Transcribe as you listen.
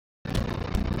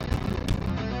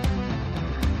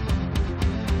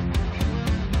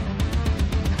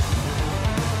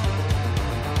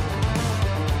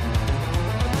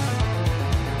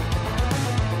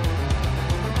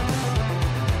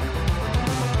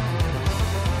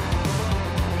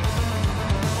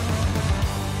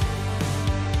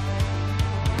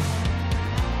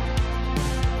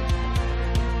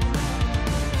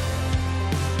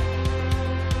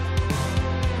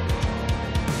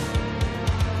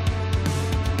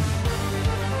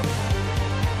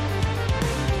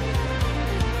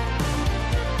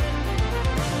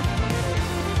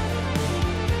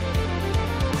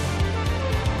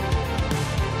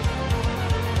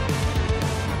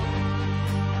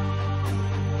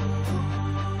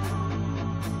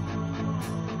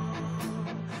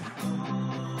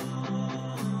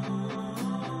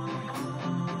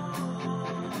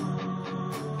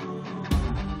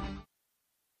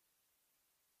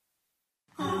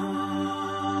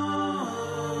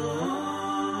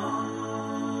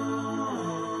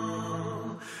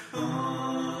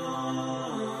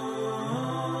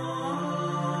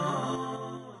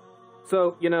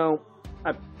So, you know,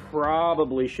 I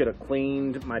probably should have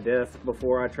cleaned my desk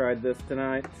before I tried this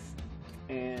tonight,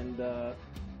 and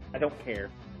I don't care.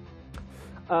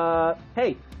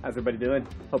 Hey, how's everybody doing?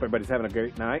 Hope everybody's having a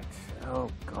great night. Oh,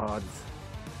 God.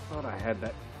 Thought I had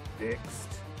that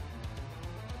fixed.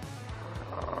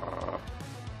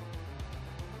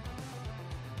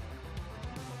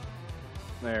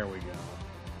 There we go.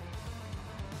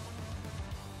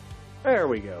 There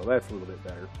we go. That's a little bit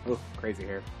better. Oh, crazy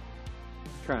hair.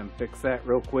 Let's try and fix that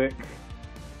real quick.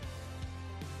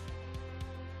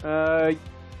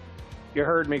 You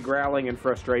heard me growling in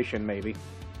frustration, maybe.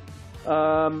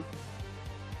 Close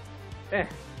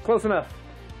enough.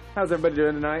 How's everybody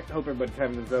doing tonight? Hope everybody's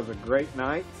having themselves a great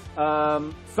night.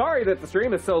 Sorry that the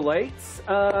stream is so late.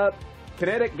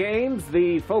 Kinetic Games,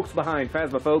 the folks behind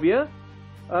Phasmophobia,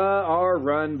 are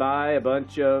run by a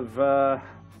bunch of,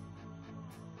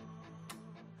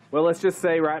 well, let's just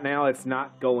say right now it's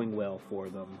not going well for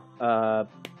them.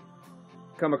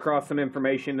 Come across some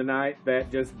information tonight that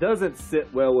just doesn't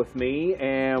sit well with me,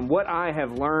 and what I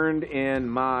have learned in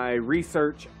my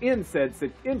research into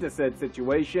said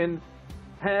situation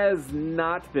has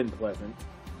not been pleasant.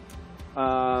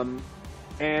 And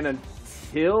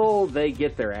until they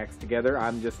get their acts together,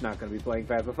 I'm just not going to be playing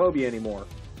Phasmophobia anymore.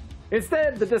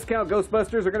 Instead, the Discount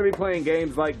Ghostbusters are going to be playing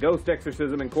games like Ghost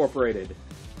Exorcism Incorporated,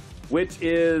 which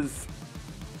is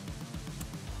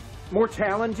more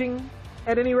challenging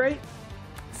at any rate.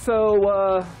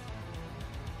 So,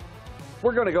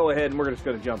 we're going to go ahead and we're just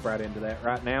going to jump right into that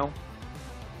right now.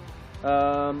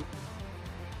 So,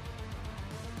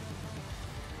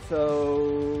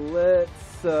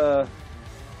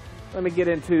 let me get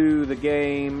into the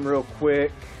game real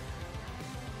quick.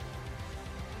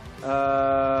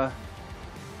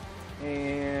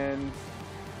 And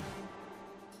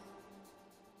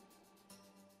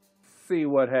see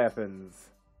what happens.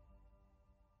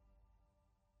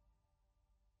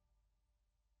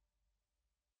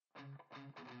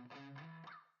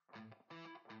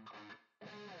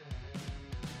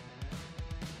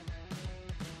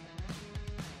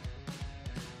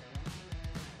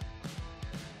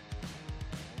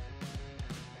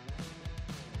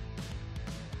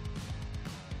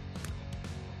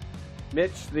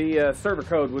 Mitch, the server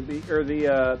code would be, or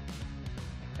the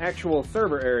actual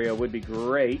server area would be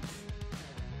great.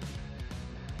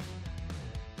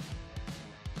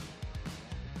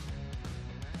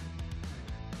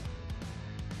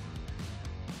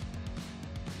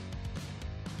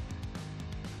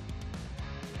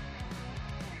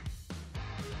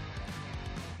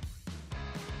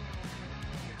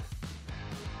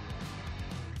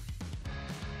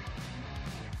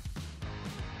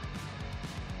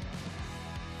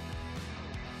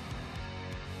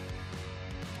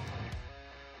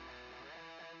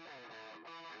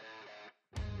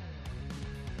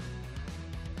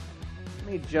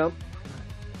 Let me jump.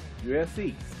 US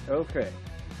East. Okay.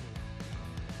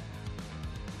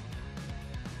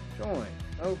 Join.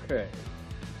 Okay.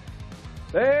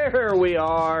 There we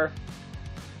are.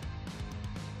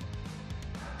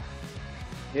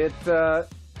 It,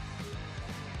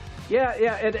 yeah,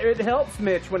 it helps,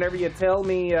 Mitch, whenever you tell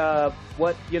me,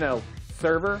 what, you know,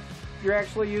 server you're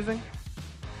actually using,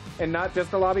 and not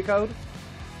just a lobby code.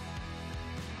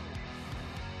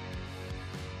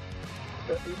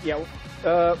 Yeah,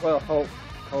 well,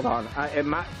 hold on. It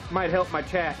might help my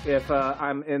chat if,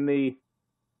 I'm in the,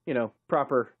 you know,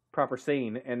 proper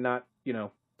scene and not, you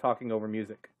know, talking over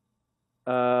music.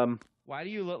 Why do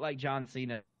you look like John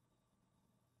Cena?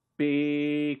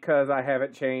 Because I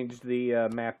haven't changed the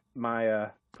my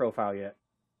profile yet.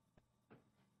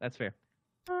 That's fair.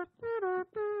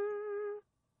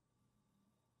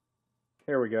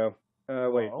 Here we go.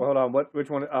 Wait, well, hold on. Which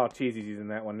one? Oh, Cheesy's using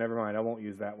that one. Never mind. I won't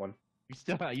use that one.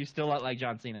 You still look like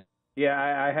John Cena. Yeah,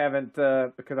 I haven't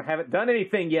because I haven't done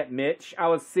anything yet, Mitch. I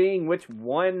was seeing which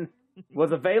one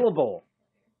was available.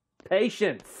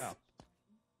 Patience. Oh.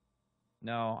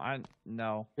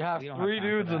 No. You have three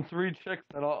dudes and three chicks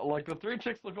that all, like, the three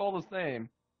chicks look all the same.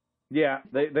 Yeah,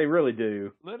 they really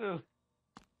do. Literally.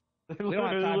 They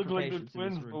literally look like they're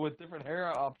twins, but with different hair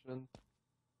options.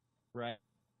 Right.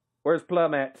 Where's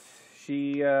Plum at?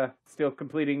 She still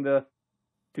completing the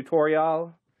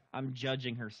tutorial? I'm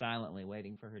judging her silently,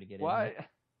 waiting for her to get in.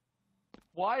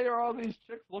 Why are all these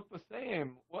chicks look the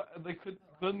same? What, they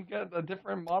couldn't get a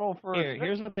different model for a chick?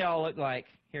 Here's what they all look like.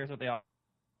 Here's what they all.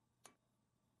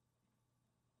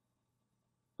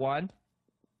 1,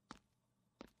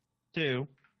 2.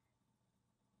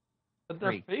 But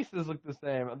their 3. faces look the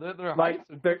same. Their Like,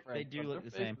 heights are different. They do look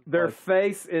the same. Their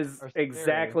face is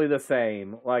exactly the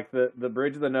same. Like the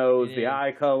bridge of the nose, the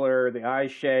eye color, the eye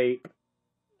shape.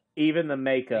 Even the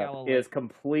makeup Yellow is lip.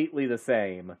 completely the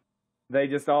same. They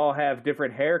just all have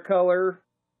different hair color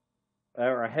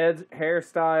or a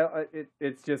hairstyle.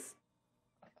 It's just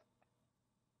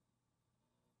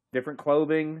different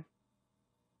clothing.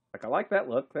 Like, I like that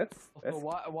look. That's So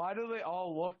why do they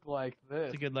all look like this?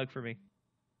 It's a good look for me.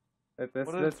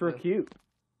 that's real cute.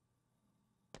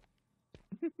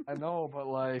 I know, but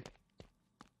like,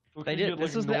 so They can you did. get,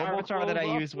 This like, is the normal avatar that I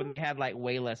clothes used when they had like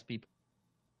way less people.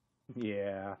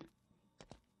 Yeah.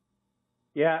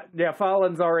 Yeah,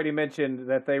 Fallen's already mentioned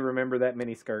that they remember that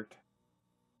mini skirt.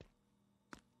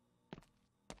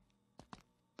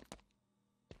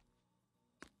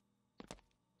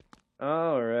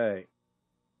 All right.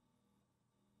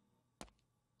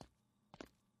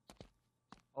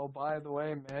 Oh, by the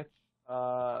way, Mitch,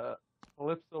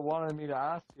 Calypso wanted me to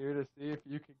ask you to see if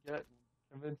you could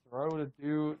convince Ro to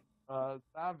do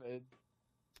Savage.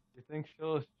 You think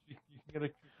you can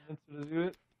convince her to do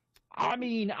it? I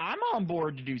mean, I'm on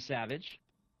board to do Savage.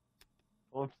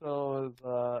 Calypso is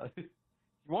he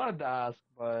wanted to ask,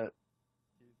 but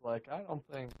he's like, I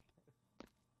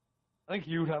think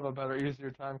you'd have a better, easier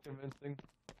time convincing.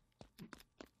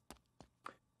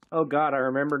 Oh God, I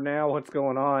remember now what's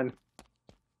going on.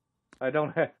 I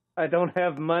don't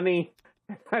have money.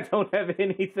 I don't have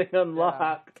anything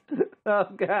unlocked. Yeah. Oh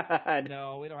God.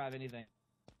 No, we don't have anything.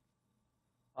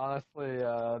 Honestly,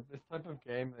 this type of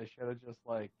game, they should have just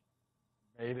like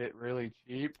made it really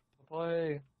cheap to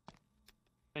play.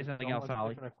 Say something else,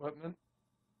 Holly. Different equipment.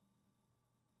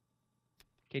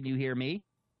 Can you hear me?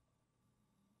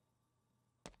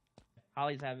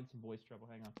 Holly's having some voice trouble.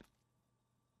 Hang on.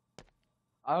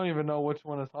 I don't even know which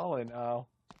one is Holly now.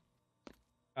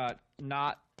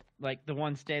 Not like the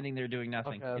one standing there doing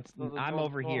nothing. Okay, it's I'm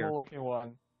over here. Looking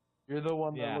one. You're the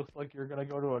one that looks like you're gonna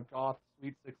go to a goth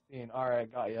Sweet 16. All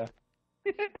right, got ya.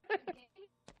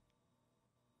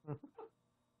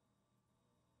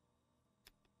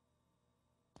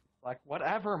 Like,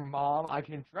 whatever, Mom. I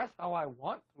can dress how I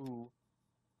want to.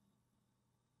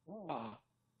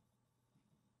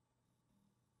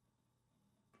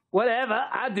 Whatever.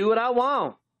 I do what I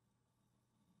want.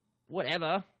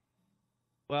 Whatever.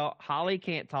 Well, Holly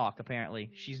can't talk, apparently.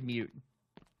 She's mute.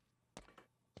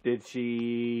 Did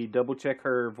she double check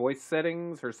her voice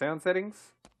settings, her sound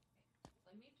settings?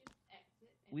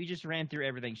 We just ran through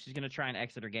everything. She's gonna try and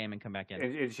exit her game and come back in.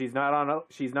 And she's not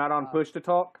on push to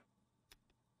talk?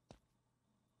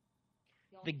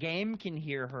 The game can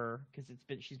hear her because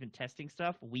she's been testing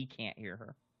stuff. We can't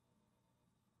hear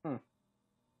her.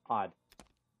 Odd.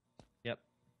 Yep.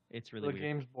 It's really weird. The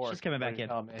game's bored. She's coming back in.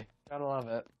 Tell me. Gotta love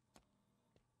it.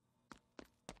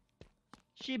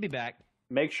 She'll be back.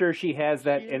 Make sure she has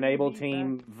that enable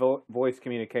team voice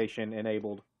communication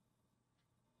enabled.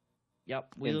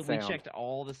 Yep, we checked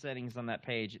all the settings on that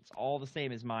page. It's all the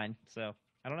same as mine, so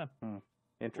I don't know.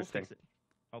 Interesting.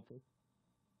 We'll fix it.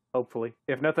 Hopefully.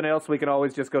 If nothing else, we can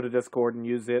always just go to Discord and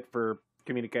use it for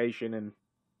communication and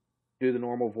do the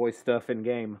normal voice stuff in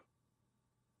game.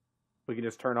 We can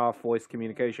just turn off voice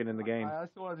communication in the game. I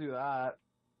also want to do that.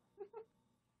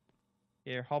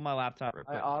 Here, hold my laptop real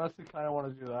quick. I honestly kind of want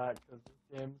to do that because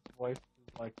this game's voice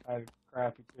is like kind of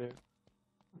crappy too.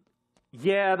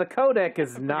 Yeah, the codec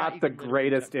is not the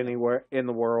greatest anywhere in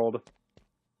the world.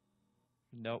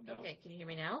 Nope. Okay, can you hear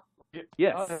me now?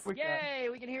 Yes. Yay,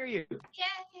 we can hear you.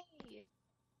 Yay!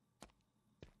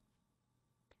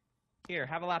 Here,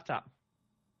 have a laptop.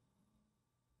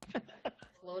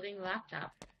 Floating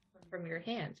laptop from your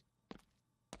hand.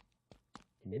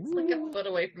 It's like a foot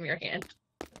away from your hand.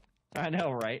 I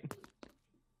know, right?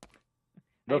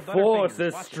 The force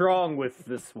is strong with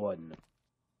this one.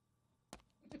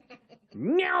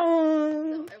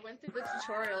 Meow! So I went through the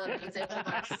tutorial and I was able to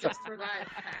buy 6 revive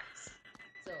packs.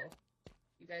 So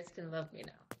you guys can love me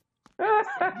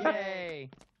now. Yay!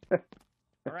 All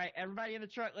right, everybody in the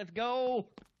truck, let's go!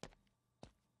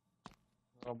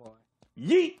 Oh boy.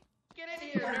 Yeet! Get in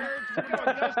here, nerds! We're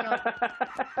doing Ghost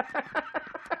Hunt.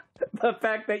 The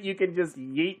fact that you can just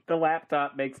yeet the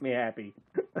laptop makes me happy.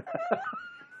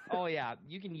 Oh yeah,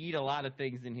 you can yeet a lot of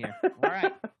things in here. All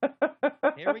right,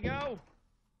 here we go.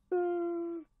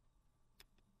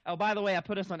 Oh, by the way, I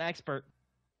put us on expert.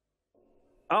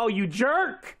 Oh, you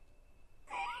jerk!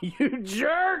 You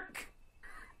jerk!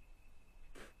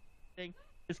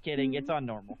 Just kidding, it's on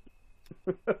normal.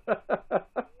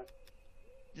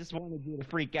 Just wanted you to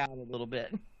freak out a little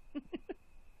bit.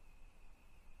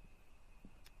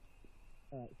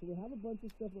 Alright, so we have a bunch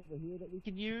of stuff over here that we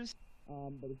can use,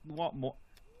 but if you want more...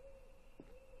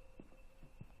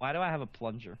 Why do I have a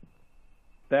plunger?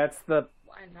 That's the...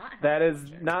 Why not? That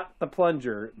is not the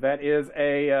plunger. That is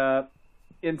a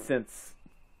incense.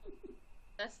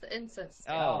 That's the incense.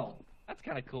 Oh, that's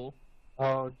kind of cool.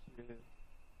 Oh, jeez.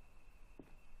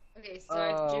 Okay, so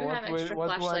I do have extra what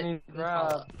do I flashlight. need to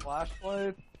grab?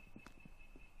 Flashlight?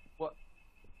 What?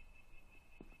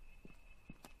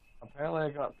 Apparently I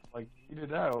got, like,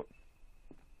 yeeted out.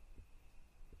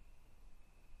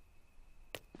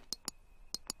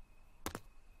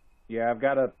 Yeah, I've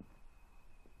got a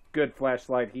good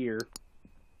flashlight here.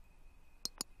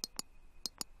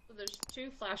 So there's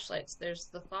two flashlights. There's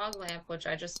the fog lamp, which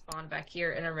I just spawned back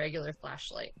here, and a regular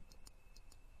flashlight.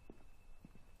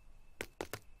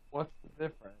 What's the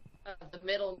difference? The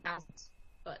middle mouse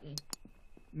button.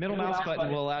 Middle mouse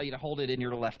button will allow you to hold it in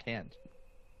your left hand.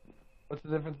 What's the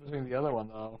difference between the other one,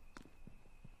 though?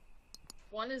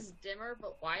 One is dimmer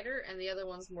but wider, and the other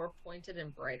one's more pointed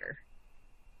and brighter.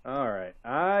 Alright,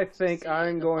 I think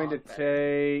I'm going to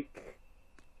take...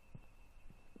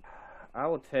 I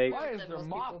will take... Why is there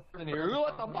moths in here? Who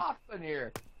let the moths in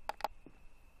here?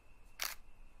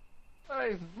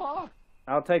 Hey, moths!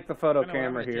 I'll take the photo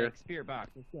camera here. Take. Spirit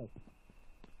box. Let's go.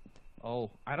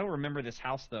 Oh, I don't remember this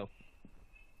house though.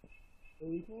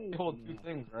 You hold two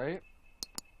things, right?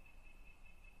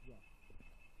 Yeah.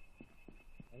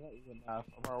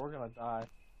 Or we're gonna die.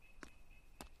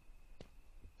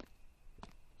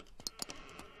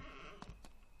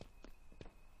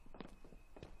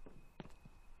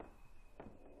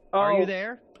 Oh, are you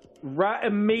there? Right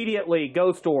immediately,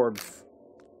 ghost orbs.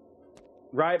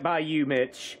 Right by you,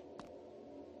 Mitch.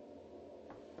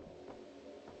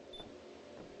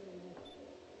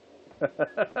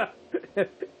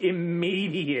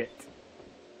 Immediate.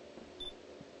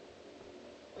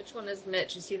 Which one is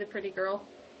Mitch? Is he the pretty girl?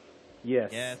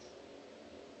 Yes. Yes.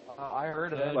 I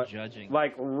heard So it. judging.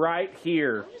 Like right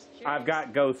here, I'm just curious. I've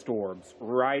got ghost orbs.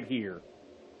 Right here.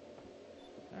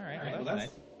 All right. Well, that's nice.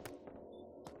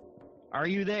 Are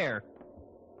you there?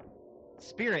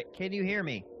 Spirit, can you hear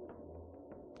me?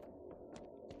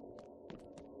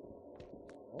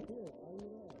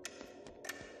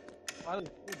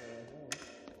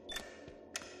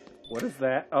 What is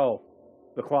that? Oh,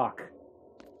 the clock.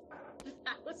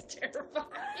 That was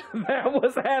terrifying. That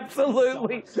was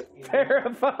absolutely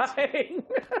terrifying.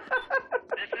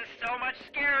 This is so much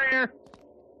scarier.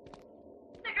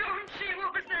 Like, oh, gee,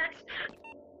 what was that?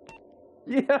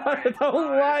 Yeah, I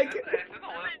don't like it. It's in the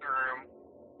living room.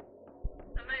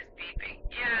 Somebody's beeping.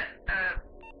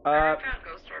 Yeah, I Uh, found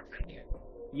ghost orbs in here.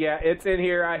 yeah, it's in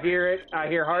here. I hear it. I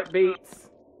hear heartbeats.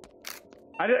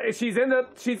 She's in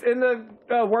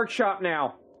the workshop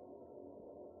now.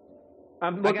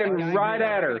 I'm looking right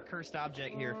at her. A cursed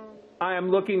object here. I am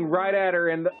looking right at her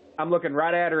I'm looking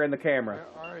right at her in the camera.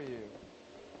 Where are you?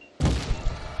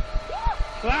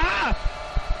 Ah!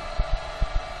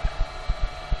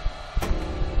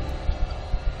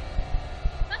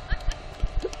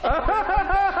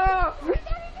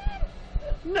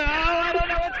 No, I don't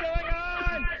know what's going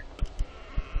on.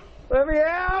 Let me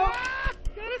out! Ah,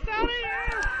 get us out of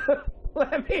here!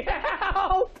 Let me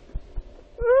out!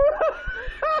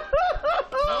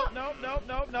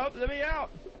 Nope. Let me out.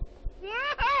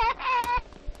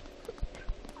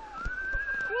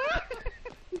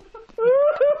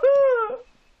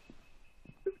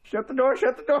 Shut the door,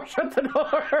 shut the door, shut the door! I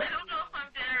don't know if I'm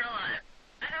dead or alive.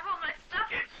 I have all my stuff.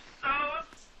 It's so...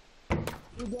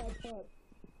 Who got cut?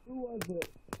 Who was it?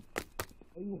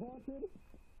 Are you haunted?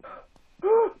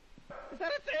 Is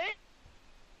that a thing?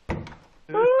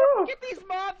 Get these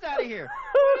mobs out of here!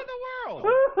 What in the world?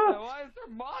 Why is there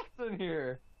moths in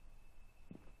here?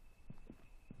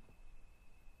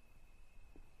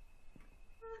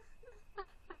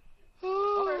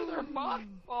 Why are there moths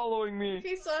following me?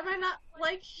 Okay, so am I not,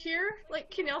 like, here? Like,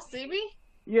 can y'all see me?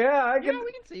 Yeah, I can. Yeah,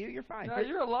 we can see you. You're fine. Yeah,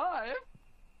 you're alive.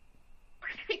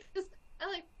 Because I,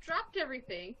 like, dropped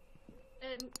everything.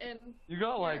 And You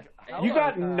got like. Yeah. You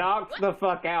got hello, knocked the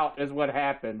fuck out, is what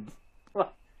happened.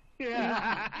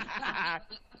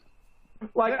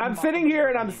 Like I'm sitting here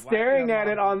and I'm staring at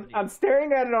it on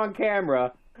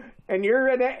camera, and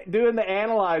you're doing the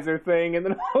analyzer thing, and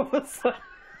then all of a sudden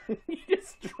you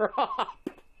just drop.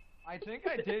 I think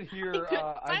I did hear.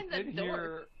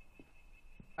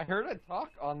 I heard it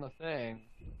talk on the thing.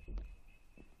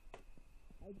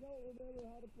 I don't remember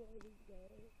how to play this game.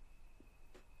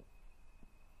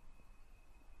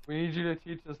 We need you to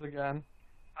teach us again.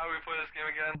 How do we play this game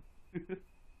again?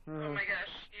 oh my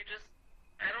gosh, you just,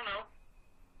 I don't know.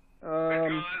 Let's go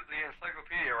to the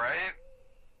encyclopedia, right?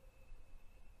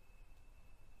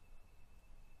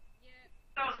 Yeah.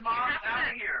 Those mobs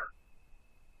out of here!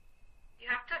 You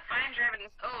have to find your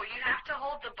evidence. Oh, you have to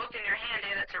hold the book in your hand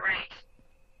and it to write.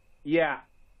 Yeah.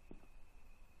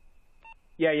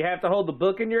 Yeah, you have to hold the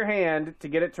book in your hand to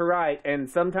get it to write, and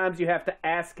sometimes you have to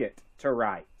ask it to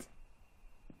write.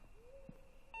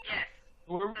 Yes.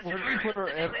 Where do we put our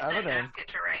evidence? Ask it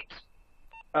to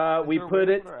write. We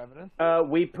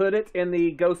put it in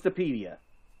the Ghostopedia.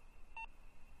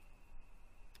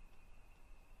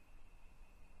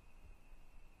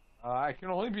 I can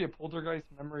only be a poltergeist,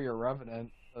 memory, or revenant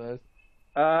for this.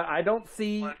 I don't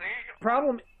see The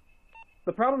problem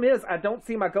is I don't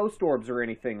see my ghost orbs or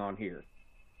anything on here.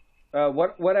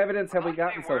 What evidence have we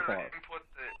gotten so far?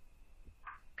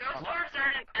 Ghost orbs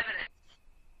aren't in evidence.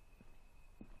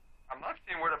 I'm not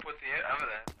seeing where to put the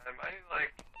evidence. Am I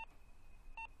like?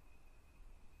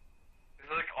 Is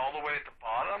it like all the way at the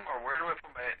bottom, or where do I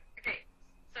put my? Okay,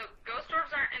 so ghost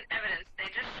orbs aren't in evidence. They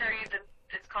just show you that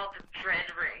it's called the dread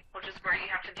room, which is where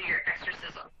you have to do your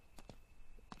exorcism.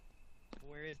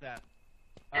 Where is that?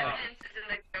 Evidence is in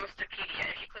the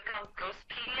Ghostopedia. If you click on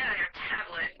Ghostopedia on your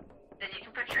tablet, then you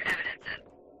can put your evidence in.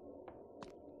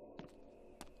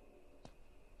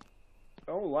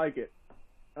 I don't like it.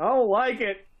 I don't like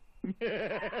it.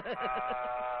 Ghostopedia.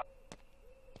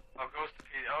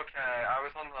 Okay, I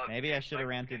was on the. Maybe I should have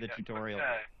ran through the tutorial.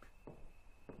 Okay.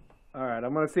 Alright,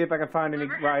 I'm gonna see if I can find any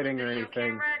Whoever writing has or the video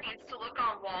anything. camera needs to look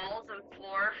on walls and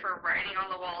floor for writing on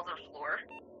the walls and floor.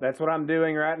 That's what I'm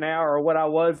doing right now, or what I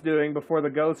was doing before the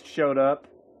ghost showed up.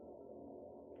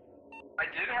 I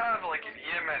did have like an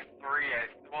EMS 3.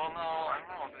 Well, no, I don't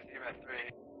know if it's EMS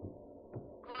 3.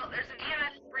 Well, there's an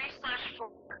EMS 3/4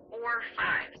 or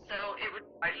 5, so it would.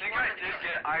 I be think one I or the did other.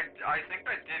 get. I think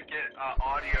I did get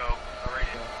audio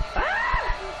radio.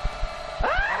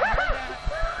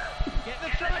 Get in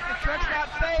the truck! The truck's not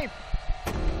safe!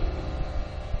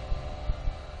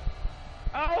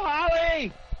 Oh,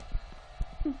 Holly!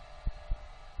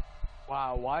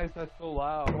 Wow, why is that so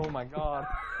loud? Oh my god.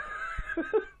 Grab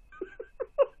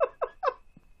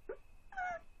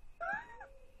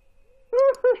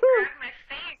my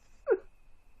face.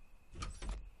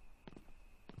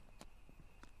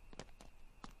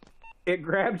 It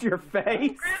grabbed your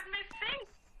face? Grab my face.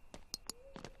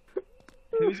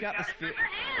 Who's got the It's in spirit? your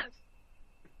hand.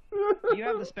 Do you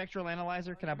have the spectral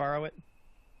analyzer? Can I borrow it?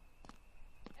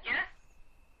 Yes.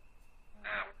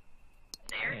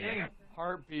 There you go.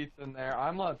 Heartbeats in there.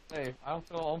 I'm not safe. I don't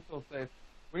feel safe.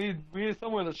 We need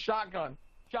someone with a shotgun.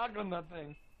 Shotgun that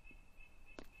thing.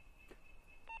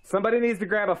 Somebody needs to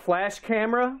grab a flash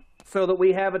camera so that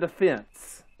we have a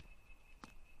defense.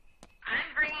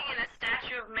 I'm bringing in a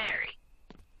statue of Mary.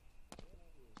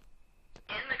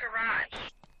 In the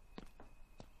garage.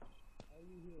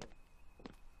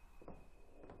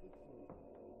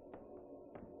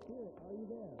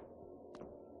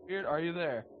 Spirit, are you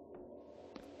there?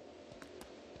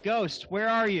 Ghost, where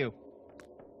are you?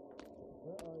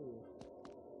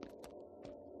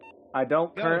 I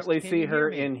don't Ghost, currently can see you her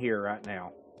hear me? in here right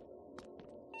now.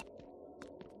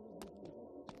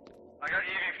 I got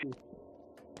EVP.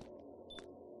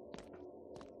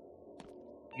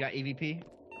 You got EVP?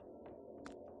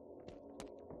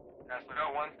 Yes, I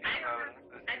got one piece of evidence.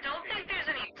 I don't think there's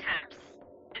any temps.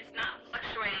 It's not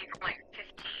fluctuating from like 15.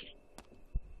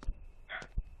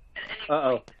 At any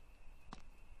Uh-oh. point.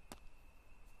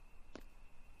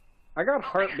 I got Oh, I got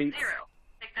heartbeats. 0.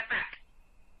 Take that back.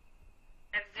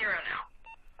 That's 0 now.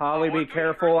 Holly, Oh, be what do you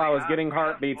careful. I really was have? getting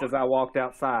heartbeats as I walked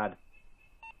outside.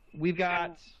 We've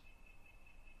got...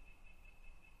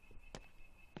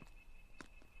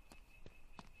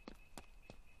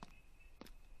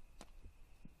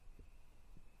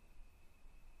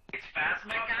 It's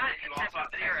Phasmo. I got it. You It's also have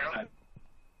at to 0. exercise.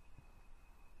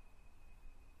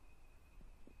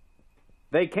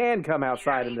 They can come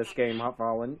outside in this game,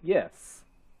 Fallen. Yes.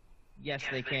 Yes,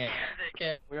 they can.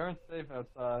 We aren't safe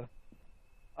outside.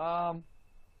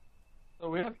 So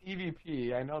we have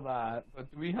EVP, I know that, but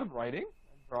do we have writing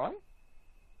and drawing?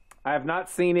 I have not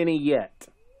seen any yet.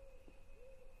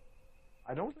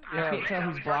 I don't think I can't tell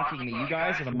who's blocking me, you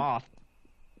guys or the moth.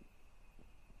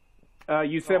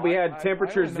 You said we had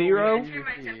temperature 0? we- Here's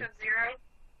my temp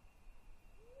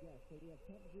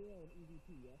of 0.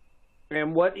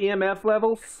 And what EMF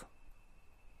levels?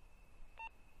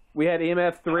 We had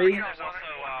EMF 3? There's also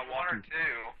 1 or 2,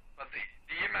 but the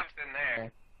EMF's in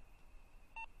there.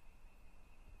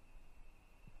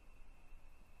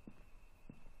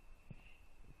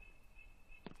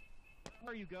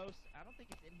 Where are you, Ghost? I don't think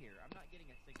it's in here. I'm not getting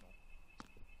a signal.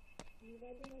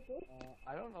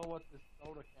 I don't know what this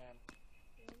soda can.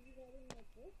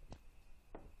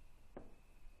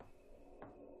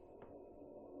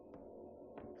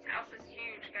 This house is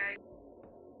huge, guys.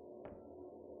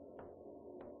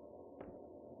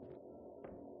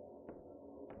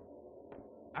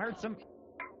 I heard some...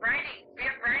 Writing. We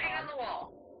have writing on the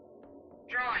wall.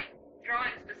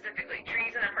 Drawing specifically.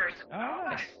 Trees and a person. Oh,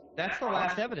 nice. That's the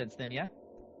last evidence then, yeah?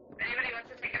 If anybody wants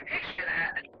to take a picture of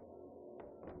that.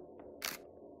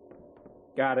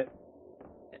 Got it.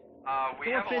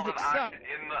 We have a lot of physics action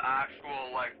in the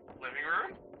actual, like, living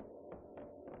room.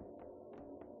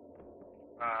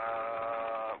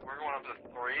 We're going up to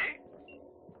 3.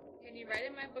 Can you write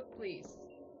in my book, please?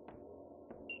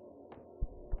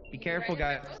 Be careful,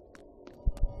 guys.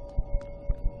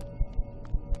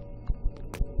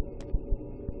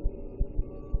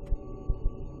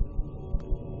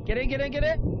 Get in, get in, get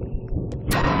in!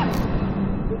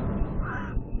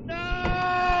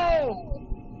 No!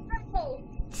 No!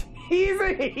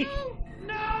 Easy!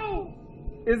 No!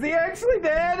 Is he actually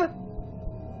dead?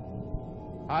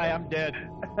 I am dead.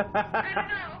 I don't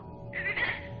know. Is he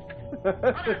dead? Hold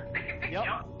on, take a picture.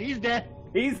 Yep, he's dead.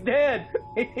 He's dead.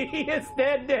 He is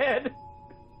dead.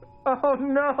 Oh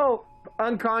no!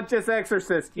 Unconscious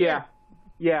exorcist. Yeah.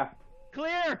 Yeah.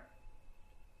 Clear!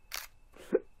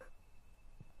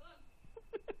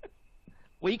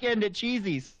 Weekend at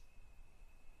Cheesy's.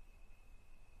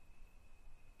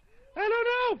 I don't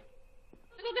know.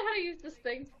 I don't know how to use this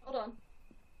thing. Hold on.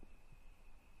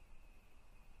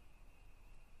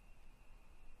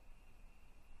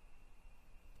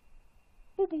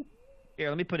 Boop, boop. Here,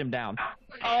 let me put him down.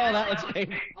 Oh, that looks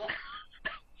painful. Am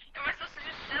I supposed to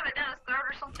just shove it down his throat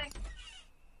or something?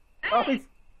 Oh,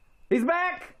 he's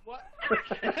back. What?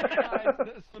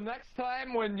 Guys, so next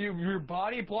time when your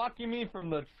body blocking me from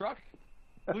the truck,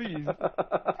 please.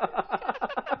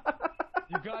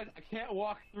 You guys, I can't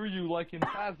walk through you like in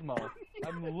Phasmo.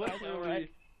 I'm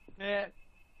literally can't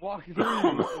walk through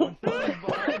you. When someone's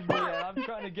behind me and I'm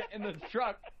trying to get in the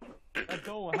truck, that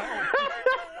don't help.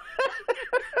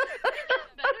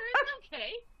 Better, it's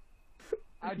okay.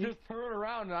 I just turn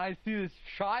around and I see this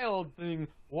child thing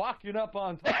walking up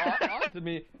onto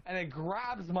me, and it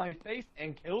grabs my face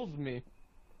and kills me.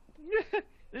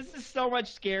 This is so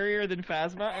much scarier than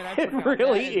Phasma, and I It forgot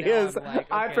really that, and now is. I'm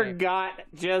like, I okay. forgot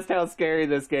just how scary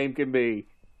this game can be.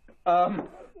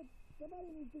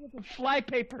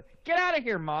 Flypaper, get out of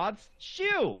here, mods!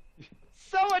 Shoo!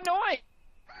 So annoying.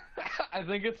 I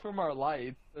think it's from our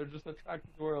lights. They're just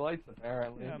attracted to our lights,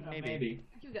 apparently. Yeah, maybe.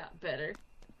 You got better.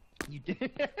 You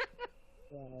did.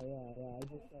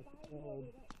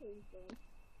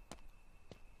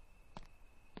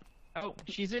 Oh,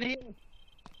 she's in here.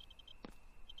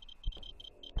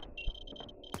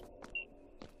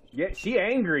 Yeah, she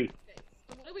angry.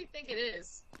 So what do we think it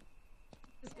is?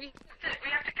 'Cause we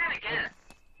have to kind of guess.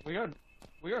 We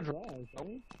got drawings, don't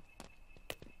we?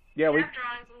 Yeah, we. have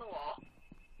drawings on the wall.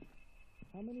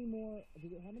 How many more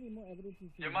evidence do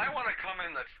You might want to come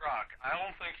in the truck. I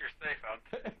don't think you're safe out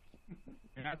there.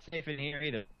 You're not safe in here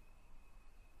either.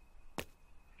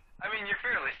 I mean, you're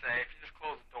fairly safe. You just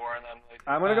close the door and then... Like,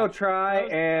 I'm gonna go try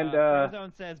and.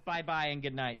 Frozone says bye-bye and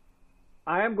good night.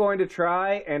 I am going to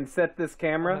try and set this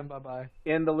camera Bye-bye.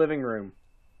 in the living room.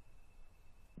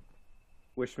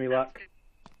 Wish me luck.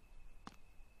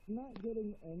 I'm not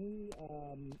getting any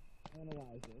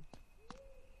analyzer.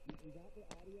 You got the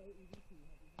audio EVP.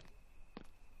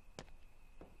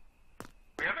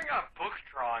 We haven't got book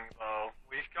drawing, though.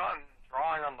 We've gotten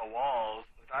drawing on the walls.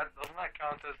 Doesn't that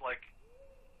count as, like...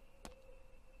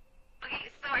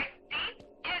 Okay, so I think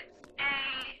it's a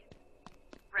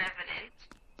revenant.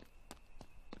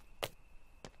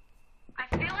 I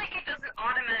feel like it doesn't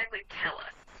automatically tell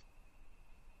us.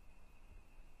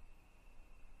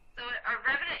 So a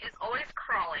revenant is always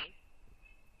crawling.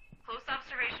 Close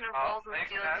observation of walls and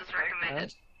ceilings is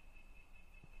recommended.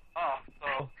 Oh,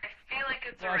 so... I feel like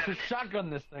it's a I should revenant. shotgun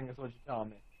this thing, is what you're telling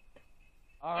me.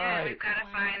 Yeah, Alright. we've got to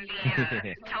find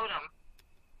the totem.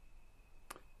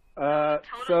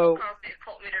 Totem So will cause the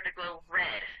occult meter to glow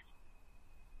red.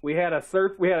 we had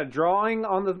a drawing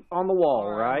on the wall,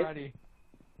 Alright, right? ready.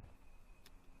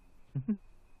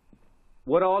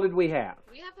 What all did we have?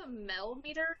 Do we have a mel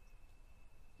meter?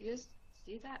 Do you guys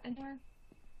see that anywhere?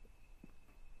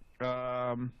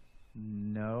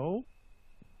 No.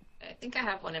 I think I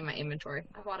have one in my inventory.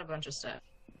 I bought a bunch of stuff.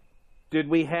 Did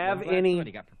we have I'm glad any?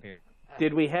 somebody got prepared.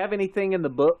 Did we have anything in the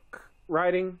book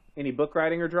writing? Any book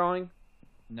writing or drawing?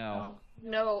 No.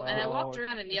 No, and I walked Oh.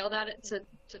 around and yelled at it to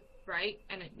write,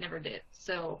 and it never did.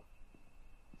 So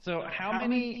So how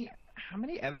many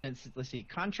evidence? Let's see.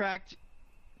 Contract.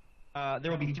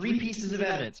 There will be 3 pieces of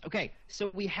evidence. Okay,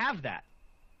 so we have that.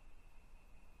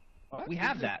 We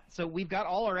have that. So we've got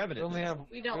all our We evidence. only have.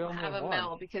 we don't only have a one.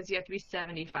 mel because you have to be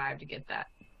 75 to get that.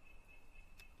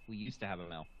 We used to have a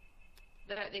mill.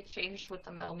 They changed what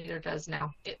the mel meter does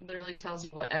now. It literally tells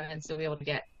you what evidence you'll be able to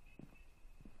get.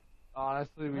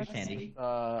 Honestly, we That's should handy.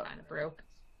 uh, Kind of broke.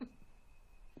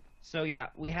 So yeah,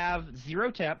 we have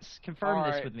 0 temps. Confirm this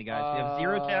Alright, with me, guys. We have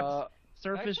 0 temps,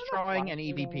 surface I drawing, and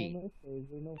Flashlight on EVP. this, or is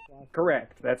there no flashlight?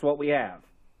 Correct. That's what we have.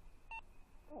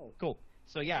 Oh, Cool.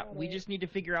 So yeah, we just need to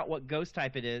figure out what ghost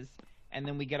type it is, and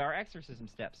then we get our exorcism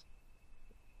steps.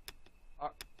 So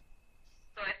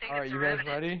I think Alright, it's a you guys revenant.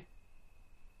 ready?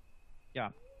 Yeah.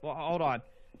 Well, hold on.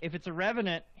 If it's a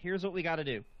revenant, here's what we got to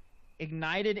do: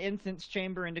 ignited incense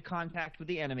chamber into contact with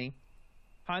the enemy,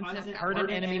 hurt an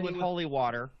enemy with holy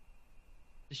water,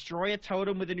 destroy a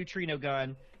totem with a neutrino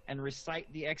gun, and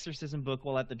recite the exorcism book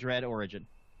while at the dread origin.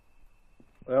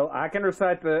 Well, I can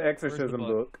recite the exorcism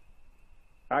book? book.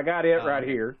 I got it right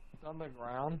here. It's on the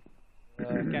ground.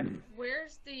 Okay.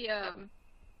 Where's the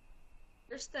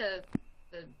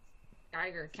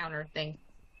Geiger counter thing?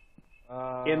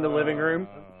 In the living room?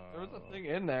 There was a thing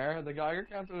in there. The Geiger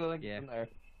counter was like in there.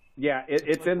 Yeah,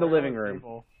 it's in the living room.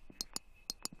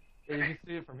 Yeah, you can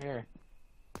see it from here.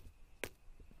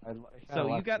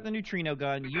 So you got the neutrino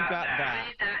gun. You got that. I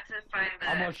need that to find the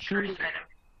I'm gonna shoot first it. item.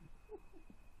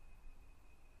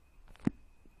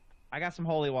 I got some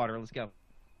holy water. Let's go.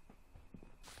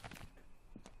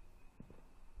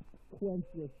 quench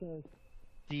your thirst.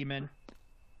 Demon.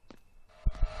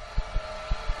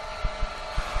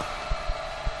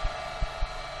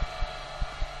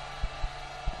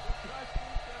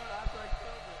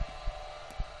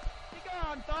 Be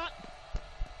gone, thought.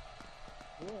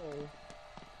 Whoa.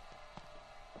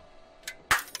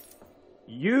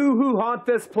 You who haunt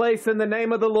this place in the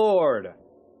name of the Lord,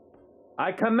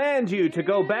 I command you to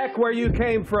go back where you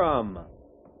came from.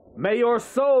 May your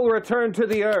soul return to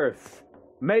the earth.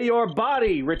 May your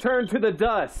body return to the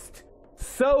dust.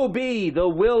 So be the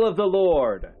will of the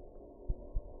Lord.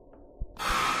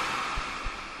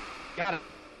 Got it.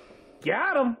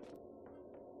 Got him.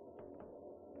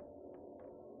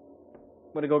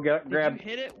 I'm gonna go grab. Did you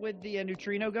hit it with the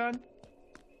neutrino gun?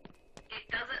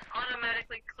 It doesn't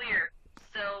automatically clear,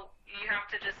 so you have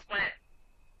to just cross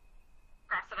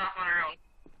it off on our own.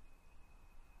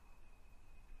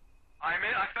 I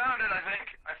found it, I think.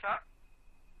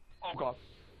 Oh god.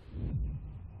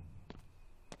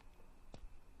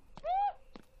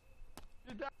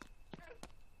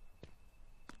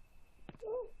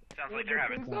 Sounds like you're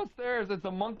having. It's downstairs. It's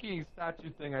a monkey statue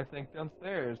thing, I think,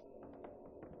 downstairs.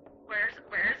 Where is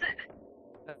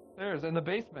it? Downstairs, in the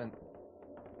basement.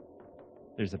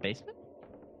 There's a basement?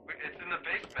 It's in the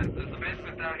basement. There's a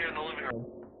basement down here in the living room.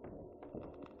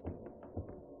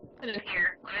 In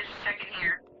here. Let me just check in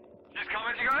here. She's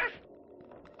coming, you guys?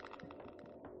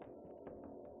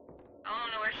 I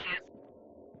don't know where she is.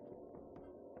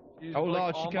 She's Oh like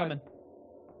Lord, on she my- coming.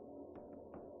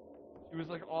 She was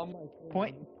like on my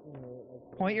Point.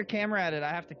 Point your camera at it. I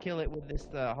have to kill it with this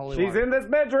holy She's water. in this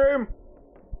bedroom.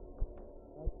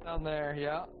 down there,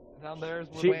 yeah. Down there's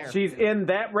where She's in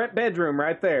that bedroom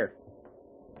right there.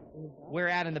 We're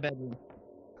at in the bedroom. Did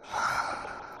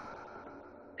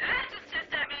that just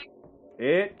hiss at me?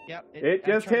 It Yep. it I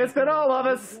just tried to hissed at kill it. all of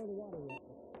us.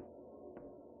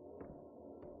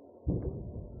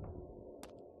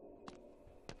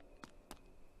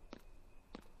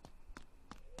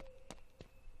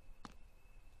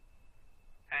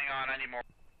 Hang on, I need more.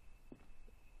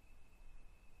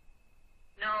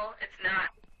 No, it's not.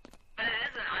 But it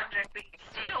is an object we can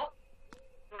steal.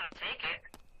 You want to take it?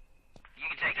 You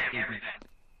can take everything.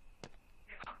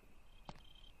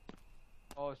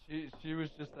 Oh, she was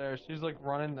just there. She's like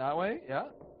running that way, yeah?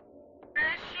 Where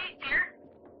is she? Here?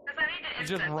 Because I need to She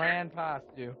just incense her. ran past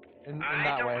you in I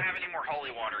that don't way. have any more holy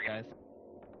water, guys.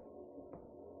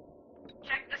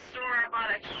 Check the store. I bought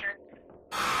extra.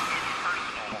 It's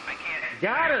personal. I can't.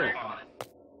 Got her. Oh,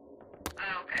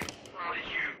 okay. Well, What did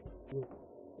you?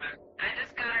 I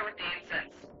just got her with the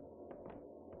incense.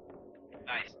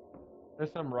 Nice.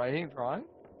 There's some writing, drawing.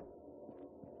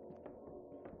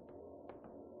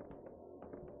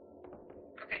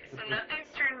 Okay, so nothing's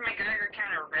turned my Geiger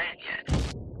counter red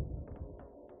yet.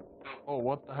 Oh,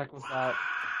 what the heck was that?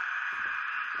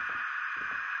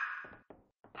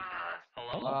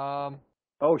 Hello?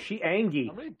 Oh, she angry.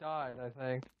 Somebody died, I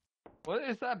think. What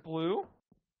is that blue?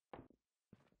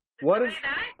 What is?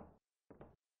 Somebody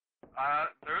die?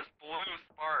 There's blue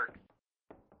sparks.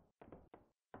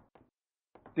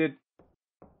 Did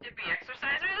Did we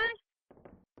exercise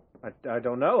her then? I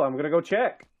don't know. I'm gonna go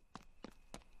check.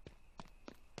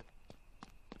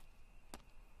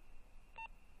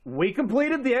 We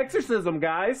completed the exorcism,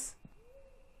 guys.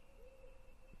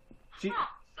 She, Oh,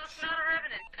 so it's not a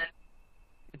revenant then.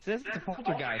 It says it's a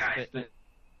poltergeist, but.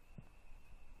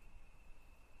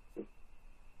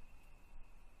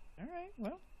 Alright,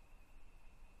 well.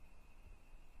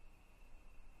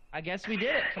 I guess we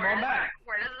did it. Come on back.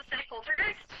 Where does it say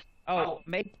poltergeist? Oh,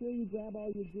 make Make sure you grab all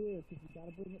your gear, because you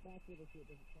gotta bring it back with us so it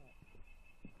doesn't cut.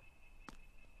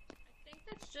 I think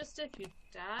that's just if you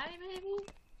die, maybe?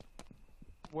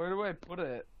 Where do I put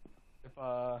it? If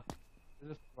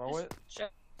just throw it?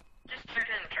 Just Just chuck it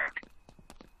in the truck.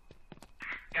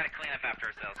 gotta clean up after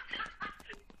ourselves.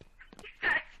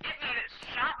 Guys, hit me that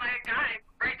shot my guy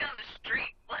right down the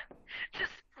street. What?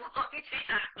 Just flung me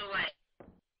out of the way.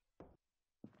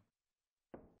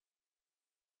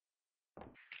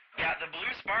 Yeah, the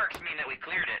blue sparks mean that we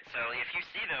cleared it, so if you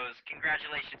see those,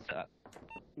 congratulations.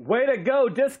 Way to go,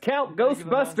 discount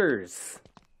Ghostbusters!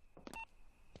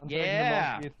 I'm taking the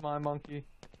Yeah. monkey, it's my monkey.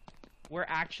 We're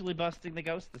actually busting the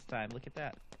ghost this time. Look at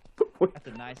that. That's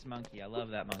a nice monkey. I love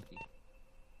that monkey.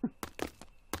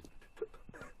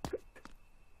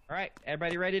 All right,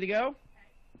 everybody ready to go?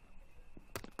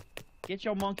 Get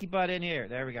your monkey butt in here.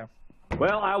 There we go.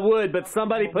 Well, I would, but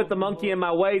somebody put the monkey in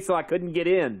my way so I couldn't get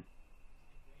in.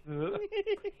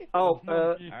 Oh, All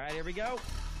right, here we go.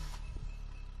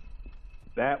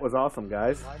 that was awesome,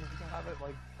 guys. Why does it have it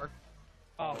like dark?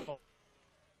 Oh,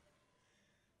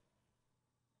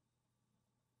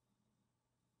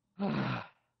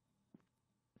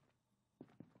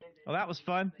 well, that was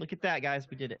fun. Look at that, guys.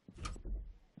 We did it.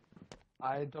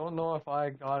 I don't know if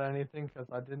I got anything because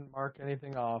I didn't mark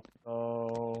anything off.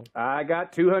 So I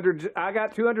got 200. I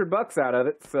got $200 out of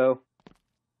it. So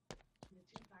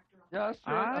yeah, sure.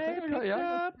 I think I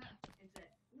got, picked up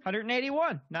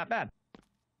 181. Not bad.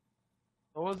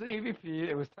 It was an EVP.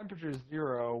 It was temperature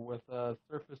 0 with a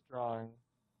surface drawing.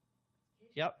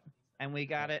 Yep. And we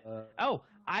got it. Oh,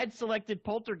 I'd selected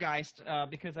poltergeist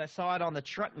because I saw it on the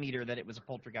truck meter that it was a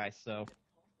poltergeist. So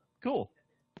cool.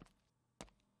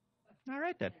 All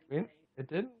right then. I mean, it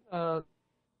didn't. it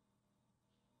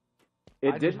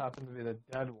I did. just happened to be the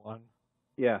dead one.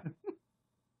 Yeah.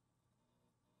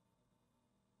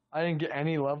 I didn't get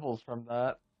any levels from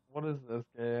that. What is this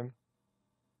game?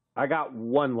 I got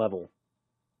 1 level.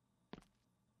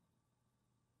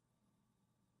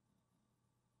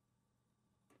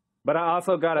 But I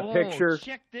also got a picture.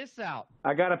 Check this out.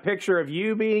 I got a picture of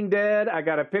you being dead. I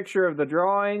got a picture of the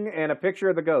drawing and a picture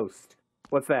of the ghost.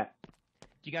 What's that?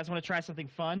 Do you guys want to try something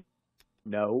fun?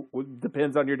 No,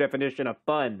 depends on your definition of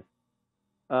fun.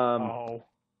 Oh.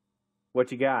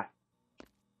 What you got?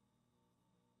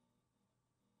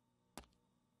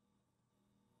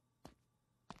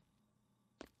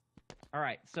 All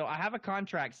right. So I have a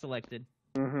contract selected.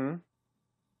 Mm-hmm.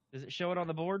 Does it show it on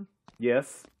the board?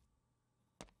 Yes.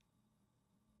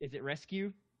 Is it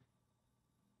rescue?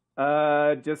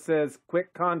 Just says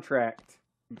quick contract,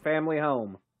 family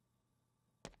home.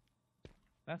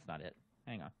 That's not it.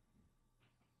 Hang on.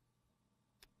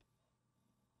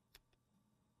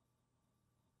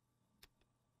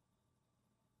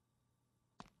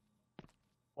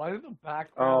 Why do the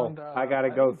background? I gotta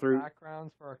why go do through.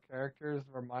 Backgrounds for our characters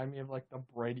remind me of like the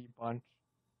Brady Bunch.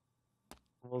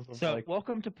 Rules of, So, like,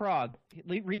 welcome to Prague.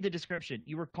 Read the description.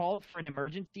 You were called for an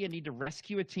emergency and need to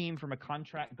rescue a team from a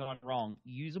contract gone wrong.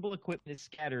 Usable equipment is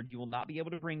scattered. You will not be able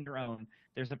to bring your own.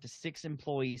 There's up to 6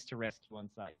 employees to rescue on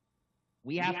site.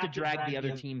 We have to drag the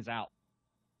other teams out.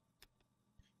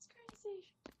 It's crazy.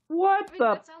 What I mean,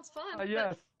 the? that sounds fun. but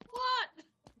yes. What?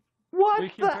 What We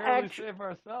can the barely actual? save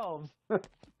ourselves.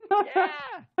 Yeah!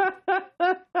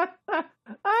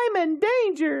 I'm in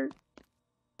danger.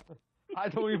 I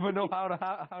don't even know how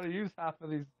to use half of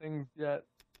these things yet.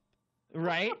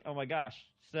 Right? Oh my gosh.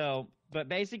 So, but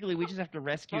basically, we just have to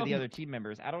rescue the other team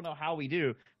members. I don't know how we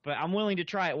do, but I'm willing to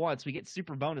try it once. We get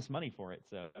super bonus money for it.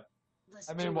 So, Let's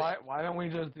I mean, do it. why don't we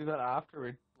just do that after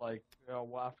we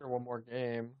after one more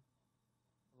game,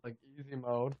 like easy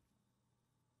mode?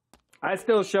 I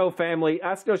still show family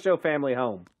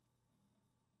home.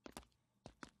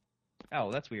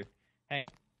 oh, that's weird. Hey,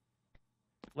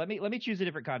 let me choose a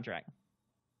different contract.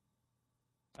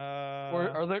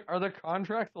 Or are the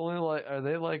contracts only are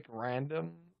they like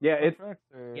random? Yeah, it's contracts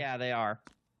or? Yeah, they are.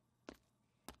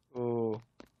 Ooh.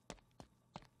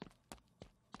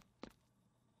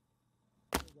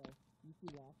 There you go. You see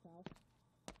Lost House?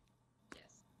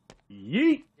 Yes.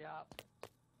 yeet. Yeah.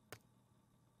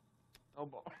 Oh,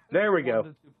 There we 1 go. to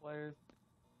 2 players.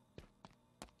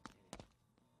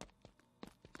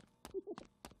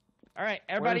 All right,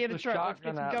 everybody in Where's the truck. Let's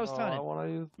get shotgun some at, ghost though? I hunting. want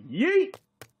to use. Yeet.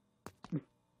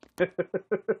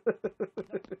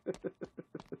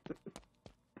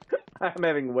 I'm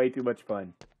having way too much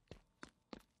fun.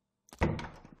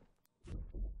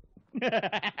 Did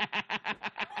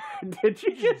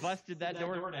you just? busted that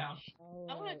door down?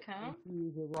 I want to come.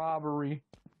 Use a Robbery.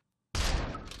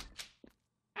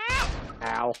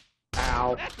 Ow!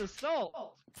 Ow! That's assault.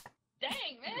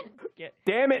 Dang, man.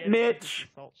 Damn it, Mitch.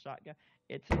 Assault shotgun.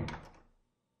 It's.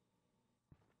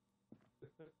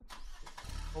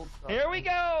 Here we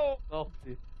go.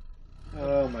 Selfie.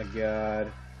 Oh my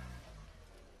god.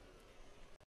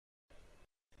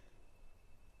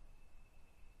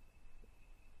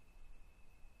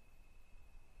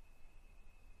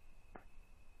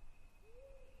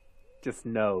 Just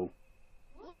no.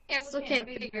 I still can't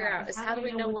figure out is how do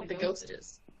we know what the ghost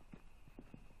is?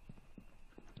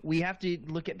 We have to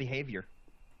look at behavior.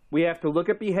 We have to look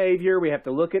at behavior, we have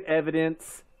to look at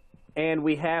evidence, and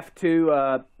we have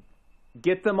to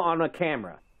get them on a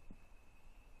camera.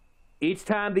 Each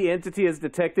time the entity is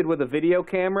detected with a video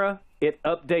camera, it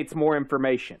updates more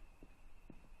information.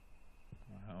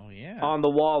 Oh, yeah. On the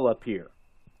wall up here.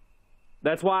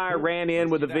 That's why I ran in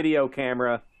with a video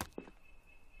camera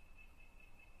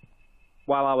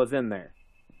while I was in there.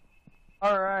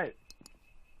 All right.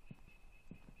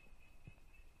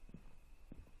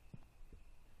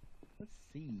 Let's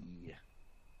see.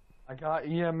 I got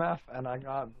EMF and I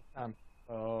got the temp.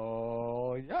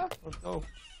 So yeah, let's go.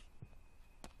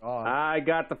 God. I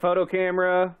got the photo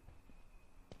camera,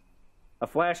 a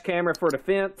flash camera for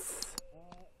defense.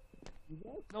 You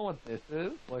guys know what this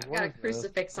is? Like, I what got a is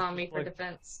crucifix on me for Like-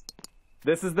 defense.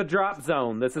 This is the drop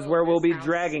zone. This is Oh, where we'll this be house.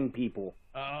 dragging people.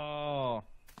 Oh,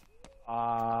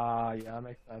 Yeah, that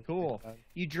makes sense. cool. Makes sense.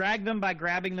 You drag them by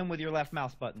grabbing them with your left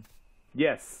mouse button.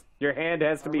 Yes, your hand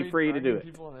has to Are be we free to do dragging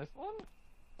it. People in this one?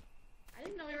 I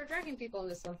didn't know we were dragging people in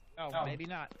this one. Oh, maybe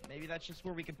not. Maybe that's just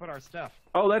where we can put our stuff.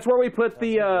 Oh, that's where we put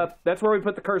the that's where we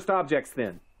put the cursed objects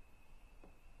then.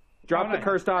 Drop the nice.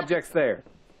 cursed objects there.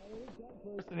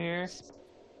 Person here.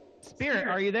 Spirit,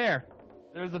 are you there?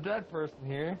 There's a dead person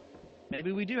here.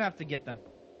 Maybe we do have to get them.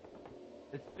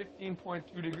 It's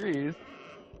 15.2 degrees.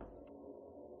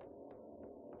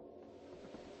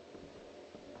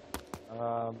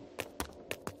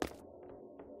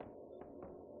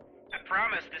 I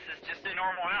promise this is just a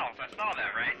normal house. I saw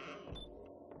that, right?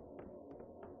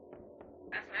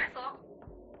 That's what I saw.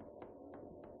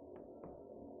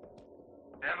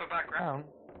 They have a background.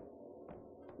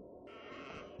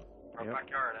 Or Yep.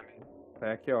 backyard, I mean.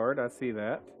 Backyard, I see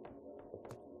that.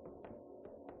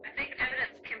 I think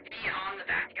evidence can be on the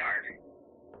backyard.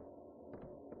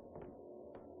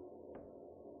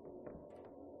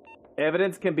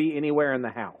 Evidence can be anywhere in the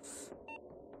house.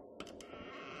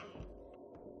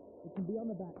 It can be on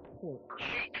the back porch.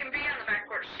 It can be on the back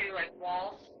porch too, like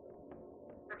walls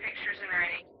for pictures and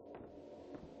writing.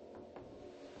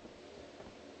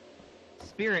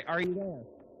 Spirit, are you There.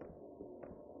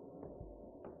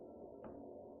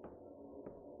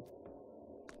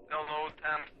 Still no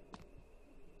temp.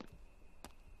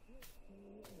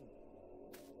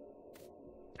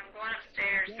 I'm going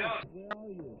upstairs. Go. Where are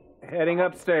you? Heading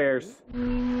upstairs.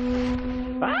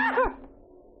 Ah!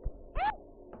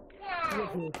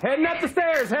 Whoa! Heading up the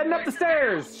stairs, heading up the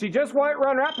stairs. She just went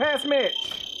run right past Mitch.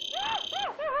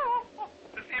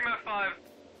 This EMF5.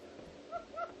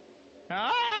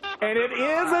 Ah! And it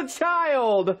is a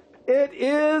child. It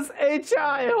is a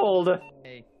child.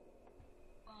 Hey,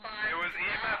 It was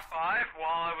EMF5 while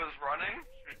I was running.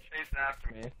 She was chasing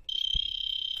after me.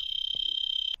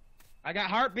 I got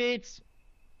heartbeats.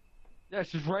 Yeah,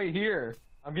 she's right here.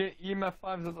 I'm getting EMF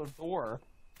 5s at the door.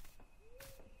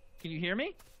 Can you hear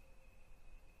me?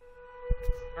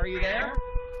 Are you there?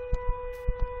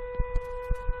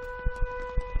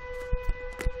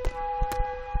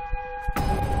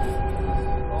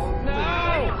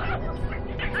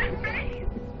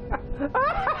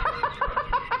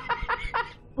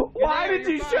 Why did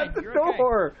you shut the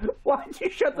door? Why did you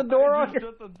shut the door I on just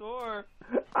your... shut the door.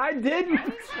 I didn't.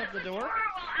 Shut the door. Well,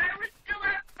 I was still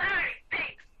outside.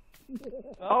 Thanks.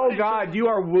 Oh God, you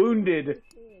are wounded.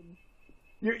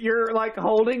 You're like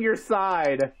holding your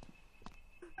side.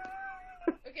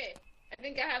 Okay, I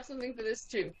think I have something for this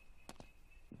too.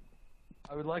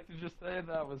 I would like to just say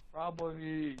that was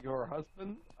probably your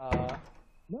husband.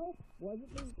 No,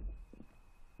 wasn't me.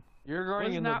 You're going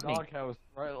Was in the not me. doghouse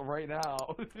right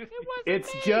now. It's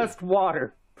just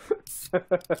water. Drink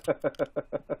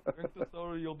the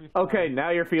soda, you'll be fine. Okay, now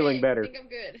you're feeling Hey, better. I think I'm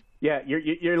good. Yeah,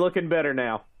 you're looking better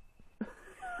now.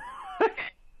 So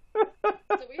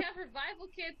we have revival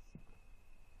kits.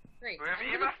 Great. Do we have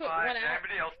I'm gonna put EMF5? one Did out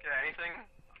anybody else get anything?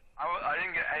 I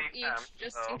didn't get any each, temp,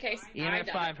 just so. in case I EMF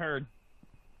die. 5 heard.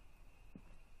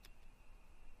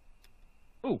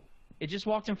 Ooh, it just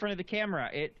walked in front of the camera.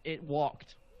 It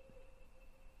walked.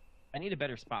 I need a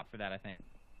better spot for that, I think.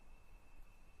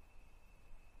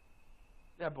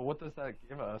 Yeah, but what does that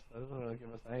give us? That doesn't really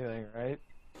give us anything, right?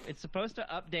 It's supposed to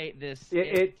update this It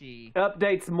entity.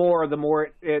 updates more the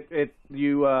more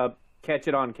you catch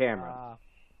it on camera. Ah.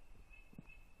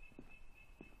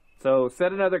 So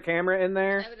set another camera in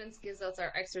there. Evidence gives us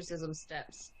our exorcism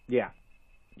steps. Yeah.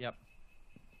 Yep.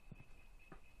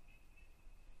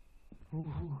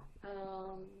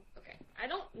 Okay. I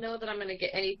don't know that I'm going to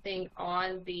get anything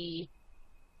on the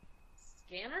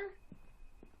scanner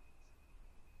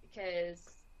because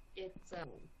it's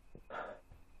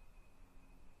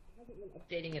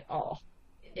updating at all.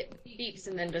 It beeps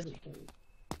and then doesn't.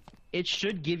 It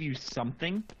should give you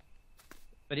something,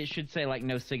 but it should say like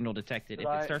no signal detected. If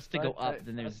it starts to go up,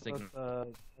 then there's a signal.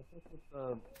 That's with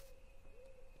the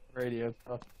radio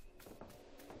stuff.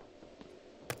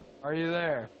 Are you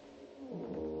there?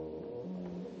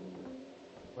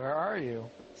 Where are you?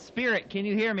 Spirit, can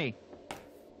you hear me?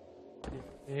 Can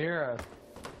you hear us?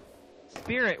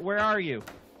 Spirit, where are you?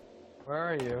 Where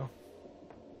are you?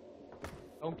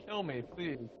 Don't kill me,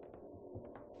 please.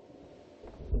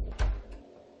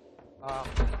 Are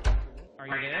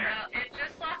you there? It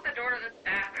just locked the door to this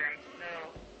bathroom,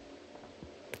 so...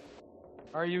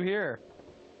 Are you here?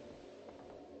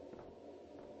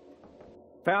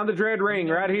 Found the dread ring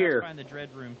right here. Find the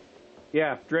dread room.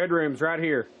 Yeah, dread room's right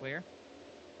here. Where?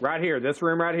 Right here. This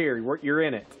room right here. You're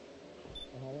in it.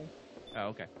 Oh,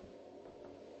 okay.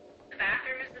 The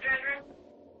bathroom is the dread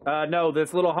room? No,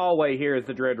 this little hallway here is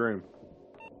the dread room.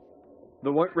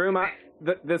 The room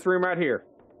this room right here.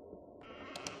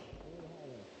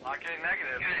 Not getting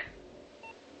negative. Got it.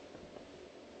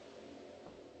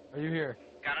 Are you here?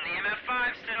 Got an EMF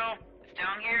 5 still. It's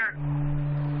down here.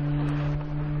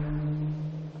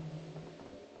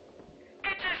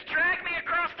 It just dragged me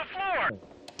across the floor.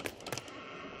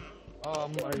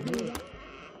 Are you here?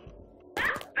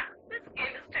 This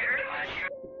game is terrifying.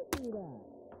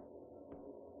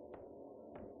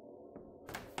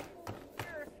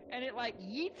 And it like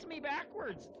yeets me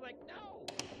backwards. It's like, no.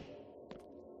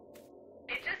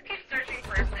 It just keeps searching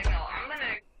for a signal. I'm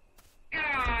gonna...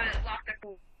 God, it locked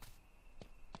the...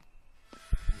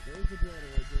 There's the dread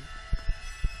origin.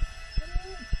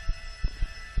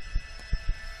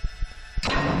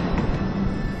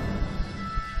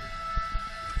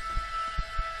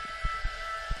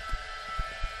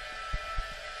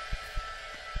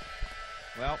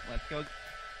 Well, let's go.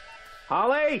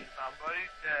 Holly! Somebody's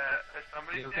dead.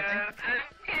 Somebody's Okay. dead.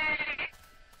 Okay.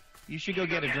 You should go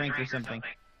get a drink or something.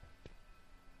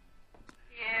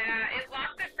 Yeah, it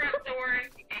locked the front door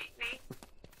and ate me.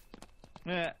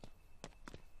 Yeah.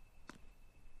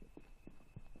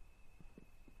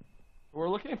 We're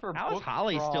looking for How is book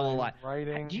Holly still drawing, alive?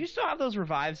 Writing. Do you still have those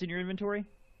revives in your inventory?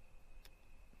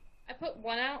 I put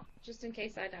one out just in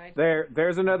case I died.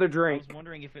 There's another I drink. was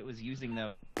wondering if it was using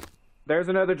those. There's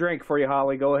another drink for you,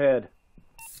 Holly. Go ahead.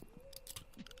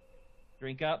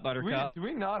 Drink up, Do we, buttercup. do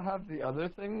we not have the other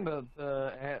thing,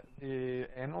 the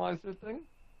analyzer thing?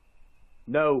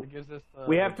 No. That gives us the,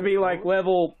 We have to be like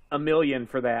level 1,000,000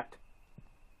 for that.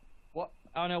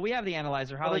 Oh no, we have the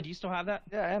analyzer. Holly, do you still have that?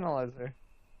 Yeah, analyzer.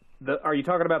 Are you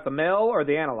talking about the Mel or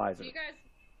the analyzer? Do you guys...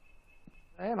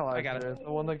 Analyzer. I got it. is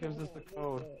the one that gives us the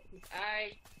code.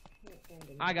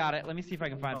 I got it. Let me see if I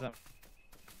can find something.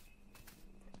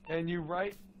 And you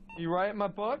write in my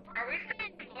book? Are we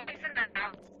saying voice in the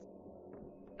house?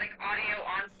 Like audio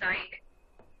on site?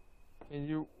 Can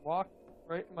you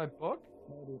write in my book?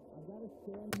 Maybe. I've got a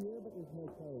scan here, but there's no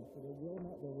code, so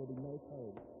there will be no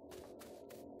code.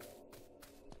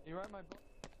 Can you write in my book?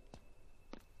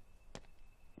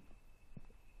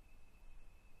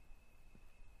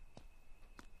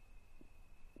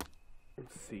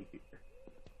 Let's see here.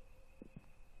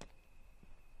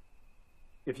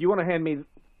 If you want to hand me,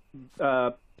 You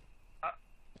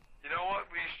know what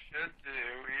we should do?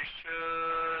 We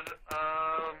should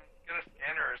get a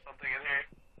scanner or something in here.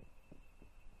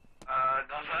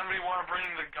 Does anybody want to bring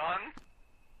the gun?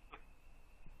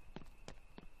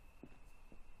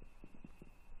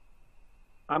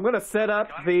 I'm gonna set up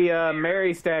the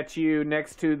Mary statue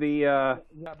next to the.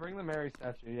 Yeah, bring the Mary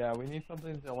statue. Yeah, we need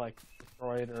something to like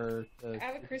destroy it or to. I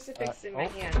have a crucifix in my oh.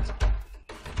 hand.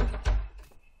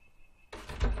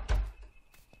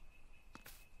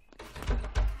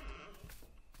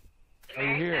 Are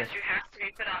you here? You have to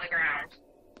be put on the ground.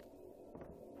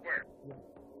 Where?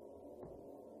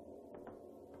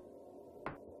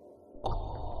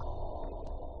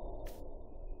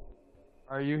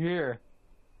 Are you here?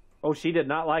 Oh, she did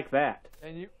not like that.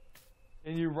 Can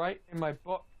you write in my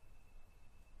book?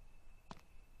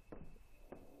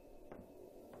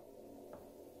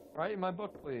 Write in my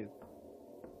book, please.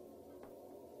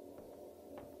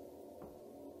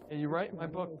 Can you write in my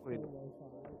book, please?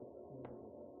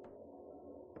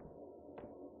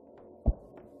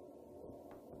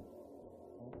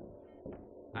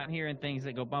 I'm hearing things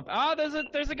that go bump. Oh,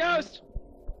 there's a ghost!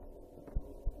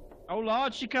 Oh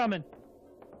Lord, she coming.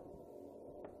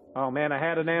 Oh man, I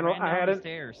had an animal. I had it.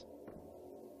 Stairs.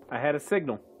 I had a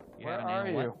signal. Where are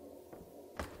you?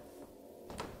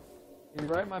 Can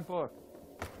you write my book?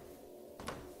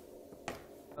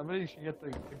 Somebody should get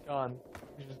the gun.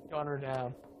 You just gun her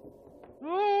down.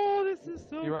 Oh, this is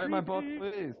so. Can you write my book,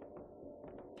 please?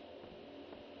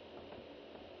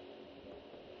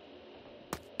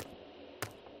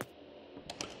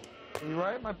 Can you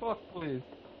write my book, please?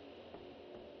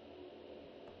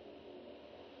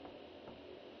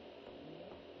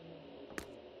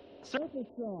 Surface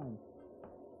drawing.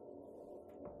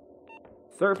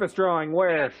 Surface drawing,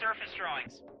 where? Surface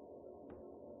drawings.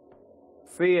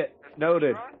 See it.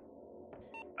 Noted.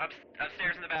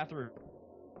 Upstairs in the bathroom.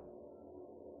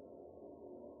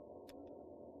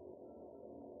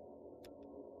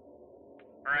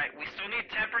 Alright, we still need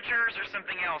temperatures or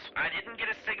something else. I didn't get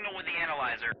a signal with the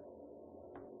analyzer.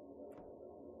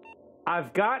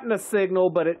 I've gotten a signal,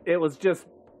 but it was just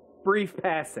brief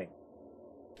passing.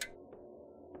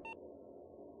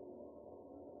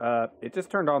 It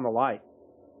just turned on the light.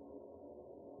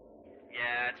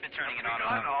 Yeah, it's been turning it on. Have we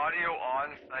got audio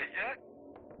on site yet?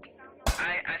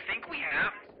 I think we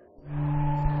have.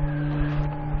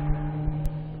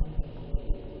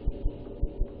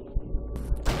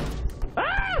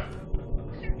 Ah!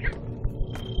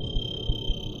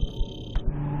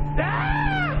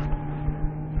 Ah!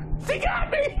 She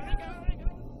got me!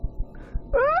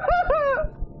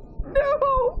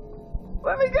 No!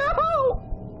 Let me go!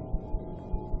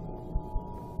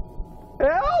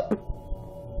 Help!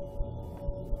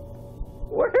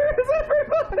 Where is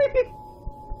everybody?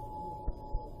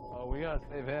 Oh, we gotta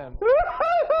save him. Oh, he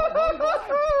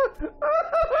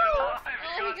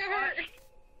got hurt.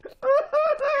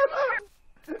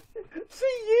 She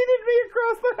yeeted me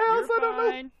across the house. You're I don't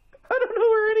fine. know. I don't know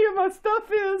where any of my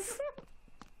stuff is.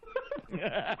 I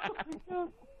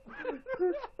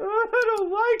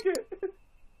don't like it.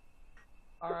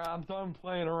 Alright, I'm done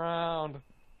playing around.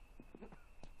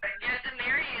 Yeah, the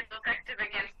Mary is effective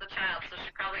against the child, so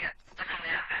she probably got stuck on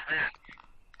that.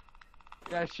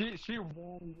 Yeah, she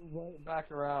ran right back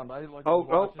around. I like. Oh,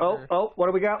 watching her. what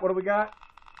do we got? What do we got?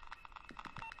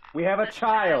 We have a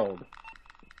child.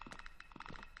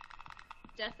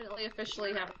 Definitely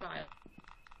officially have a child.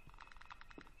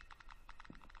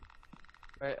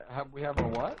 Wait, we have a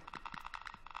what?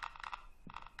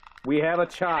 We have a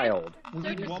child. We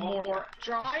need one more.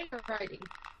 Drawing or writing?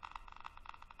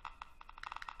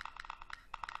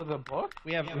 For the book?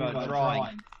 We have a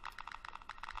drawing.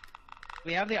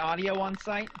 We have the audio on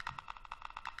site.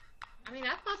 I mean,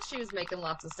 I thought she was making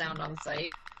lots of sound on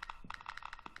site.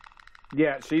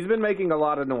 Yeah, she's been making a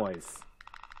lot of noise.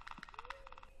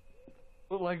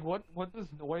 But like, what's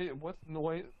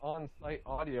noise on site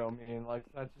audio mean? Like,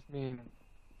 that just mean.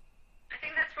 I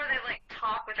think that's where they like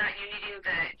talk without you needing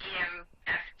the EMF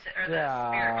or the Yeah.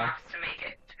 spirit box to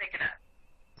pick it up.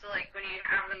 So like when you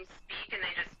have them speak and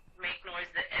they just make noise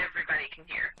that everybody can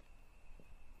hear.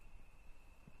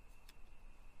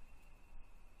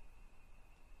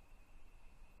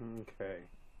 Okay.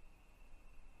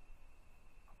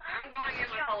 I'm going in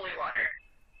with holy water.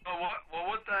 But what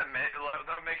would that make? Would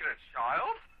that make it a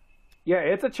child? Yeah,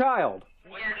 it's a child.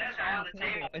 Yeah, that's on the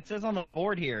table. It says on the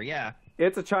board here, yeah.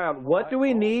 It's a child. What do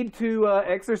we need to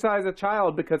exercise a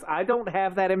child? Because I don't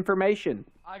have that information.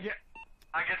 I get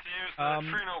to use the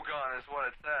neutrino gun, is what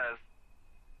it says.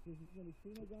 This is when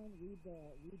neutrino gun, read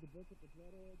the book at the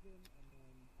Dread Origin, and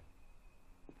then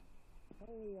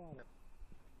holy water.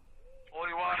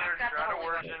 Holy water, Got the Dread holy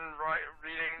Origin,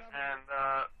 reading, and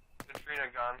neutrino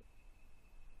gun.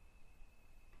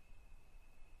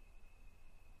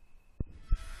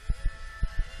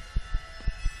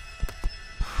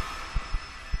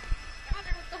 Got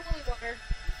her with the holy water.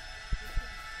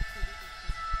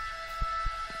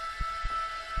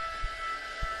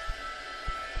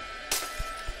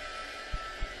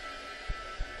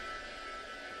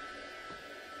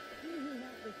 You who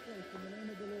have this place in the name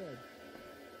of the Lord.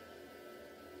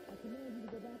 I command you to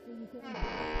go back where you came from.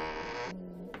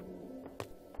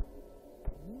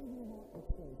 You who have this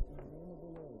place in the name of the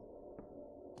Lord.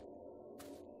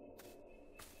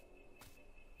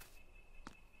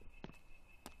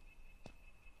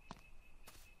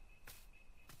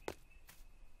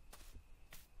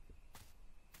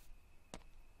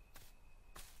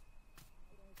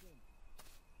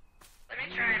 Let me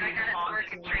try it. I got it to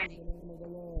work in training. In the name of the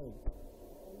Lord.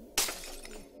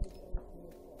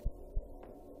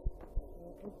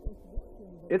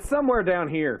 It's somewhere down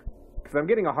here. Because I'm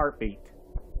getting a heartbeat.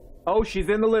 Oh, she's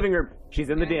in the living room. She's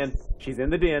in the den. She's in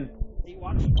the den.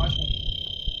 Watch me.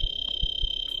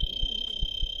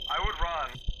 would run.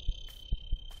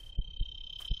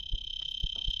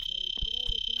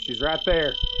 She's right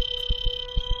there.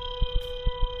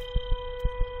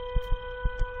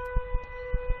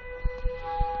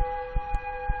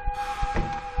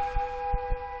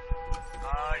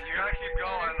 You gotta keep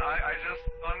going. I just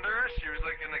stunned her. She was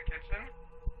like in the kitchen.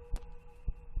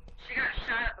 She got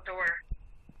shot at the door.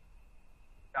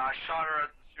 Yeah, I shot her.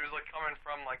 She was like coming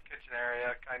from like kitchen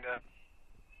area, kind of.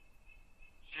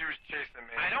 She was chasing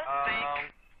me. I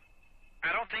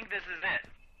don't think this is it.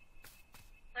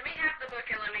 Let me have the book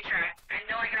and let me try. I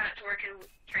know I got it to work in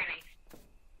training.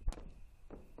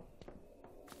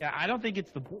 Yeah, I don't think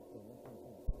it's the book.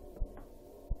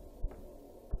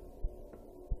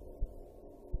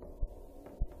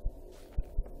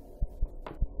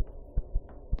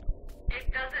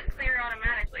 It doesn't clear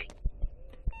automatically.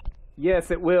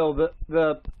 Yes, it will.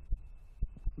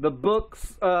 The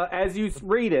books, as you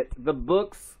read it, the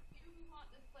books.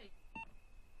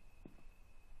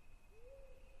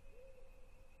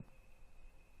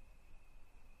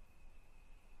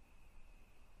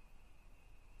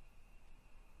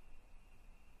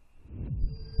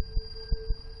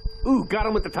 Ooh, got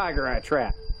him with the tiger eye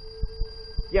trap.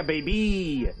 Yeah,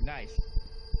 baby. Nice.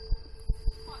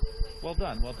 Well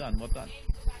done, well done, well done.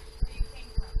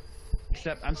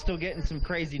 Except I'm still getting some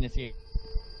craziness here.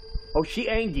 Oh, she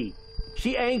angry.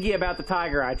 She angry about the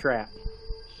tiger eye trap.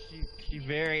 She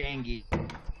very angry.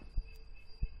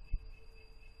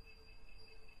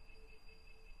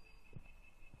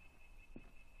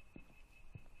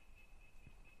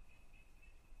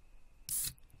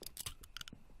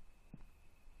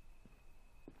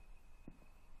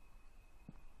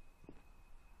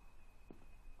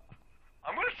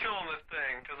 I'm gonna chill on this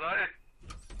thing, cause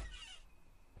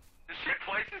is she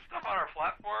placing stuff on our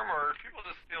platform, or are people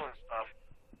just stealing stuff?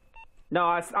 No,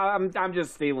 I'm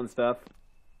just stealing stuff.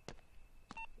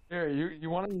 Here, you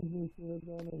want to use your shield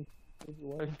gun and save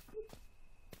your wife?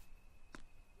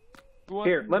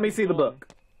 Here, let me see the book.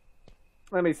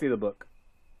 Let me see the book.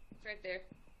 It's right there.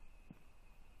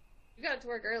 You got it to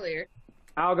work earlier.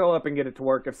 I'll go up and get it to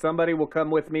work. If somebody will come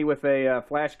with me with a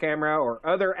flash camera or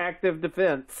other active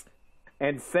defense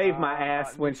and save my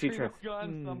ass when she tries.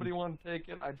 Gun, somebody want to take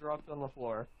it? I dropped it on the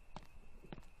floor.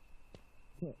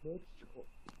 Let's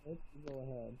go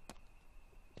ahead.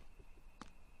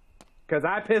 Because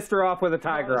I pissed her off with a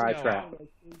tiger eye go. trap.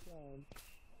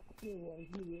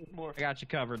 I got you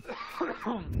covered. Okay,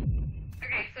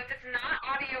 so if it's not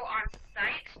audio on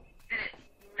site, then it's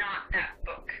not that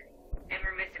book. And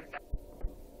we're missing something.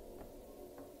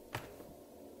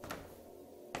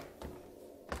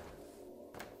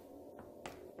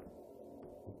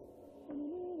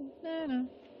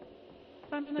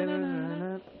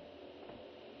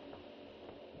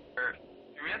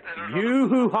 Do we have to hit her You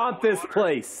who haunt this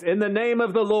place, in the name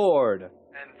of the Lord. and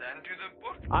then do the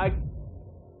book?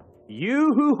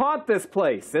 You who haunt this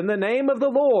place, in the name of the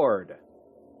Lord.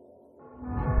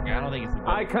 Yeah, I don't think it's the book.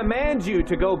 I command you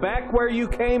to go back where you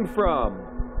came from.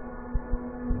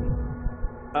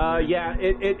 Yeah,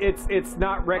 it's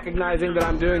not recognizing that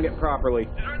I'm doing it properly.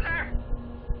 She's right there.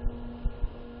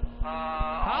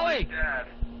 Holly! Dead.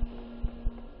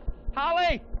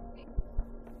 Holly!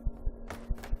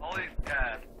 Ollie's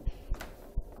dead.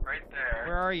 Right there.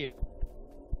 Where are you?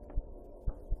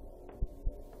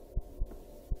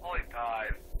 Ollie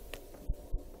died.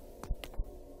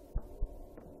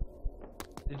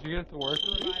 Did you get it to work?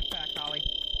 Revive pack, Holly.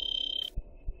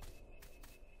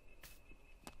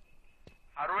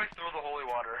 How do I throw the holy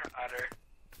water at her?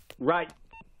 Right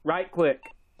click.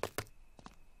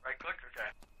 Right click? Okay.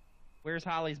 Where's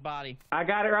Holly's body? I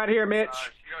got it right here, Mitch.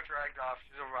 She got dragged off.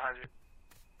 She's over behind you.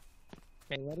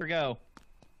 Okay, let her go.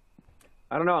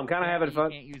 I don't know, I'm kind of having You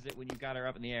fun. can't use it when you got her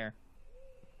up in the air.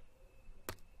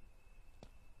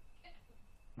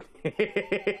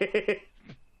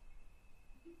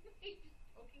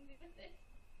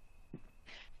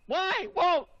 Why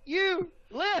won't you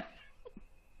live?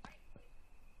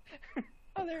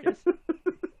 Oh, there it is.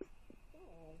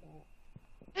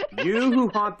 You who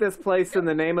haunt this place in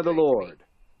the name of the Lord.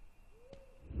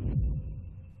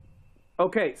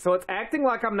 Okay, so it's acting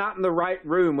like I'm not in the right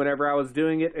room whenever I was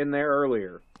doing it in there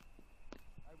earlier.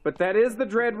 But that is the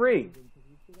dread ring.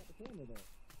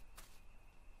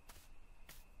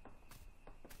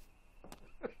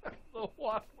 So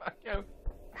walk back out.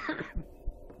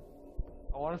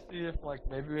 I want to see if, like,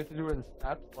 maybe we have to do it in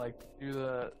steps, like, do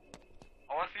the...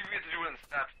 I want to see if we get to do it in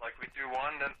steps. Like, we do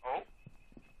one, then,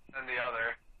 then the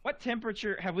other. What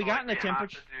temperature? Have we So, gotten like, the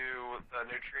temperature? have to do the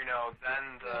neutrino,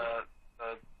 then the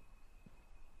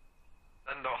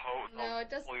No, it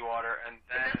doesn't. holy water, and It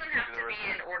then doesn't have do to the be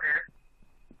rest. in order.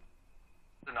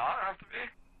 Does it not have to be?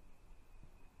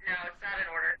 No, it's not in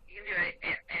order. You can do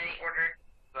any order.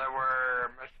 That we're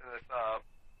messing this up.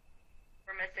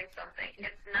 We're missing something.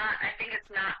 It's not. I think it's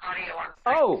not audio on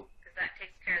site. Oh! Because that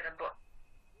takes care of the book.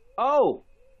 Oh!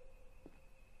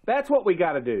 That's what we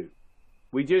gotta do.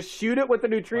 We just shoot it with the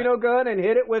neutrino gun and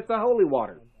hit it with the holy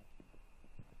water.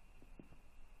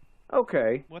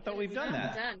 Okay. What thought we've done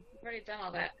that? Done. We've already done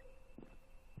all that.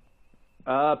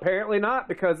 Apparently not,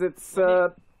 because it's,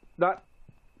 not...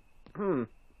 Because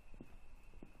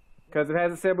it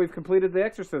hasn't said we've completed the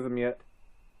exorcism yet.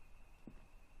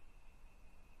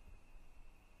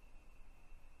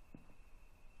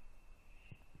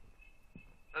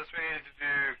 This we need to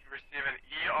do, receive an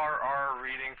ERR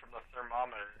reading from the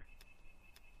thermometer.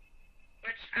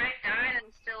 Which I died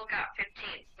and still got 15,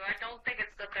 so I don't think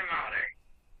it's the thermometer.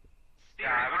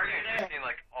 Yeah, I was getting 15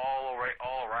 like all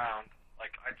around.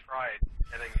 Like I tried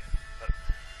hitting it, but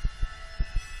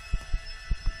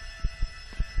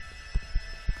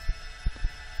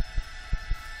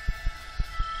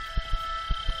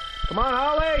Come on,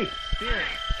 Holly! Spirit.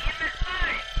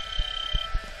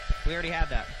 We already had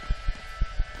that.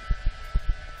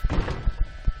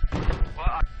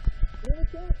 well,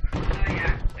 Oh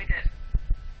yeah, we did.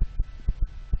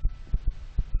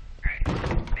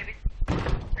 Alright, maybe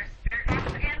press spirit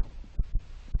box again?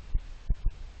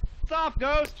 It's off,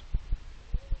 Ghost!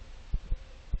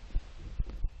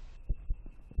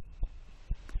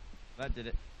 That did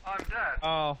it. I'm dead.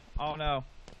 Oh no.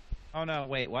 Oh no,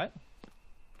 wait, what?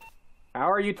 How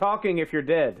are you talking if you're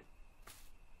dead?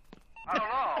 I don't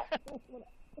know.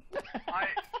 I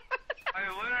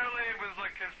literally was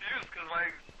like confused because my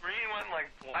screen went like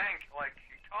blank, like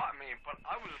she caught me, but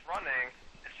I was running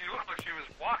and she looked like she was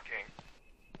walking.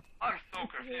 I'm so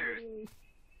confused.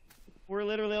 We're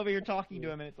literally over here talking to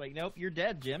him and it's like, nope, you're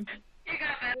dead, Jim. You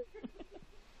got it.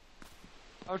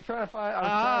 I was trying to find. I was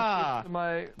trying to switch to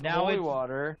my now holy it's-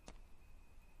 water.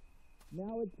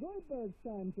 Now it's Goldberg's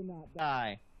time to not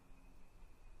die. Die.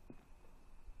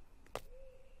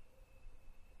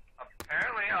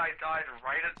 Apparently I died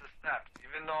right at the steps,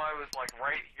 even though I was like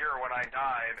right here when I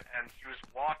died and she was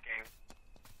walking.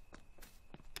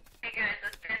 Hey guys,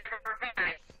 let's get a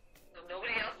revive. So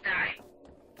nobody else died.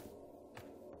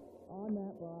 On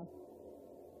that, boss.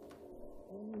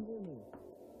 Can you hear me?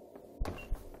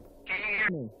 Can you hear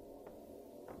me? Me.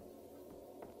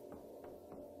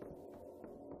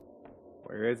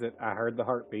 Where is it? I heard the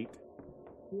heartbeat.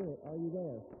 Spirit, are you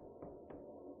there?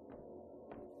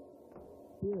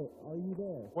 Spirit, are you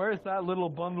there? Where's that little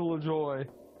bundle of joy?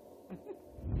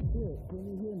 Spirit, can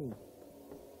you hear me?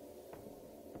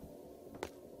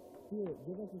 Spirit,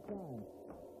 give us a sign.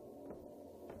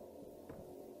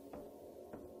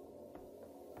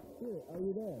 Spirit, are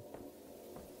you there?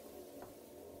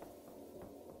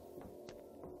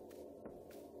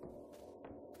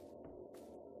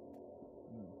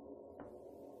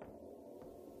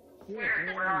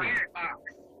 Spirit, Where are you? Box.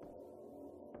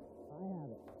 I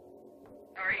have it.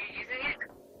 Are you using it?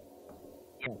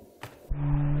 Yes.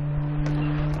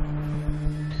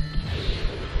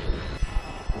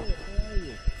 Spirit, where are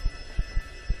you?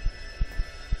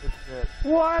 It's it.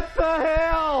 What the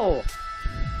hell?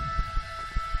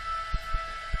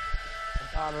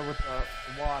 I got her with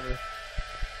the water. Okay,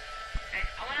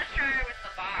 I want to try her with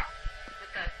the box,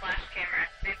 with the flash camera.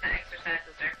 See if that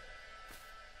exercises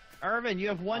her. Irvin, you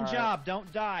have one All right. job.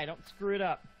 Don't die. Don't screw it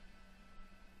up.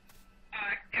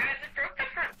 Guys, it broke the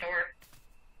front door.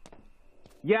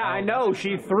 Yeah, I know.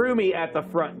 She threw me at the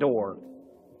front door.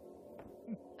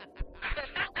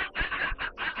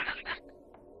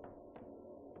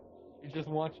 She just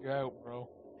wants you out, bro.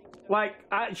 Like,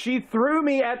 she threw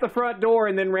me at the front door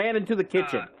and then ran into the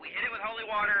kitchen. We hit it with holy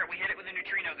water, we hit it with a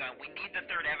neutrino gun. We need the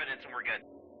third evidence and we're good.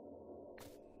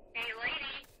 Hey,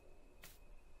 lady.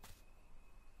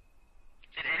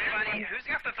 Did anybody... Who's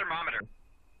got the thermometer?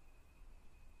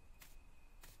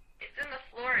 It's in the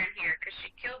floor in here, because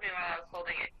she killed me while I was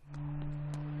holding it.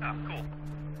 Oh, cool.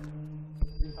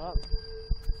 She's up.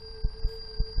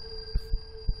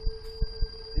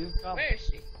 She's up. Where is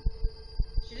she?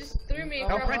 She just threw me Oh,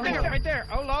 across Right the there, floor. right there.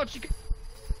 Oh, Lord, she...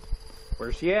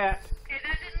 Where's she at? Okay,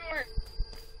 that didn't work.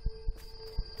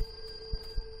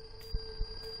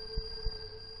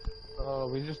 So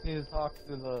we just need to talk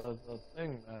to the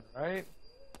thing then, right?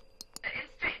 The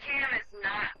instant cam is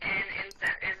not an is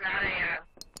not a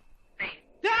thing.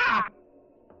 Ah!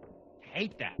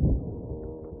 Hate that.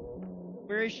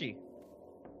 Where is she?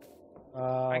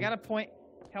 I gotta point...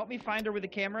 Help me find her with the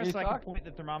camera You so I can talk- point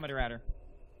the thermometer at her.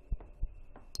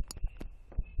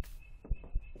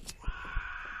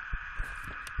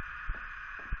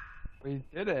 We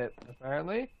did it,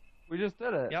 apparently. We just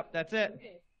did it. Yep, that's it.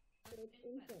 Okay.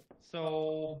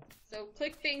 So So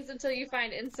click things until you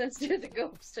find incense near the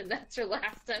ghost, and that's your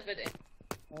last evidence.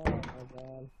 Oh my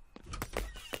god.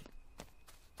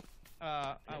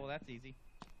 oh well, that's easy.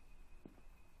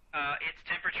 It's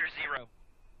temperature 0.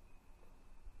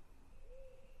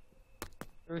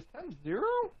 It was times 0?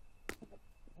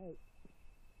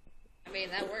 I mean,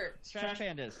 that works. Trash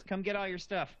pandas, come get all your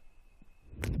stuff.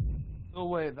 So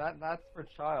wait, that's for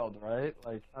child, right?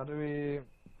 Like, how do we...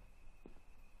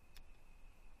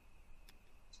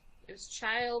 It was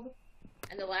child,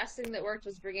 and the last thing that worked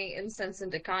was bringing incense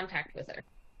into contact with her.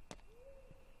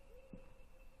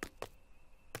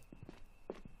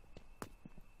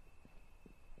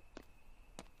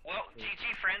 Well, GG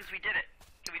friends, we did it.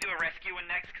 Can we do a rescue one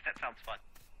next? Because that sounds fun.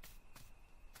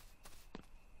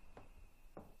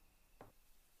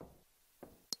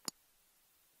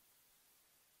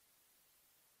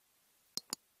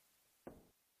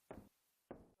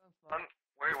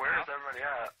 Where is everybody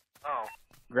at? Oh.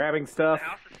 Grabbing The stuff.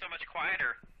 house is so much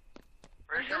quieter.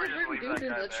 Pretty I'm sure we gonna just bring leave dude that in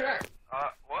guy the there. truck.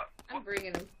 What? I'm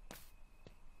bringing him.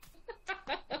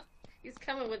 He's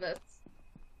coming with us.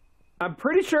 I'm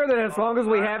pretty sure that as long as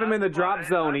we have him in the drop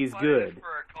zone, he's good.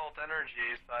 For occult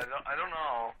energy, so I don't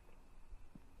know.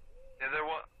 Yeah, there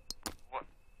was. What?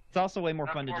 It's also way more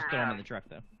That fun to poor just throw him man. in the truck,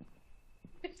 though.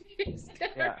 He's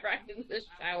gonna Yeah. right in the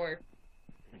shower.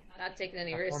 Not taking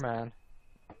any Poor risks. man.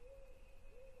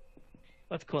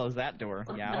 Let's close that door.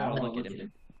 Yeah, I want to look at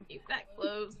him. Keep that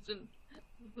closed and.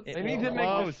 It They need to won't make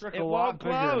close. this truck It a lot won't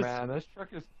bigger, close. man. This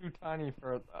truck is too tiny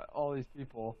for all these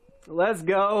people. Let's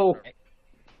go.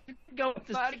 Go to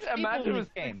Imagine- 6 people imagine in it this was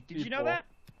game. 6 Did you know people. that?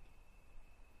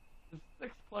 It's a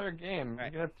 6-player game. Right.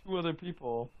 You can have 2 other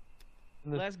people.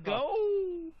 in this Let's truck.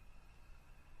 go.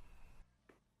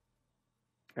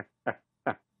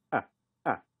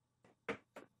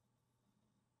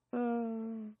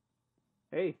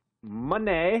 Hey,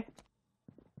 money.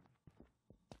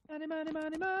 Money, money,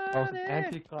 money, Most money.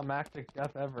 anticlimactic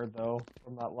death ever, though,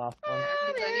 from that last one.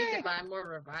 Because I need to buy more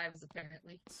revives,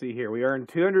 apparently. Let's see here. We earned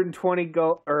 220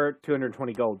 gold, or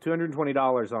 220 gold,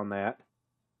 $220 on that.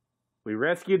 We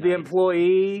rescued the Nice.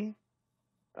 employee,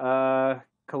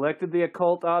 collected the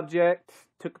occult object,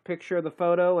 took a picture of the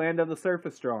photo and of the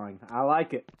surface drawing. I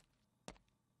like it.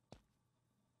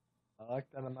 I like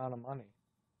that amount of money.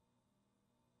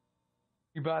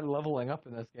 Too bad leveling up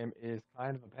in this game is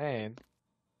kind of a pain.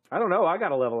 I don't know. I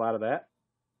got a level out of that.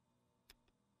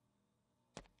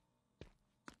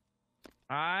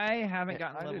 I haven't Yeah,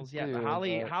 gotten I did levels yet, too, but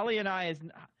but-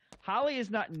 Holly is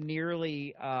not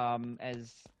nearly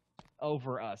as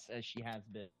over us as she has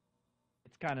been.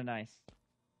 It's kind of nice.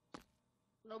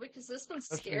 No, because this one's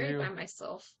That's for scary you. by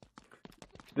myself.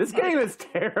 This game is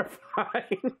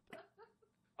terrifying.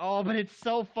 Oh, but it's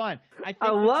so fun. I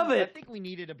love it. I think we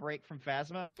needed a break from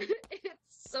Phasmo.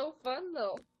 It's so fun,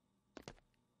 though.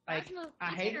 Like, Phasmo- I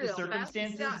hate the Phasmo's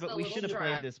circumstances, got but a we little should have dry.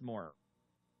 played this more.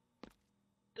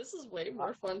 This is way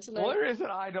more fun The tonight. only reason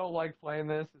I don't like playing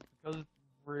this is because it's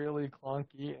really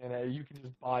clunky and you can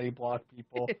just body block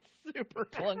people. It's super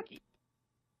clunky.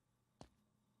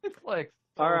 It's like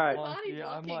so All right. Body clunky.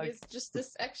 I'm blocking like, is just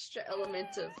this extra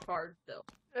element of hard, though.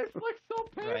 it's like so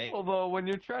painful though when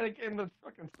you're trying to get in the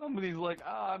truck and somebody's like,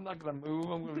 I'm not gonna move.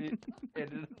 I'm gonna be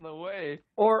headed in the way.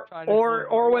 Or Trying to or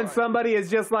close or the when door. somebody is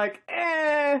just like,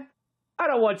 I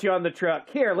don't want you on the truck.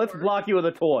 Here, let's block you with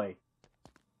a toy.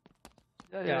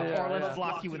 Or let's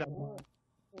block you with a. Or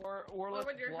let's Or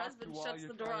when your block husband you while shuts you're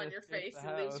the door trying on to your escape face the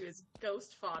and leaves house. you as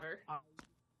ghost fodder.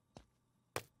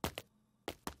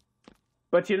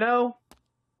 But you know,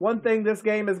 one thing this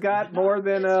game has got more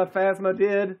than Phasmo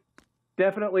did,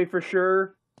 definitely for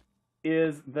sure,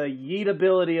 is the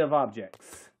yeetability of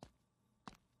objects.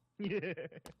 Yeah.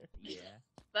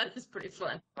 That is pretty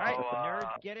fun. All right,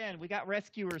 nerds, get in. We got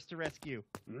rescuers to rescue.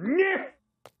 Nyeh!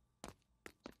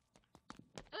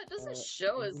 Oh, it doesn't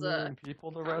show as million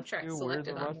people to contract rescue. We're the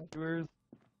selected on it. rescuers.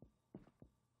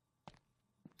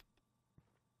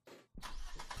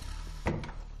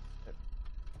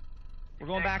 We're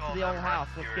going back to the old house.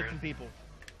 Let's get some people.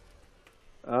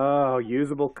 Oh,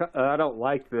 usable. I don't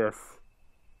like this.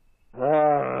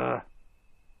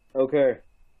 Okay.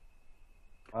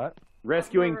 What?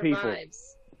 Rescuing more people.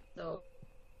 revives. So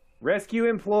Rescue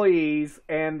employees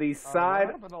and the side.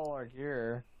 What happened to all our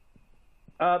gear?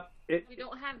 we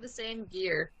don't have the same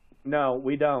gear. No,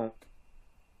 we don't.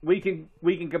 We can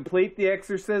complete the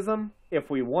exorcism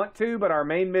if we want to, but our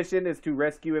main mission is to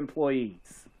rescue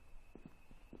employees.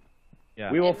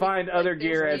 Yeah. We will And find like, other there's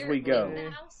gear as we in go. the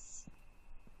house.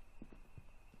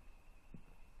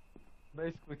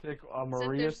 Basically, take a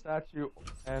Maria there's- statue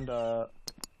and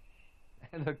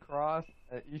and a cross,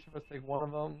 and each of us take one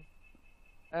of them.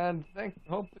 And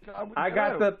hope to God we I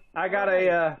get got out. I got a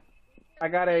Here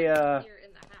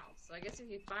in the house, so I guess if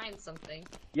you find something.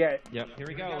 yeah. Yep. Here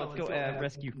we go. Let's go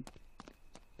rescue.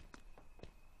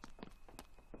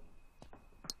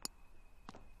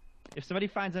 If somebody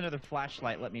finds another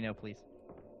flashlight, let me know, please.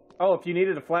 Oh, if you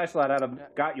needed a flashlight, I'd have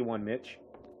got you one, Mitch.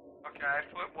 Okay, I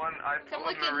put one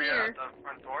Maria here. at the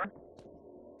front door.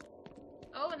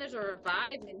 Oh, and there's a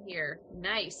revive in here.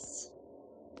 Nice.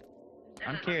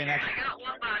 I'm carrying that. I got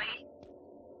one body.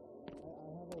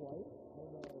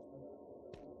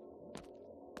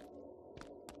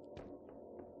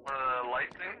 One of the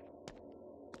light things.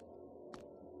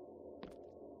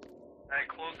 And it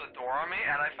closed the door on me,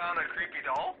 and I found a creepy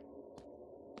doll.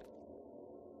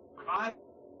 Revive.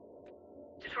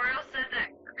 Tutorial said that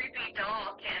creepy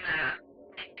doll can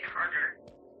make it harder.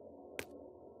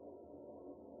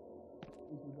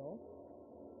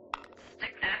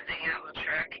 Stick that thing out of the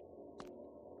truck.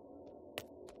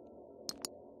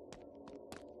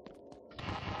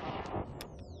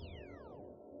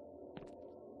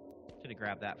 Should have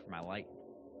grabbed that for my light.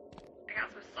 I got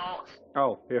some salt.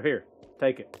 Oh, here,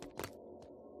 take it.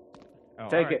 Oh,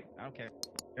 Take alright. it. I don't care.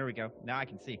 There we go. Now I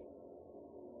can see.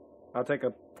 I'll take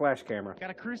a flash camera.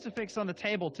 Got a crucifix on the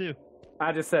table too.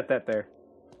 I just set that there.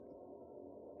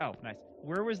 Oh, nice.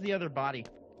 Where was the other body?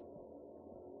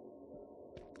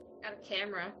 Got a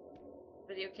camera.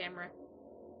 Video camera.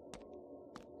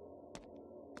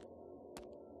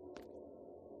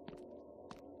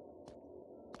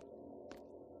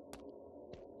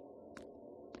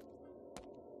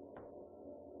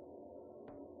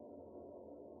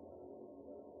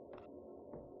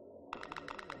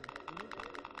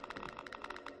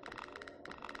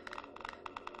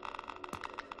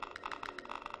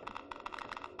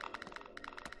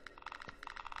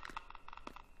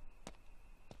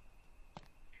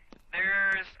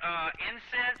 There's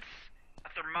incense, a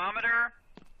thermometer,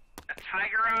 a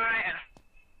tiger eye, and a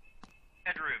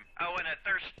bedroom. Oh, and a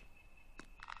thirst.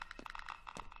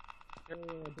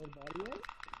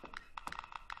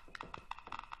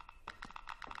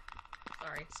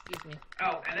 Sorry, excuse me.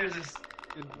 Oh, and there's this.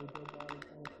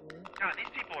 God, these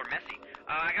people are messy.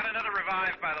 I got another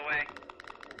revive, by the way.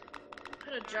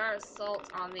 Put a jar of salt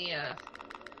on the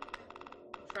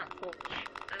front porch.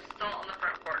 There's salt on the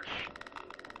front porch.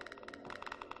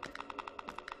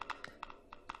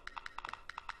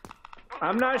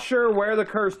 I'm not sure where the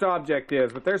cursed object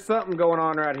is, but there's something going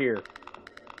on right here. It's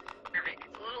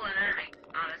a little unnerving,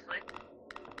 honestly.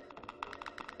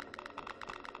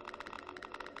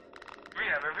 Do we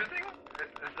have everything? Is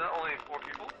that only 4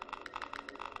 people?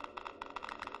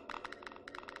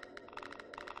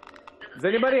 Does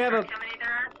anybody have a How many there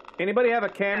are? anybody have a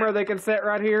camera they can set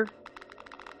right here?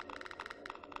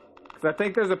 Because I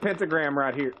think there's a pentagram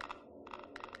right here.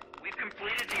 We've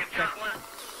completed the objective.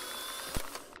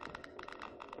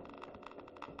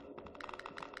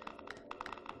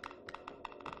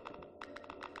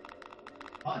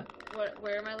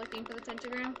 Where am I looking for the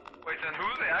pentagram? Wait, then who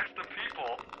the extra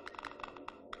people?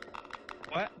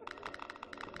 What?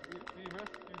 We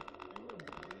rescued 2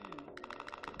 employees.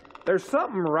 There's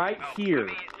something right Oh, here. I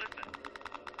mean,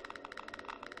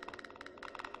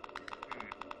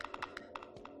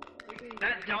 listen.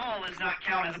 That doll is not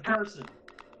counted as a person.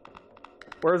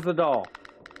 Where's the doll?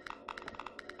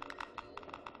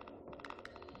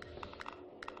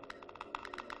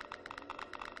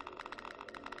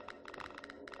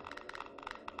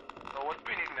 So what do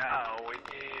we need now? We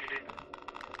need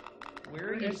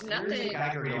Where There's is nothing.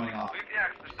 Geiger going off? complete the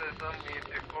exorcism. We need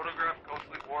to photograph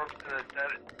ghostly orbs in a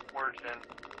dead origin,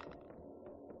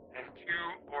 and 2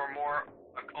 or more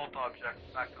occult objects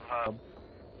back to the hub.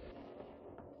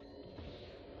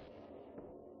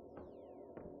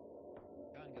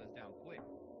 Gun goes down quick.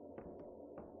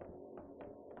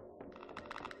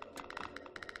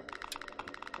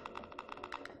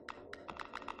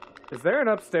 Is there an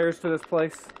upstairs to this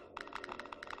place?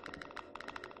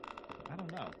 I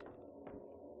don't know.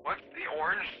 What's the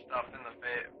orange stuff in the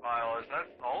file? Is that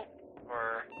salt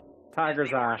or? Tiger's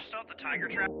The eye. orange stuff, the tiger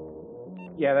trap.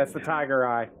 Yeah, that's the tiger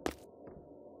eye.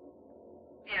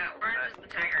 Yeah, orange is the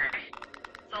tiger eye.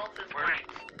 Salt is Where-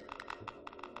 white. Is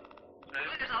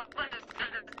Look, there's a bunch of this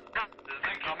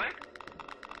thing coming?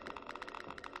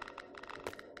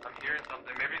 I'm hearing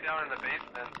something. Maybe down in the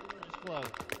basement. Just flow.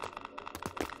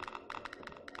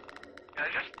 Can I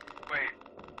just wait?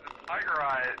 The tiger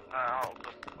eye. I'll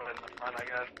just put it in the front, I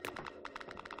guess.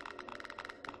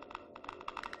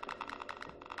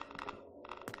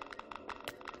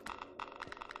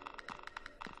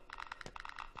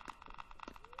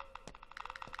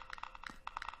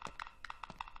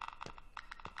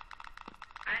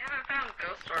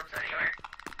 orbs anywhere.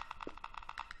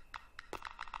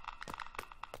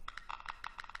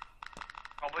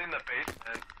 Probably in the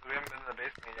basement. We haven't been in the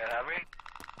basement yet, have we?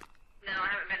 No, I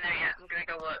haven't been there yet. I'm gonna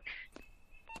go look.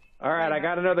 All right, I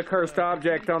got another cursed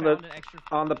object on the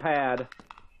pad.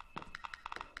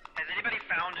 Has anybody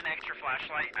found an extra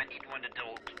flashlight? I need one to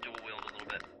dual wield a little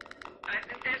bit. I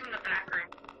think there's in the back room.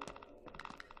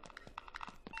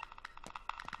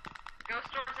 Ghost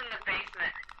orbs in the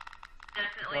basement.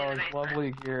 Definitely in the basement.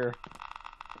 Lovely gear.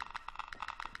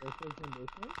 This is in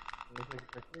basement? Can we take a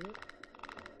picture of it?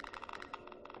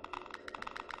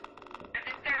 I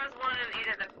think there was one in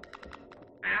either the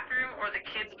bathroom or the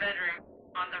kid's bedroom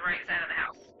on the right side of the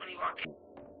house when you walk in.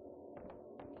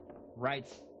 Right.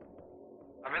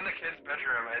 I'm in the kid's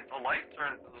bedroom, and the light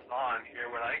was on here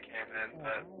when I came in,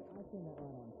 but... I turned that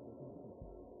light on.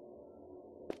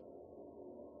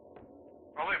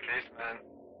 Probably basement.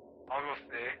 I'll go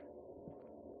see.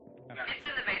 It's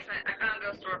in the basement. I found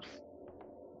ghost orbs.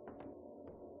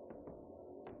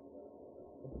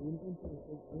 We need to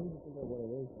figure out what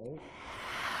it is, right?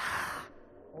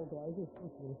 Oh, guys, it's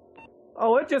pushing.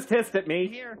 Oh, it just hissed at me.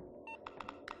 Here.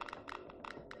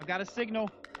 I've got a signal.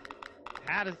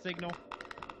 Had a signal. It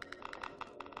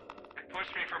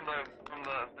pushed me from the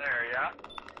there, yeah?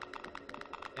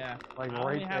 Yeah. Like I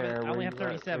only right have there. I only have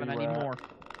 37. I need more.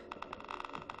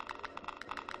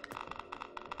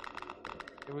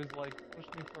 It was like push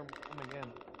me from coming in.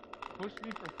 Push me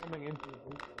from coming into the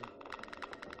basement.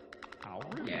 How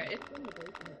rude. Yeah, it's in the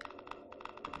basement.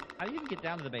 How do you even get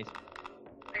down to the basement?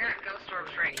 I got ghost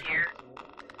orbs right here.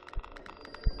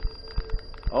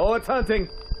 Oh, it's hunting.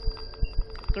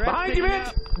 Threat Behind you, picking bitch!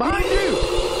 up. Behind you!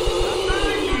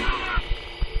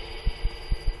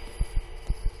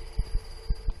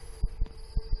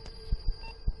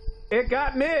 It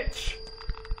got Mitch.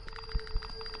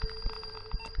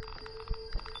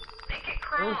 Make it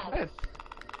crawl.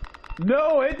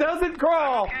 No, it doesn't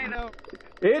crawl. Okay, though.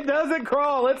 It doesn't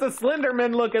crawl. It's a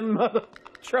Slenderman looking mother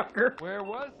trucker. Where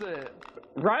was it?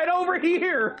 Right over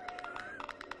here.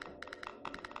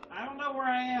 I don't know where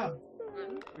I am.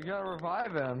 We gotta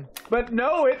revive him. But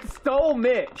no, it stole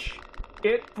Mitch.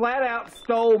 It flat out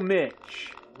stole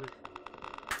Mitch.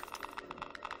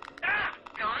 Ah!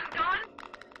 Gone?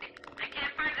 I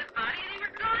can't find his body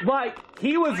anywhere. Gone? Like,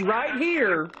 he was right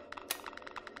here.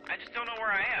 I just don't know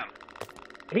where I am.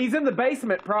 He's in the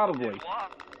basement, probably. It's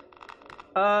locked.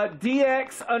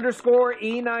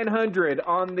 DX_E900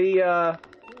 on the, Yeah,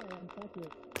 I'm fucking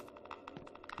it.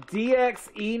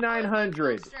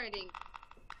 DXE900. Ghost riding.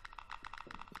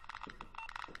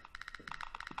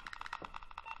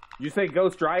 You say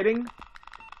ghost riding?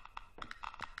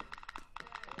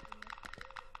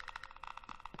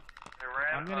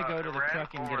 I'm gonna go to the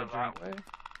truck and get a drink.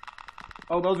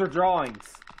 Oh, those are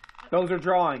drawings. Those are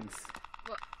drawings.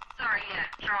 Sorry, yeah,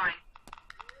 drawing.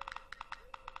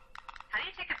 How do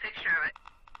you take a picture of it?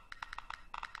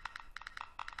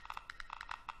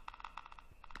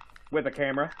 With a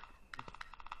camera.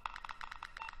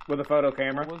 With a photo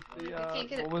camera. What was the can't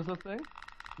get it. what was the thing?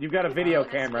 You've got a video Oh,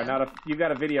 that's camera, good. not a. You've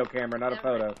got a video camera, not a Never.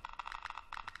 photo.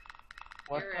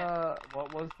 What You're right.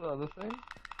 what was the other thing?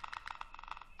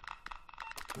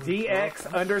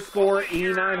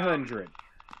 DX_E900.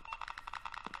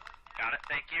 Got it,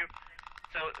 thank you.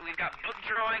 So we've got book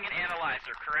drawing and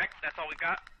analyzer, correct? That's all we've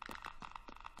got?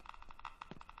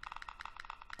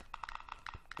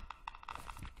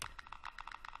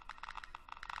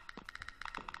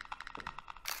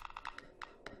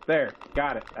 There,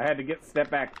 got it. I had to step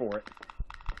back for it.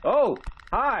 Oh,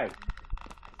 hi.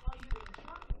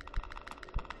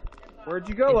 Where'd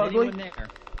you go, Is ugly? anyone there?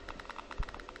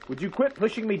 Would you quit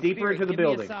pushing me deeper Spirit, into the give me a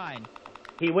building? sign.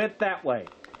 He went that way.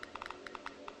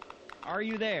 Are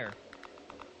you there?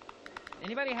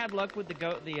 Anybody had luck with the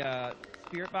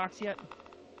spirit box yet?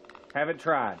 Haven't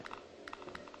tried.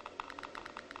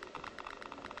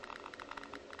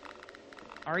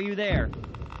 Are you there?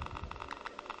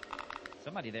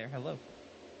 Somebody there. Hello.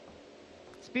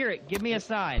 Spirit, give me a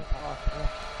sign.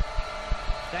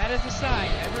 That is a sign.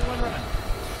 Everyone run.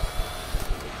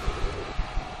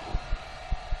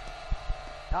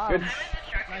 Good, I'm in the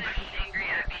truck and I'm angry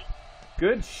at me.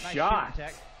 good Nice shot. shooting,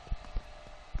 Tech.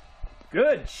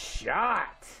 Good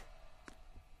shot.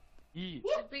 Eat.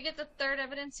 Did we get the third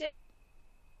evidence yet?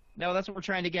 No, that's what we're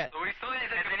trying to get. So we still need to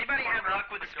Does anybody have luck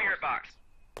with the spirit box?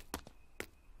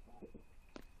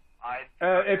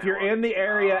 If you're in the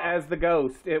area as the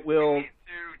ghost, it will. We need to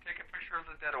take a picture of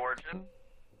the dead origin.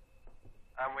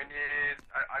 And we need...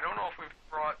 I don't know if we've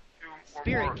brought two or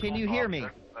Spirit, more can you occult hear me?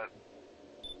 objects, but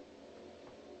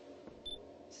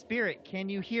Spirit, can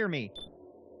you hear me?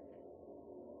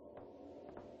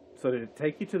 So did it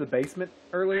take you to the basement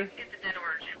earlier? Get the dead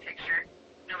origin picture.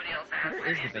 Nobody else has.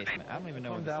 Where is the basement? I don't even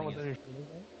know where down this with thing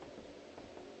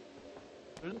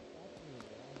is.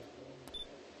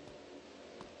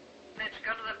 Mitch,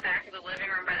 go to the back of the living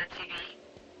room by the TV.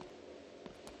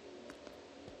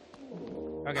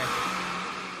 Okay.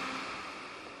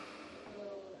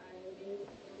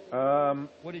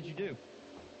 What did you do?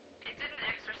 It didn't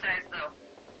exercise though.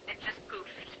 It just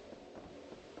poofed.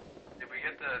 Did we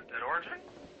get the dead origin?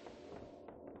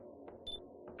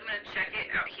 I'm gonna check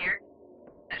it out here.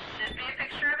 That should be a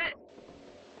picture of it.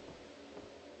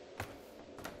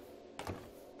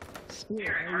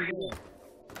 Spirit, are you there?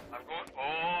 I'm going.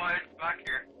 Oh, it's back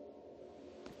here.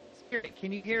 Spirit,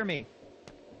 can you hear me?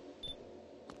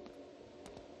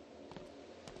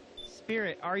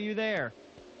 Spirit, are you there?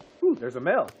 Ooh, there's a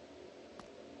Mel.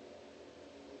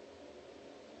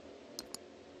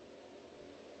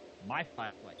 My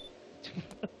flashlight.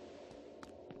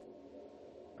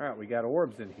 Alright, we got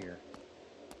orbs in here.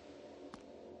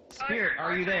 Spirit,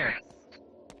 are you there?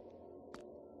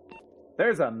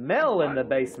 There's a Mel in the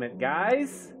basement,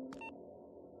 guys.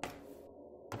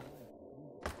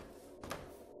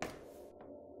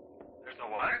 There's a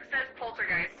what? Mark says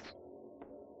poltergeist.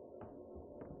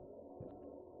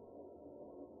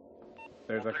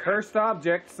 There's a cursed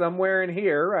object somewhere in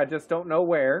here. I just don't know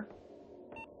where.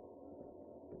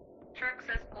 Truck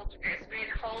says poltergeist. We need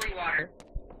holy water.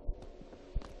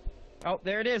 Oh,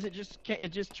 there it is. It just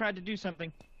tried to do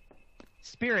something.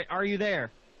 Spirit, are you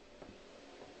there?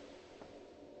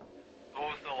 What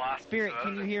was the last? Spirit,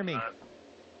 can you hear me? I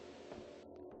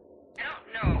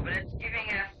don't know, but it's giving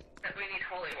us that we need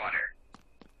holy water.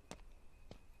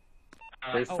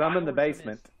 There's some in the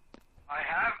basement. I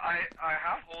have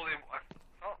holy.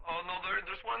 Oh no,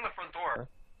 there's one in the front door.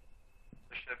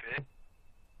 There should be.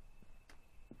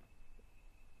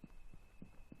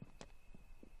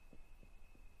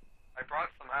 I brought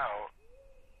some out.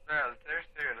 There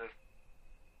it is.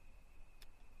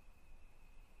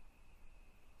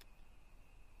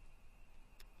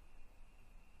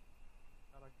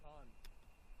 Got a gun.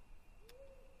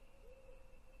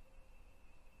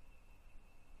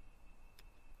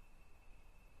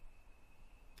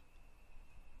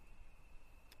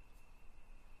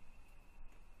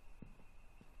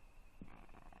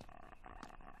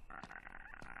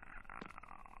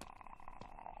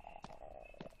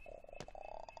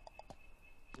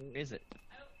 Where is it?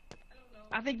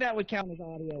 I think that would count as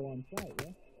audio on site,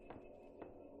 yeah?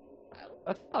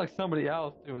 That's not like somebody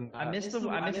else doing that. I missed it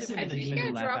when I the think demon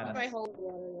I laughed dropped at my us. holy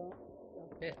water, y'all.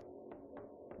 Dropped it.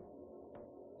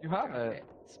 You have it.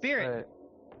 Spirit! Right.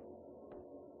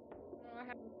 No, I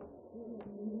haven't.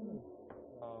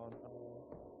 Oh no.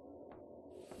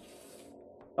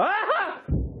 Ah!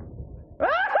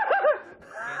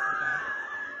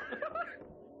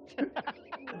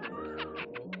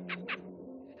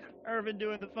 Irvin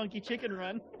doing the funky chicken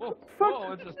run. Whoa,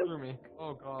 whoa, it just threw me.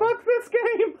 Oh god. Fuck this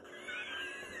game!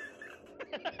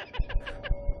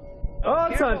 Oh,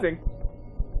 it's Careful. hunting.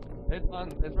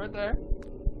 It's right there.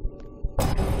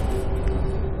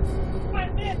 I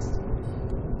missed!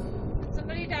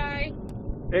 Somebody die.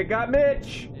 It got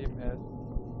Mitch. He missed.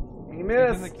 He He's in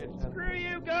missed. the kitchen. Screw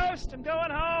you, Ghost! I'm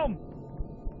going home!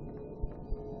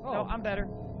 Oh, No, I'm better.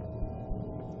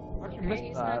 how'd you Okay, miss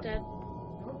he's that? not dead.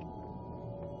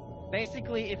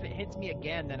 Basically, if it hits me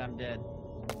again, then I'm dead.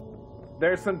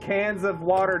 There's some cans of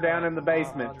water down in the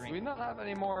basement. Do we not have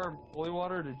any more holy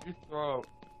water? Did you throw?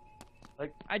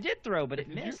 I did throw, but it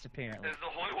Did you- missed, apparently. Is the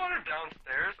holy water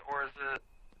downstairs or is it?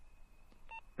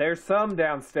 There's some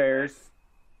downstairs.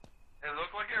 It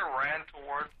looked like it ran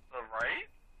towards the right.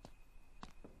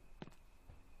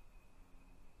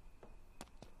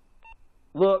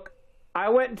 Look, I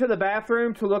went into the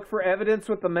bathroom to look for evidence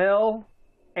with the Mel,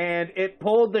 and it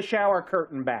pulled the shower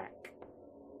curtain back.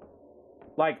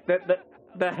 Like,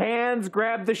 the hands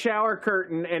grabbed the shower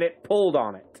curtain, and it pulled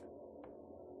on it.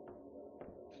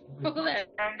 Look at that.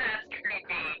 That's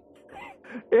creepy.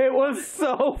 It was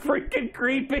so freaking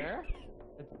creepy. There?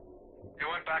 It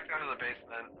went back down to the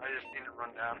basement. I just need to run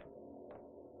down.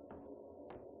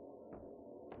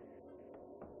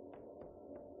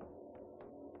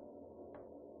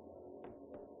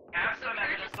 Have some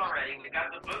evidence already. We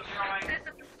got the book Shoot drawing. this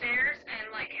at the stairs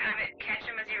and like have it catch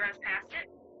him as he runs past it.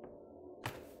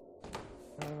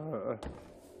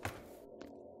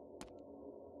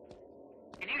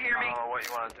 Can you hear I me? don't know what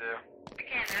you want to do. I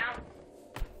can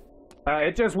now.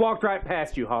 It just walked right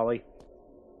past you, Holly.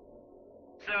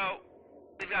 So,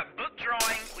 we've got book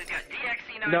drawing, we've got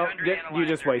DXC900 No, analyzer, you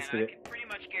just wasted and I it. can pretty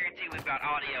much guarantee we've got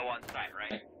audio on site,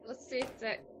 right? Let's see if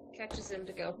that catches him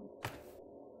to go.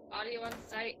 Audio on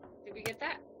site. Did we get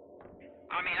that?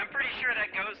 I mean, I'm pretty sure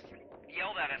that ghost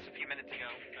yelled at us a few minutes ago,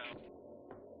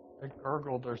 so. It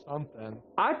gurgled or something.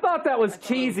 I thought that was I thought it was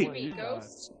cheesy. one of you guys.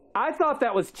 Ghost? I thought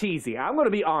that was cheesy. I'm going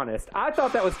to be honest. I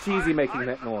thought that was cheesy making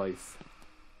that noise.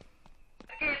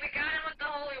 Okay, we got him with the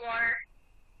holy water.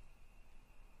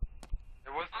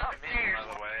 It was On not the me, stairs.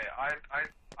 by the way.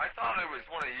 I thought it was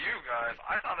one of you guys.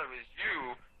 I thought it was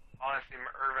you, honestly,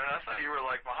 Irvin. I thought you were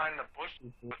like behind the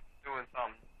bushes doing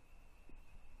something.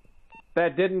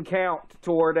 That didn't count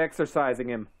toward exercising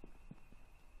him.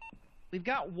 We've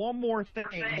got one more thing.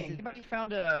 Has anybody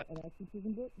found an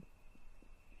exorcism book?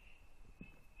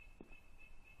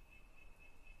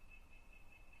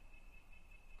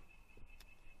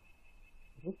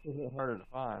 This is a bit harder to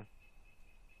find.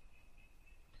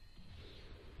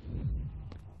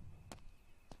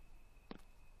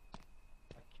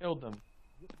 I killed him.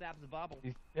 Zip zap zabobble.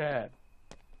 He's dead.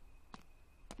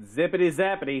 Zippity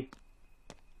zappity.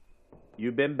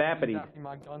 You've been bappity. Zapping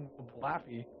my gun with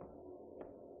Lappy.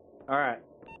 Alright.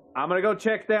 I'm going to go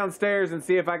check downstairs and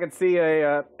see if I can see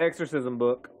a exorcism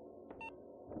book.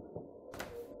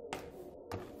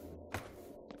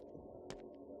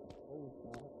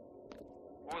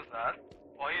 What was that?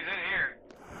 Well, he's in here.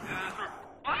 He's in this room.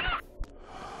 Ah!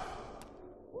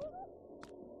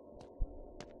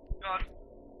 God.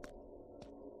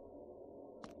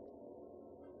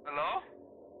 Hello?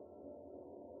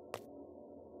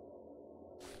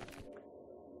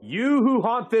 You who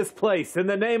haunt this place in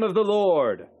the name of the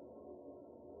Lord.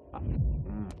 You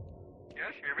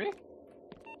guys hear me?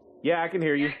 Yeah, I can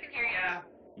hear you. I can hear you.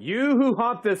 You who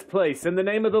haunt this place in the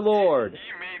name of the Lord. He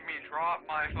made me drop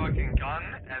my fucking gun,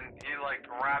 and he, like,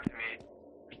 grabbed me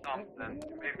or something.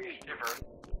 It made me shiver.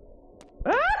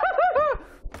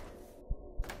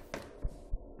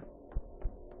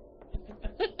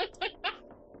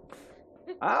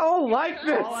 I don't like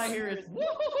this. All I hear is woo,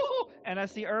 and I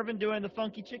see Irvin doing the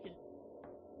funky chicken.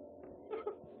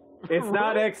 It's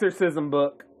not exorcism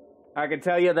book. I can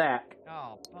tell you that.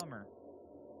 Oh, bummer.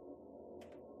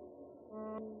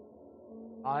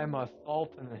 I'm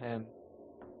assaulting him.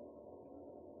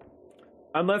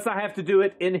 Unless I have to do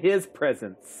it in his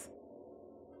presence.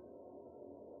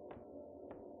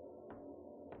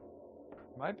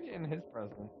 Might be in his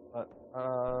presence, but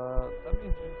that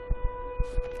means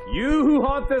You who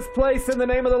haunt this place in the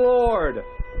name of the Lord.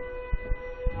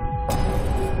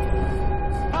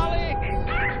 Holly!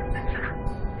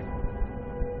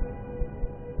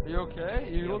 Are you okay?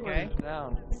 You look okay? like you're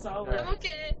down. I'm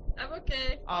okay. I'm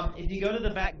okay. If you go to the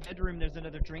back bedroom, there's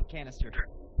another drink canister.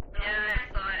 Yeah,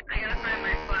 I saw it. I gotta find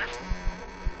my flash.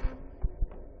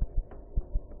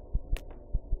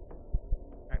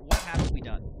 Alright, what have we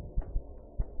done?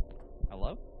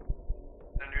 Hello?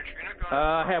 The neutrino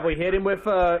gun. Have we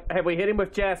hit him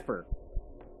with Jasper?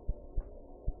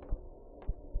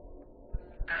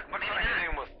 Looks like his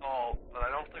name was Salt, but I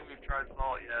don't think we've tried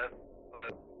Salt yet.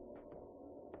 But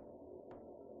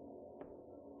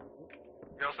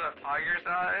we also have Tiger's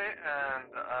Eye, and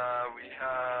we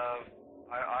have...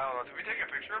 I don't know, did we take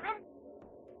a picture of him?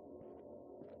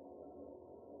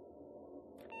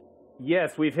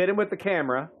 Yes, we've hit him with the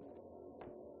camera.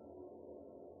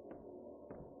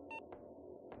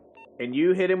 And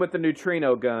you hit him with the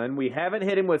neutrino gun. We haven't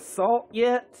hit him with Salt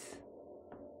yet.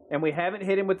 And we haven't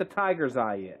hit him with the Tiger's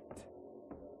Eye yet.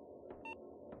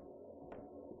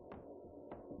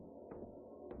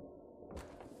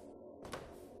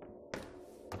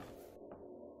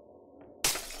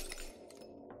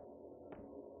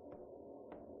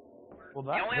 Will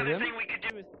The that only hit other him? thing we could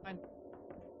do is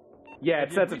Yeah, it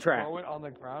Did sets we a trap. Throw it on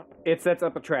the ground. It sets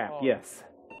up a trap, Oh. yes.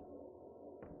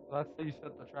 So that's how you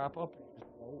set the trap up. You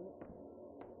just roll it.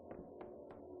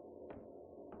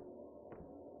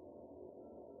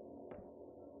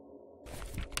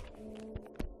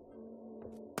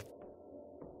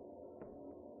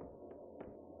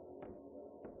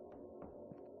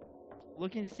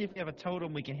 Looking to see if we have a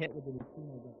totem we can hit with the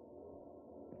neutrino gun.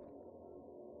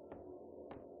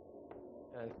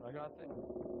 Okay, so I got this.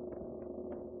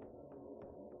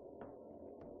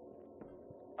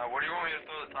 What do you want me to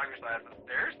throw the Tiger's Eye at the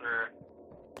stairs, or?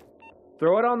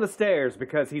 Throw it on the stairs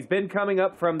because he's been coming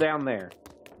up from down there.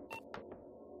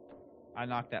 I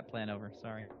knocked that plan over,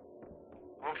 sorry.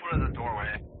 I'm gonna put it in the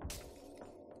doorway.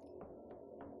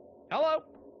 Hello?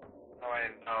 Oh, I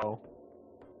know.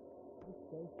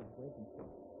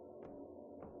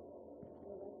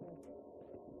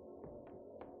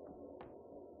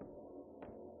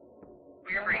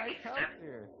 We're breaking House stuff.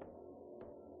 here.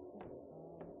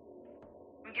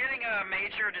 I'm getting a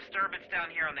major disturbance down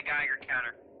here on the Geiger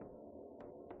counter.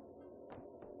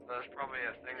 There's probably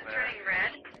a thing Is it there. turning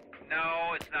red?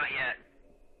 No, it's not yet.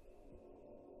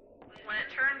 When it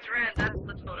turns red, that's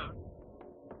the totem.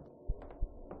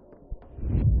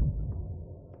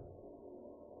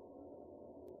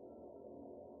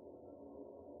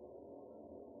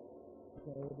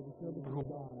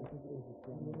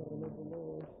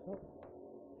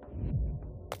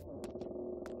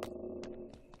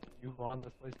 You want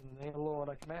this place in the name of the Lord.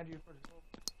 I command you for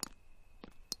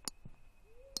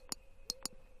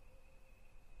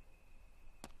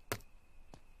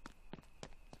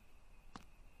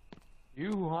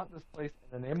You who haunt this place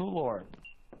in the name of the Lord,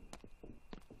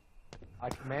 I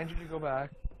command you to go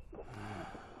back.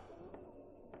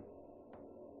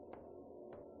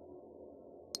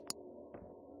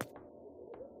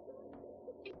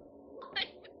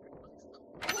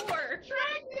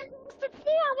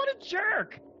 What a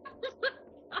jerk!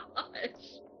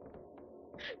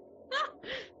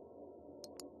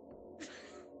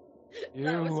 You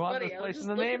who haunt this place in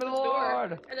the name of the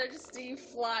Lord, and I just see you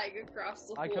flying across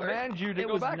the floor. I command you to It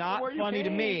go was back not to where you funny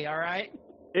came. to me, alright?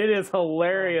 It is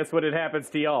hilarious when it happens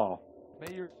to y'all.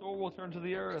 May your soul return to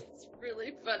the earth. It's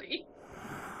really funny.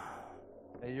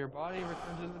 May your body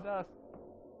return to the dust.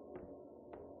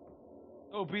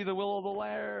 So be the will of the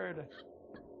Lord.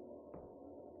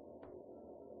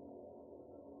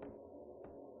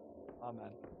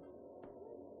 Amen.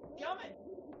 Coming!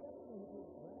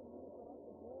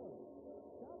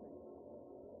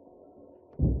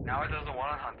 Now it doesn't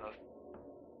want to hunt us.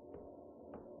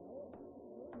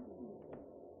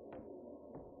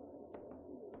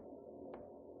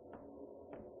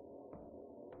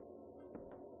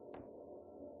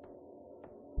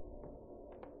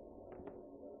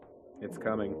 It's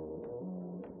coming.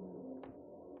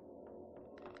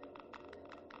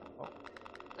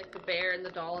 Like the bear and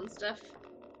the doll and stuff.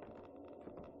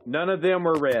 None of them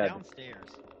were red. Downstairs.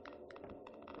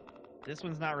 This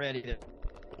one's not ready to...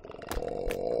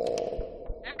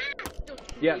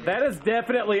 Yeah, that is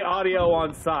definitely audio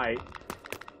on site.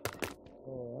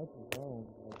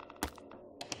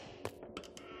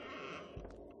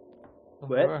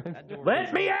 What?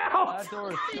 Let me out! That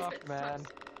door is tough, man.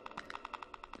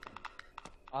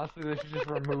 Honestly, they should just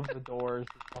remove the doors.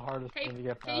 It's the hardest Hey, thing to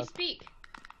get can you past. speak?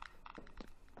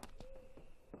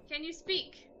 Can you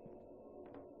speak?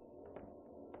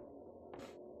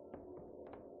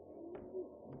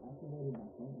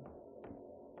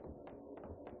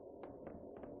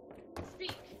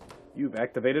 Speak. You've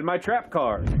activated my trap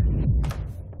card.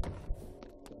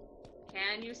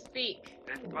 Can you speak?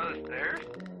 It's by the stairs?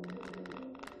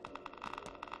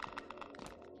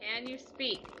 Can you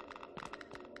speak?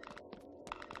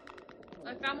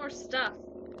 I found more stuff.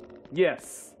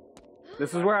 Yes.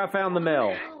 This is where I found the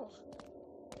mail. Oh,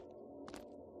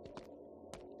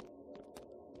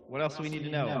 What else do we need to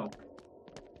know?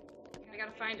 I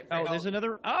gotta find it. Oh, first. there's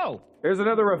another... Oh! There's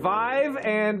another revive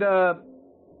and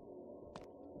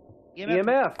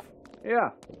EMF. Yeah.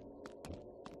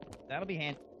 That'll be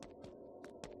handy.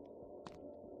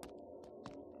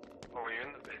 Oh, were you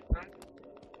in the basement?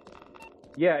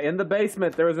 Yeah, in the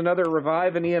basement there was another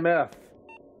revive and EMF.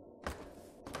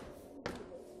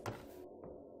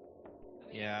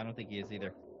 Yeah, I don't think he is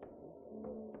either.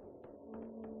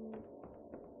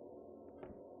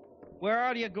 Where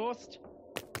are you, Ghost?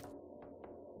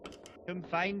 Come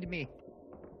find me.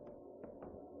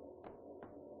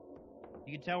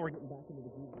 You can tell we're getting back into the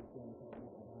groove of this game because I'm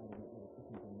not hiding it with a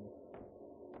cookie on this.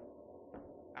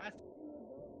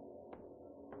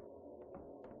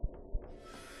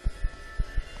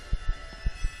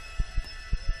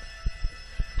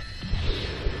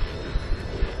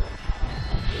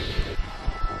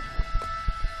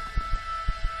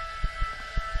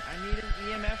 I need an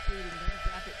EMF reading. Don't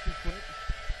drop it too quick.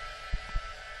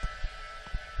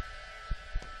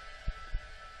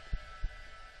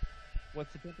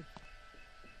 What's the temperature?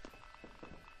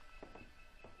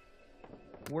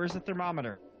 Where's the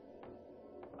thermometer?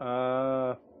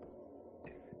 Oh,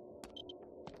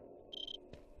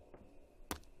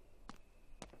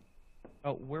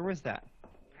 where was that?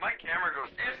 My camera goes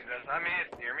crazy. Does that mean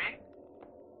it's near me?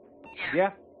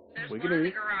 Yeah. There's We one can in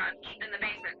hear the you. garage, in the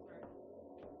basement.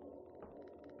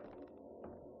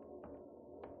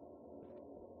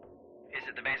 Is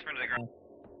it the basement or the ground?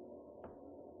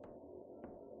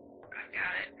 I've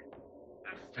got it.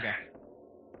 Okay.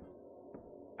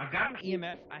 I've got an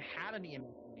EMF. I had an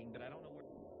EMF reading, but I don't know where.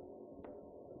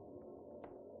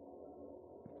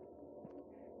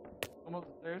 Almost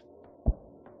upstairs.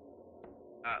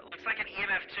 Looks like an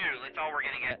EMF 2. That's all we're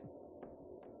getting at.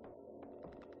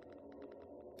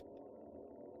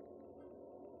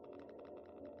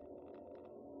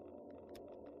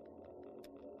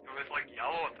 It was like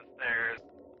yellow at the stairs.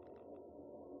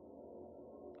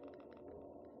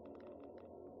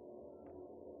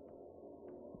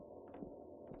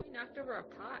 knocked over a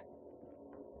pot.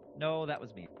 No, that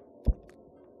was me. You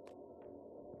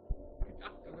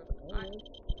knocked over a pot.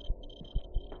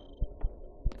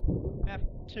 Map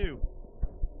 2.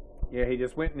 Yeah, he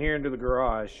just went in here into the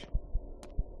garage.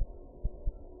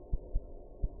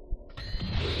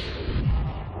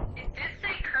 It did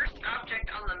say cursed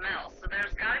object on the mill, so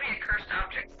there's gotta be a cursed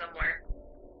object somewhere.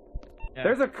 Yeah.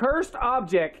 There's a cursed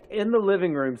object in the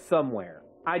living room somewhere.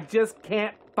 I just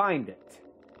can't find it.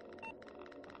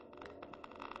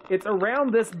 It's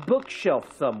around this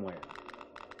bookshelf somewhere.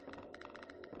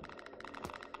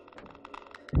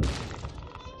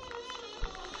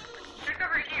 Check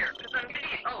over here, because I'm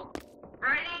getting it. Oh,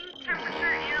 writing, temperature,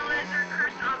 analyzer,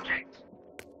 cursed object.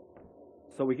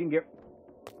 So we can get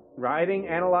writing,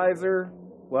 analyzer.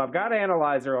 Well, I've got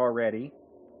analyzer already.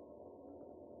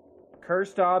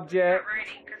 Cursed object. Not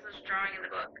writing, because there's drawing in the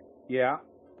book. Yeah.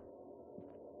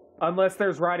 Unless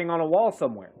there's writing on a wall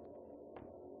somewhere.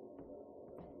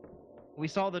 We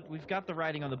saw that we've got the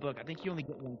writing on the book. I think you only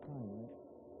get one time,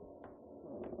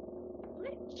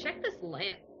 right? Check this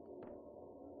lamp.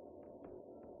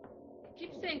 It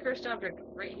keeps saying cursed object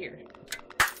right here.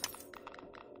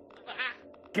 Ah,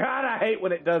 God, I hate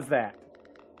when it does that.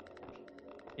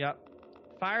 Yep.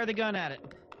 Fire the gun at it.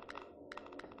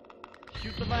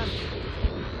 Shoot the lamp.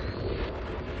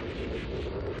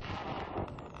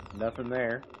 Nothing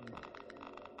there.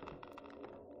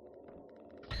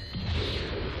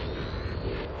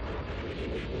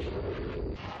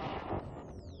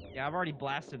 Yeah, I've already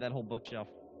blasted that whole bookshelf.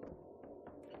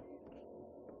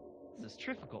 This is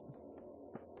difficult.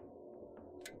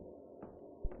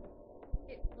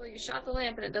 well, you shot the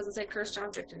lamp and it doesn't say cursed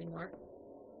object anymore.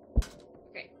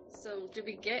 Okay, so did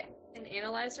we get an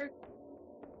analyzer?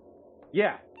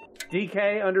 Yeah.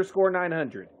 DK underscore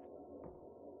 900.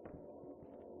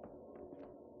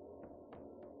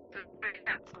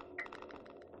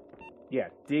 Yeah,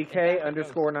 DK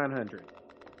underscore 900.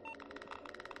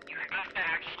 You have to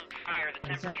actually fire the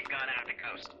temperature gun at the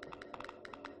ghost.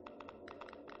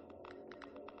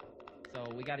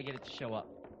 So we got to get it to show up.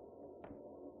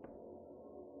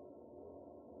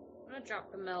 I'm gonna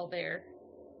drop the mail there.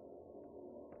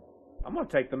 I'm going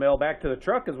to take the mail back to the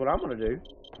truck is what I'm going to do.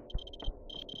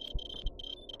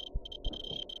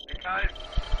 Hey guys.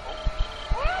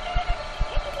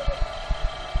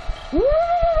 Woo!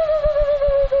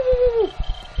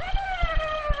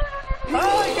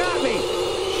 Oh, it got me!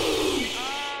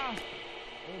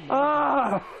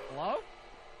 Ah! Hello?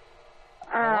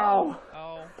 Ow!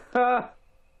 Oh.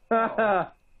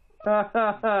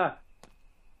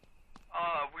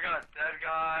 We got a dead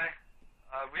guy.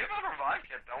 We have a revive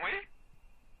kit, don't we?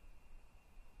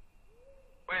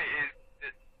 Wait,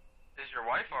 is your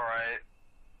wife alright?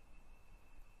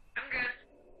 I'm good.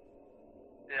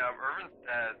 Yeah, Irvin's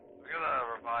dead. We gotta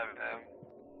revive him.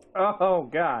 Oh,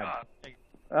 God.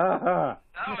 That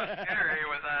was scary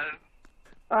with that.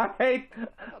 I hate.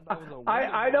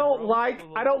 I don't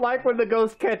like when the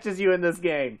ghost catches you in this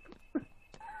game.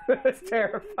 It's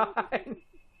terrifying.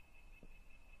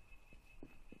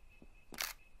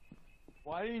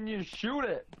 Why didn't you shoot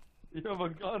it? You have a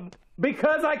gun.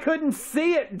 Because I couldn't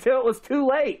see it until it was too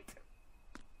late.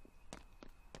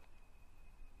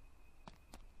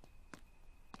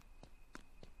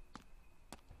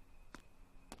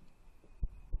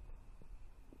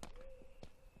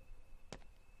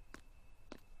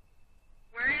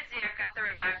 Where is he? I've got the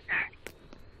revive pack.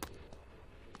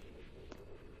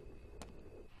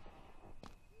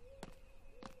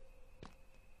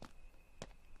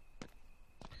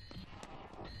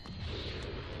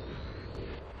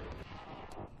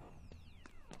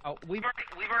 Oh, We've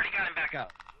already got him back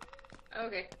up.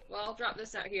 Okay, well, I'll drop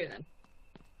this out here then.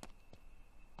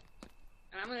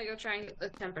 And I'm gonna go try and get the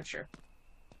temperature.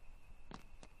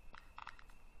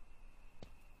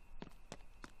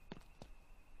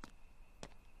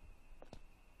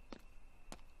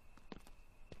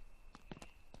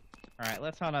 All right,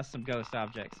 let's hunt us some ghost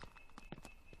objects.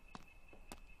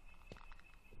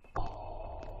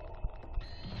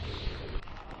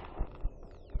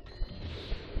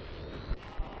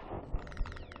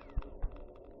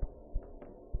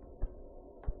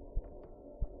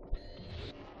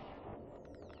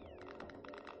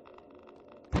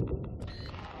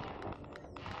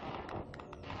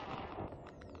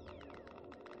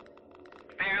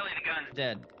 Apparently the gun's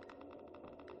Dead.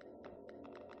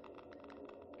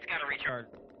 it's gotta recharge.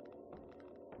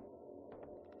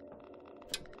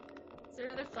 Is there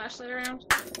another flashlight around?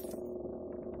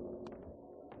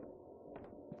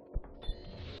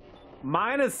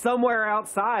 Mine is somewhere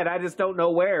outside. I just don't know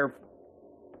where.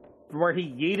 From where he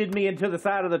yeeted me into the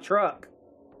side of the truck.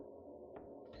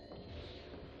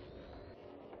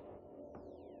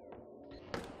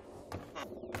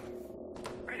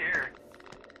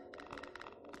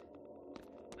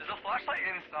 flashlight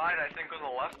inside, I think, on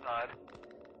the left side.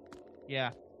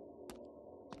 Yeah.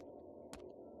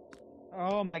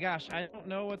 Oh my gosh, I don't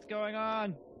know what's going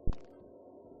on.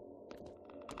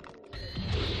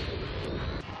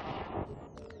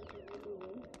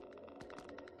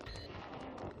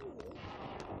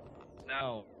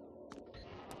 No.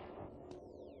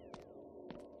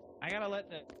 I gotta let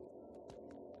this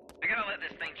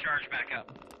thing charge back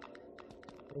up.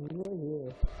 And you're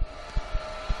here.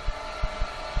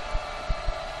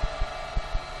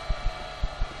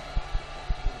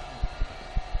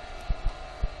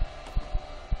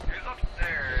 He was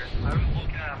upstairs. I was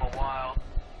looking at him a while.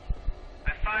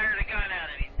 I fired a gun at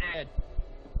him. He's dead.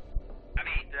 I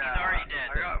mean, Yeah, he's already dead.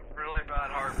 I got really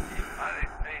bad heartbeat.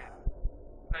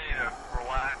 I need to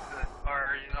relax it, or,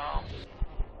 you know.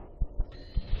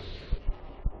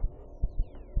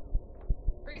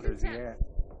 Where's he at?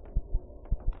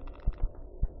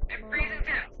 I'm freezing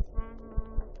temps.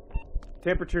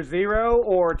 Temperature 0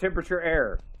 or temperature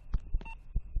error?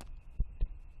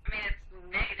 I mean, it's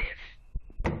negative.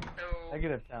 So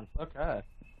 -10. Okay. I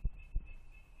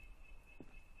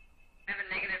have a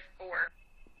 -4.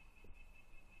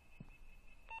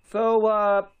 So,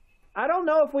 I don't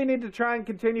know if we need to try and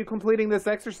continue completing this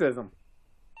exorcism.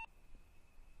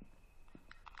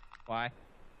 Why?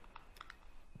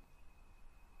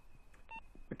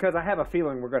 Because I have a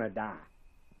feeling we're gonna die.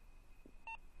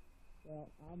 Well,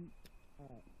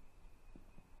 alright.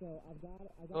 So I got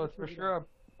So it's for figured sure out. a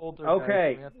older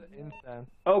Okay. guy, so we have to incense.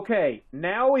 Okay,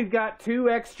 now we've got 2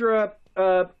 extra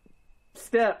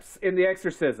steps in the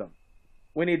exorcism.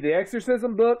 We need the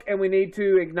exorcism book, and we need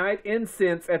to ignite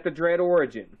incense at the Dread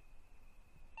Origin.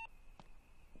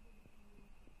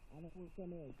 I know who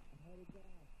some is. I heard it down.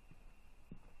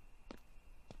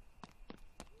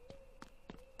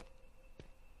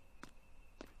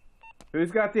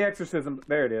 Who's got the exorcism?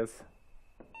 There it is.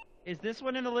 Is this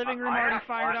one in the living room I already have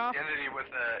fired off? identity with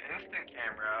the instant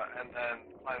camera, and then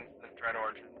cleanse the Dread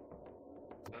Origin.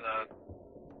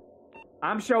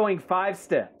 I'm showing 5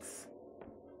 steps.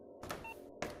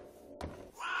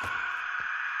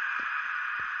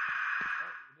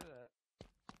 Oh, you did it.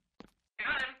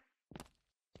 Got him.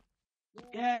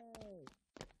 Yeah.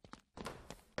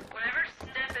 Whatever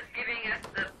step is giving us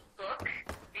the book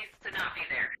needs to not be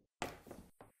there.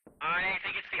 I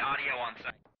think it's the audio on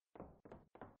site.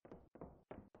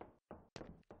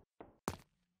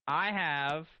 I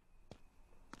have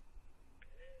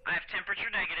temperature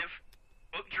negative,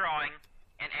 book drawing,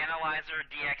 and analyzer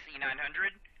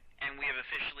DXE900, and we have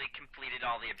officially completed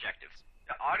all the objectives.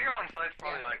 The audio on site's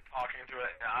probably like talking to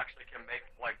it and actually can make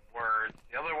like words.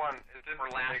 The other one is didn't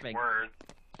We're make laughing. words.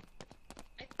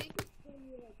 I think it's When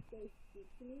you like say speak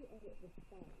to me and it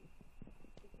responds.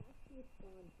 It has to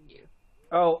respond to you.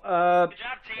 Oh, Good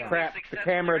job, team. crap. We The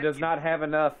successfully camera does rescued- not have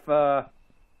enough,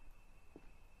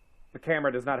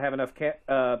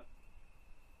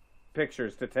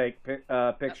 pictures to take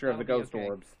picture of the that'll be ghost okay.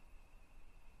 orbs.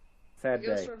 Sad the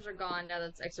ghost day. orbs are gone now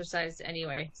that's exercised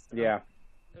anyway. So Yeah.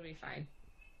 It'll be fine.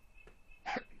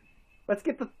 Let's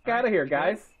get the fuck All out of right, here, you good?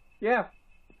 guys. Yeah,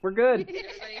 we're good.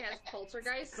 Everybody has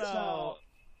poltergeist. So,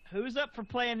 who's up for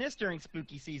playing this during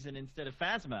spooky season instead of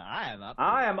Phasma? I am up.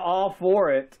 I am all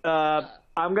for it.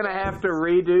 I'm gonna have to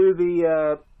redo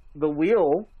the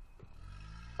wheel.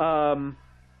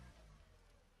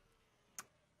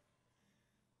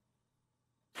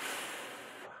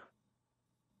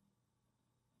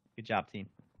 Good job, team.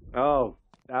 Oh,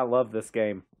 I love this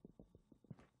game.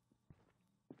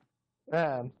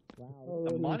 Man, Wow.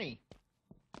 The money.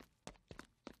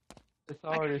 it's I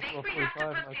already think 12:45 we have to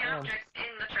my put the time. objects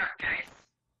in the truck, guys.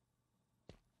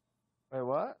 Wait,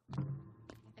 what?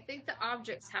 I think the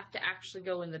objects have to actually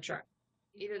go in the truck.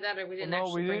 Either that or we didn't No,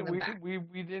 actually we bring didn't. them back.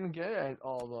 We didn't get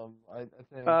all of them. I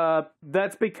think.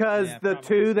 That's because Yeah, the probably.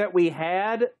 2 that we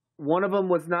had, one of them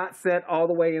was not set all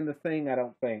the way in the thing, I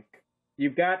don't think.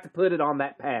 You've got to put it on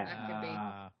that pad. That could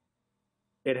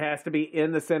be. It has to be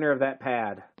in the center of that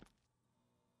pad.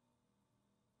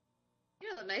 You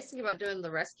know, the nice thing about doing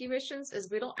the rescue missions is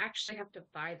we don't actually have to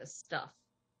buy the stuff.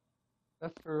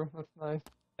 That's true. That's nice.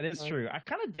 That is true. I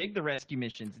kind of dig the rescue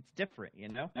missions. It's different, you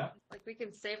know? Like, we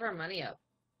can save our money up.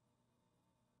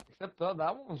 Except that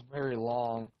one was very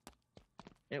long.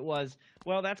 It was.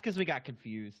 Well, that's because we got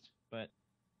confused. But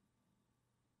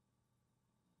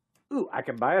Ooh, I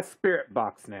can buy a spirit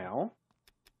box now.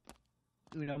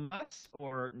 Uno mas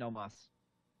or no mas?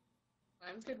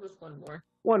 I'm good with one more.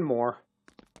 One more.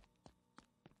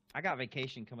 I got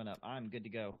vacation coming up. I'm good to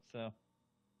go. So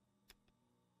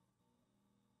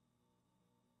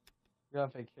You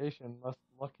got vacation. Must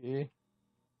lucky.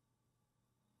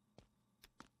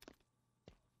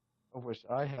 I wish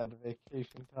I had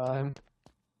vacation time.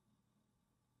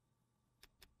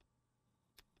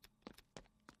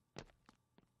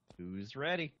 Who's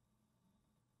ready?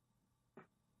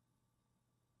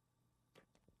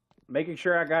 Making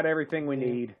sure I got everything we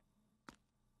need.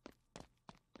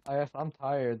 I guess I'm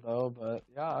tired though, but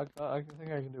yeah, I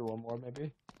think I can do one more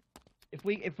maybe. If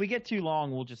we get too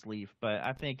long, we'll just leave. But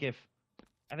I think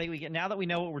we get, now that we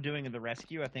know what we're doing in the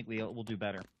rescue, I think we'll do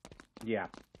better. Yeah.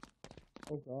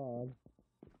 Oh God.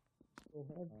 So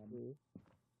hard to do.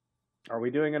 Are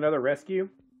we doing another rescue?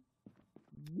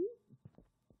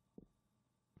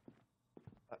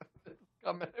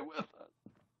 Come in with us.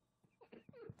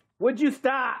 Would you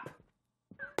stop?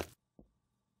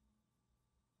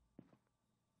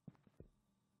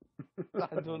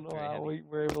 I don't know how we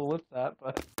were able to lift that,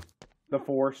 but The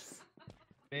Force.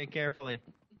 Very carefully.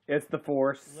 It's the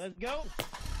Force. Let's go.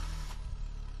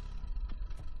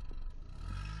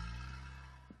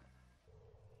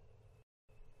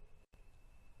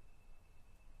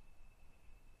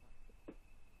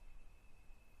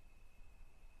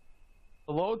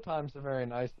 the load times are very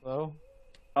nice though.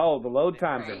 Oh, the load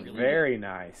times are Really? very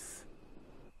nice.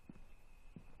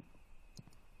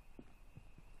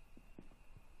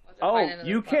 I'll have to find Oh, another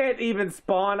you spot. can't even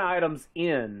spawn items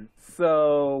in,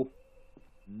 so...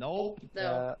 Nope. No.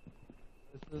 Yeah.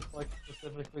 This is like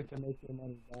specifically to make your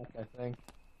money back, I think.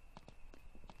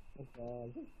 Oh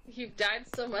God. You've died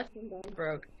so much and gone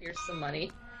broke. Here's some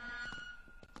money.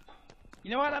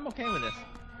 You know what? I'm okay with this.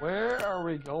 Where are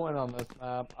we going on this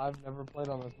map? I've never played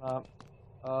on this map.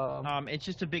 It's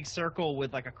just a big circle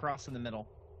with like a cross in the middle,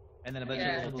 and then a bunch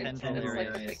Yeah, of little it's tendril like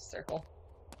areas. a big circle.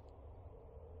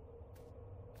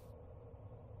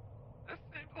 This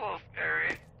seems a little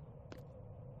scary.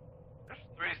 There's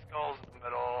 3 skulls in the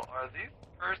middle. Are these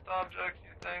cursed objects,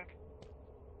 you think?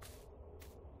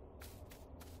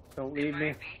 Don't It leave me.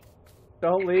 might be.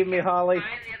 Don't leave me, Holly. Find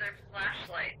the other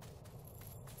flashlight.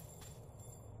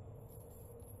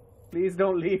 Please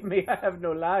don't leave me. I have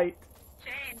no light.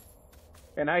 Jane.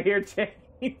 And I hear chains.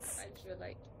 Find your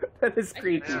light. That is I hear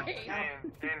creepy. chains.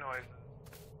 Cane noises.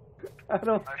 I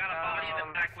don't... I Got a body in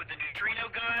the back with the neutrino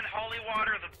gun, holy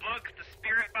water, the book, the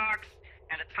spirit box,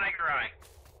 and a tiger eye.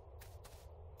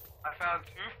 I found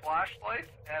 2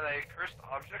 flashlights and a cursed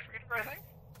object reader, I think.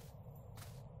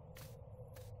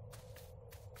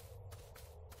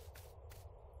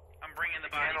 I'm bringing the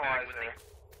body back with me.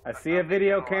 Analyzer. I see a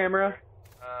video camera,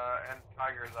 And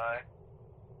tiger's eye.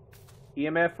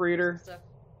 EMF reader, Stuff.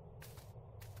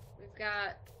 We've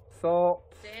got salt.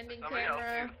 standing Somebody else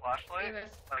camera. use a flashlight?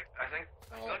 EMF. Like, I think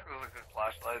it was a good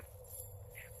flashlight.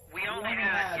 We only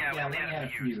had, we only had a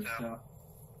few, so.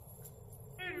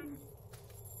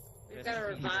 We've got a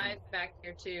revive back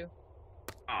here too.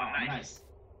 Oh, nice.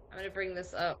 I'm gonna bring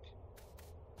this up.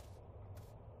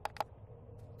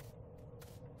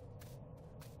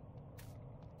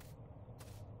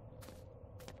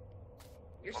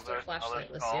 You're Well, still there's flashlightless,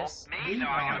 another skull. yes? Me? No,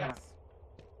 I got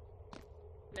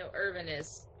No, Irvin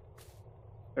is.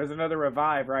 There's another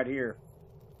revive right here.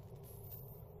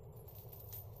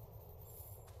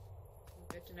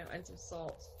 Good to know, and some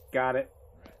salt. Got it.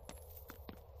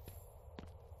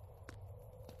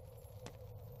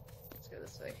 Let's go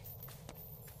this way.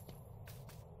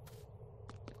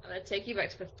 I'm gonna take you back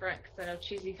to the front because I know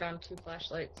Cheesy found 2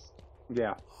 flashlights.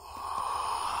 Yeah.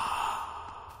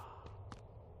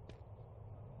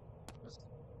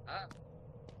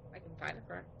 I can find the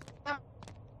front.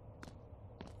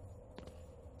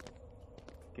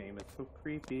 Game is so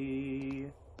creepy.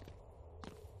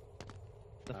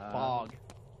 The fog.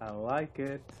 I like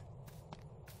it.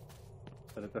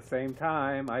 But at the same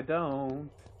time, I don't.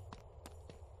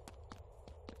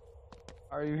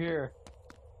 Are you here?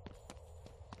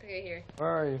 Okay, here. Where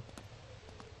are you?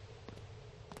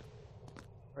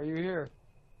 Are you here?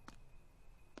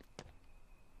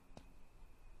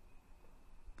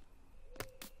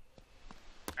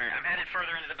 Alright, I'm headed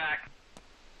further into the back.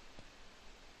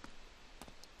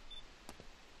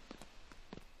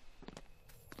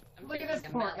 I'm Look at taking this a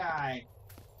poor map. guy.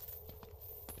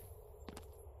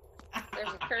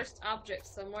 There's a cursed object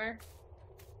somewhere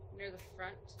near the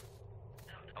front.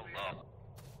 Oh, Lord.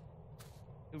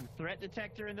 Ooh, threat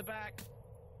detector in the back.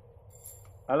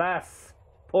 Alas,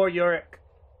 poor Yorick.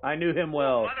 I knew him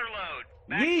well. Mother load.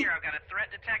 Back Yeet. here, I've got a threat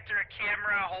detector, a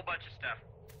camera, a whole bunch of stuff.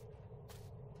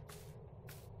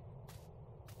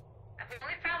 I've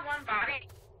only found one body.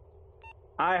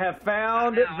 I have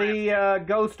found the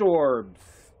ghost orbs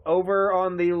over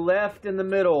on the left in the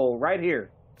middle, right here.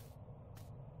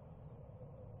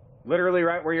 Literally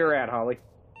right where you're at, Holly.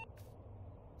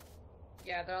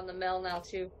 Yeah, they're on the mill now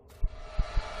too.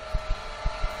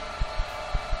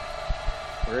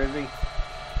 Where is he?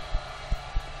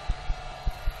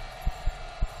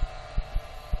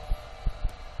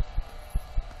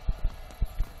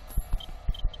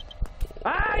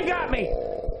 Ah, he got me!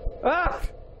 Ah!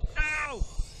 No!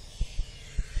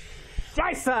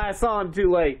 Scheiße, I saw him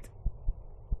too late.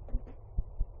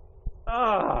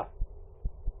 Ah!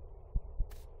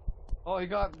 Oh, he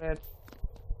got Mitch.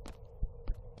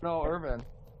 No, Irvin.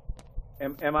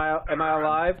 Am I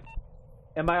alive?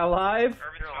 Am I alive?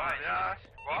 You're alive, yeah.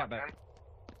 Yeah, but- Walking.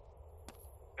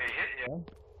 They hit you.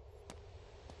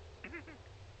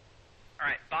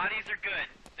 Alright, bodies are good.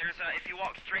 There's if you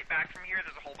walk straight back from here,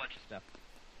 there's a whole bunch of stuff.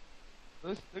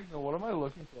 This signal, what am I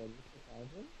looking for? Just a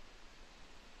thousand?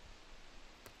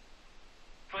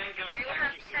 You will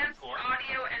have sense,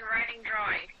 audio, and writing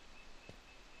drawing.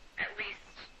 At least.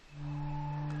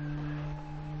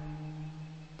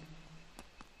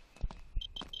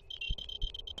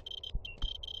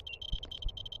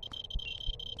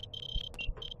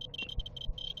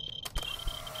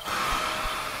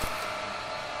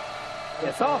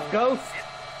 It's off, Ghost!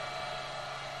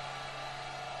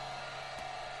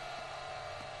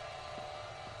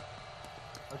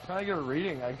 I'm trying to get a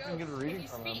reading. I couldn't get a Ghost, reading can you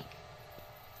from him. speak?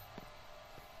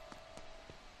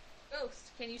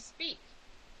 Ghost, can you speak?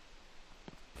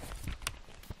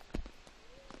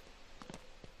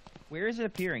 Where is it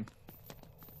appearing?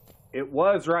 It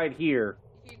was right here.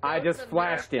 If you I go just to the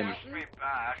flashed mirror him. fountain- Straight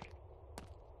back.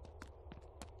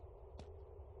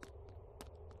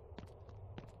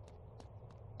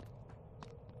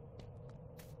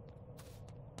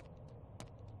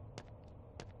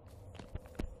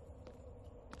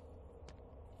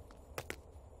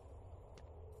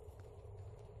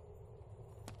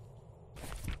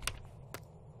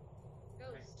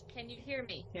 Ghost, can you hear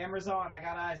me? Camera's on. I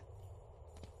got eyes.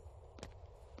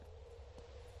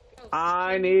 Ghost,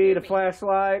 I can you need hear a me?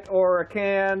 flashlight or a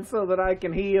can so that I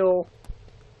can heal.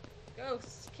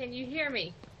 Ghost, can you hear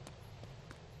me?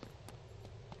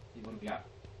 See what we got.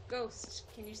 Ghost,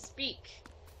 can you speak?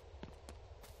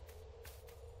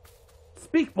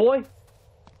 Speak, boy!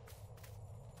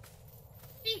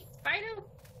 Speak, Spino!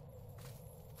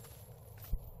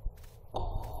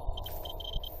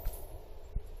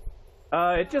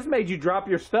 It just made you drop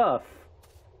your stuff.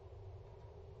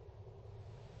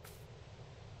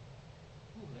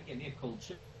 Ooh, that gave me a cold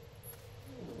chip.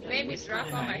 Made me Whispered drop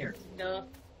in all my my ear. stuff.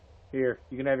 Here,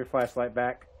 you can have your flashlight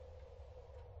back.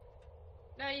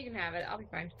 No, you can have it. I'll be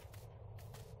fine.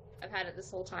 I've had it this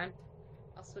whole time.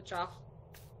 I'll switch off.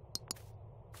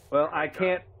 Well, I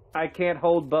can't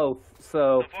hold both,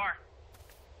 so... So far.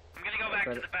 I'm gonna go back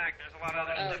to the back. There's a lot of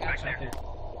other Oh, stuff back gotcha. there.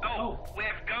 Oh, we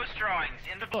have ghost drawings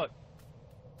in the book.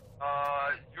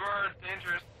 You're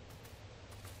dangerous.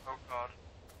 Oh god.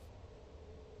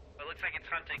 It looks like it's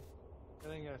hunting.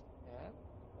 Getting a scan?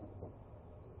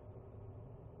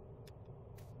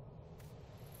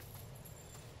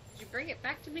 Did you bring it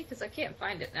back to me? Because I can't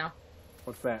find it now.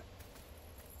 What's that?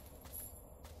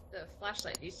 The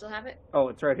flashlight. Do you still have it? Oh,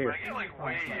 it's right When here. I get like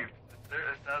waved,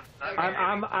 that's Okay.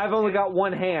 I've only got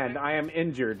one hand. I am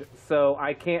injured, so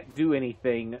I can't do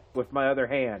anything with my other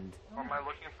hand. Or am I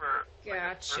looking for?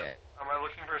 Gotcha. Am I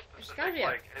looking for a There's specific gotta be a-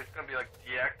 like? It's gonna be like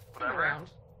DX Come whatever. around.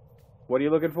 What are you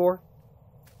looking for?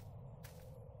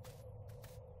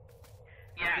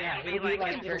 Yeah, it'll be it'll be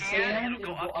like like it'll a scan, it'll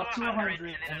go up to 100,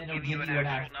 and then it'll give you an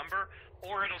actual number,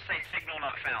 or it'll say signal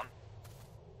not found.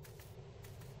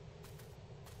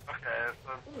 Okay,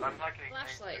 so Ooh, I'm not getting any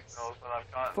flashlights. signals, but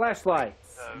I've got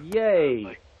Flashlights. like, Yay.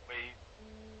 like wave.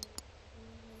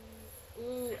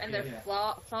 Ooh, and they're Yeah.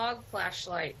 fog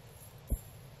flashlight.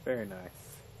 Very nice.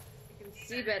 You can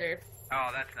see better. Oh,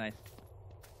 that's nice.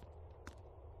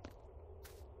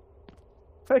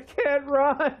 I can't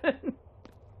run!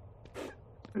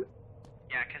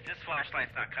 Yeah, because this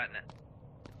flashlight's not cutting it.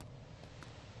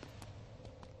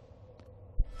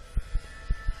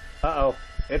 Uh-oh.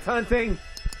 It's hunting!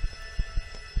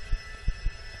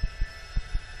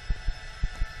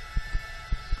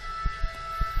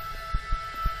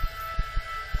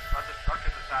 Not the truck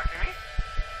is attacking me.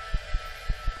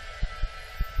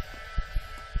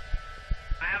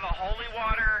 I have a holy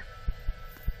water,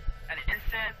 an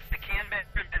incense, the can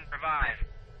bender, and revive.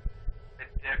 It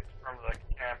dipped from the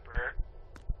camper.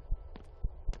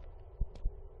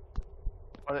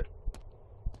 What?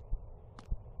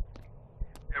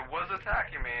 It was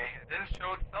attacking me. It didn't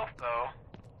show itself though.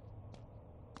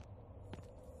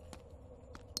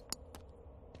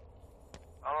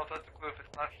 I don't know if that's a clue if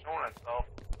it's not showing itself.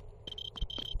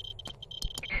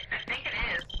 I think it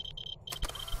is.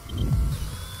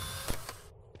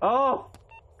 Oh!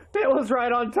 It was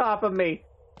right on top of me!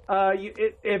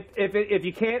 If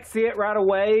you can't see it right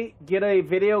away, get a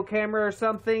video camera or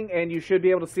something, and you should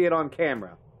be able to see it on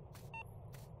camera.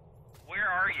 Where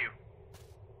are you?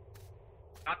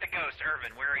 Not the ghost,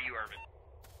 Irvin. Where are you, Irvin?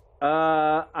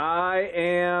 I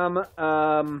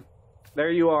am,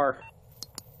 there you are.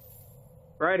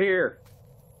 Right here.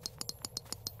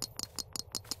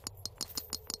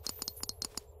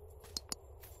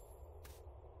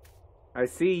 I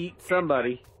see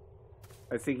somebody.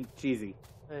 I see Cheesy.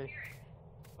 Hey.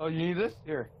 Oh, you need this?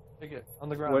 Here, take it on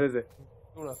the ground. What is it?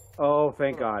 Hold up. Oh,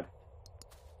 thank God.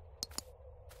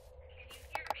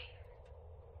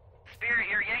 Spirit,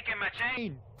 you're yanking my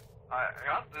chain. I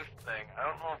got this thing. I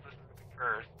don't know if this is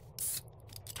cursed.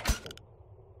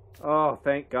 Oh,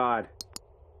 thank God.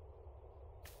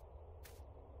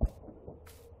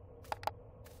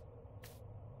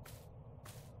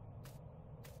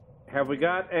 Have we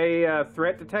got a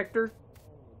threat detector?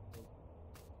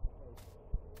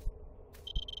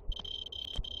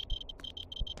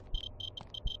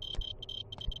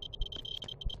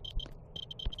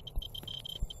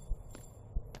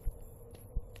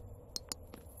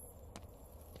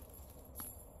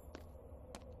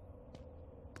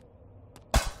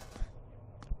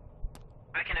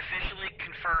 I can officially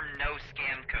confirm no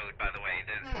scam code, by the way.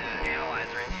 The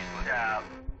analyzer is useless. Yeah.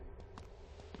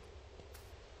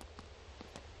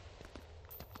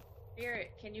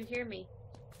 Spirit, can you hear me?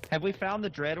 Have we found the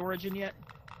dread origin yet?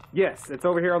 Yes, it's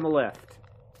over here on the left.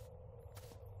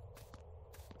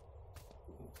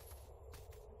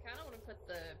 I kind of want to put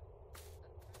the.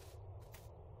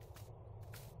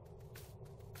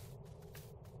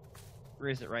 Where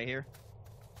is it? Right here?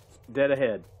 Dead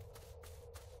ahead.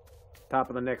 Top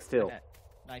of the next hill.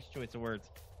 Nice choice of words.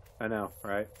 I know,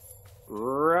 right?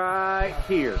 Right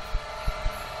here.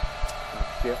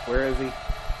 Oh, shit, where is he?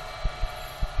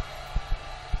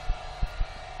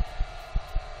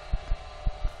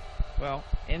 Well,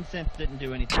 incense didn't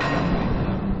do anything.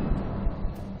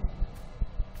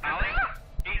 Ollie?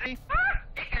 Easy?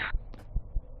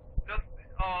 Just,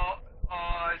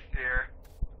 I see her.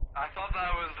 I thought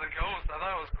that was the ghost. I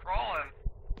thought it was crawling.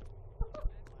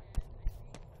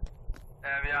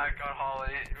 Yeah, I got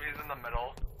Holly. He's in the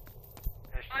middle.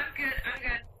 I'm good.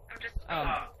 I'm just Um,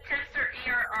 tester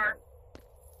ERR.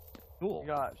 Cool. She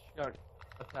got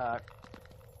attacked.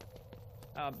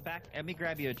 Back. Let me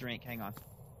grab you a drink. Hang on.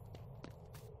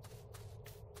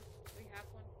 We have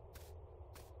one.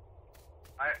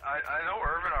 I know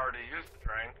Irvin already used the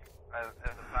drink as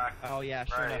a pack. Oh yeah,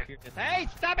 sure Right. enough. You're just. Hey,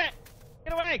 stop it!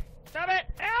 Get away! Stop it!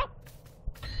 Help!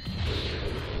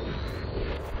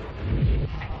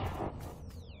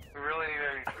 We really need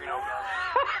a neutrino gun.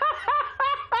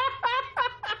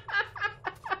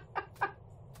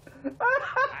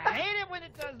 I hate it when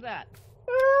it does that.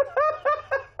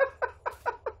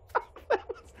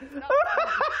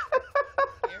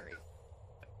 Scary.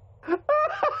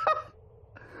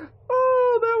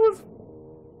 Oh, that was...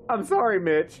 I'm sorry,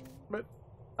 Mitch, but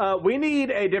we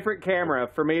need a different camera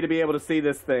for me to be able to see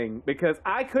this thing, because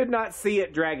I could not see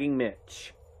it dragging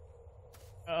Mitch.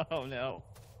 Oh no.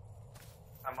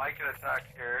 I might get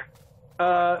attacked here.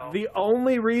 The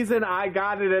only reason I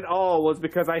got it at all was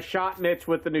because I shot Mitch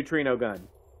with the neutrino gun.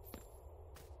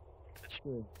 That's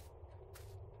true.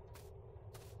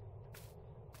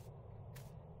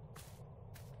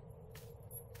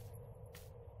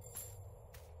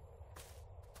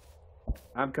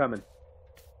 I'm coming.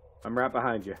 I'm right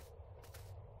behind you.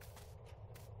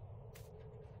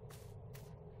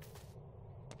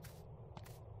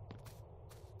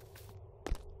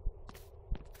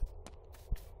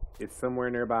 It's somewhere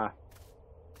nearby.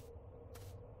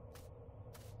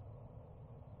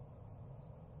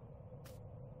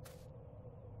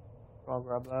 I'll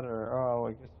grab that, or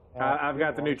I guess. I've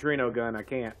got the neutrino gun. I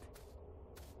can't.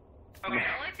 Okay,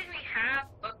 the only thing we have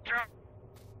book drop.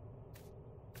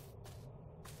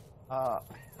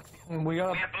 We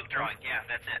got. We have book drawing. Yeah,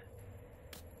 that's it.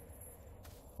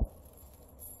 I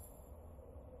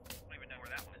don't even know where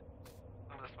that went.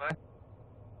 Come this way.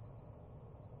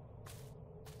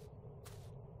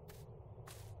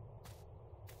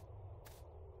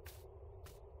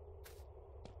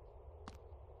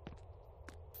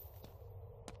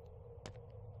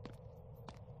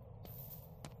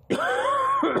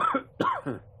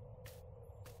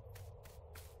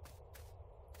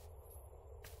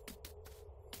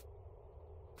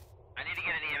 I need to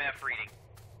get an EMF reading.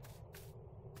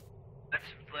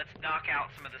 Let's knock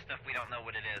out some of the stuff we don't know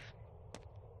what it is.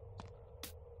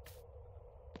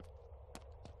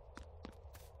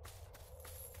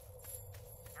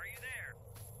 Are you there?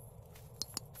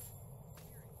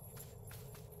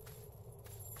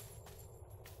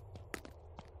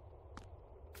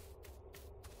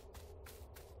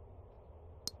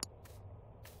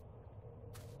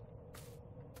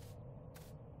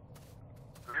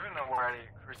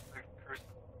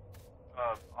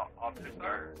 officer,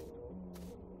 sir.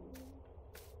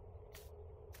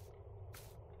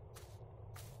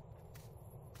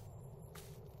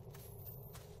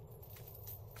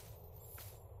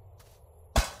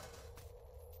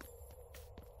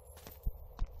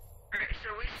 Alright, so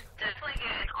we should definitely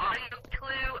get an audio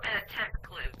clue and a tech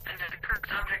clue, and there's a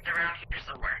cursed object around here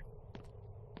somewhere.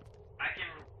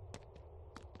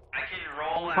 I can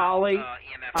roll out, Holly, EMF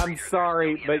I'm reader.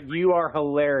 sorry, There's no but you are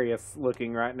hilarious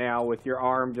looking right now with your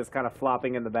arm just kind of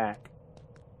flopping in the back.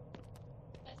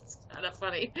 That's kind of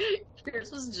funny. Yours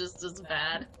was just as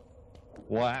bad.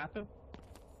 What happened?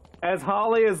 As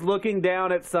Holly is looking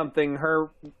down at something, her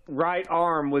right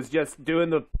arm was just doing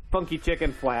the funky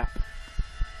chicken flap.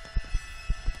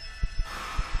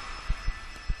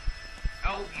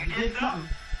 Oh, you did something.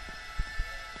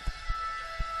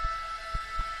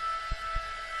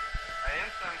 I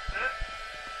instanced it.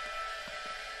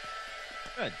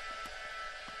 Good.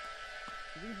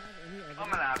 Do we have any evidence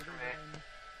Coming after other me. than-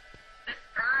 This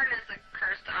urn is a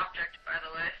cursed object, by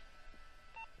the way.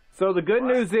 So the good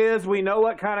news is we know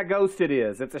what kind of ghost it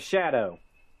is. It's a shadow.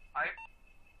 I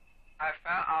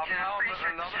found Yeah, I'm pretty sure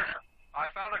it's another. shadow. I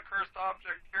found a cursed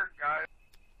object here, guys.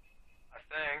 I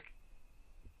think.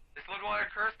 This look like a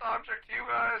cursed object to you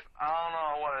guys? I don't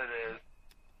know what it is.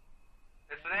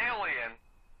 It's an alien.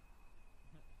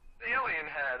 The alien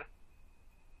head.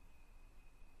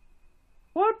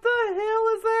 What the hell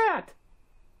is that?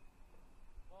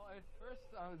 Well, at first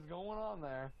I was going on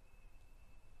there.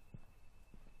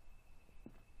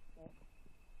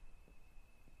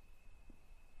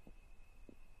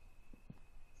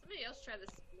 Somebody else try this.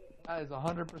 That is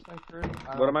 100%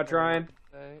 correct. What am I trying?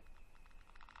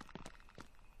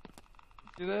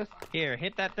 See this? Here,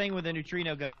 hit that thing with a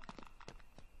neutrino gun.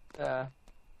 Yeah.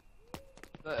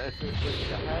 It's the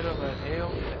head of an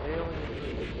alien.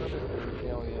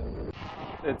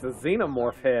 It's a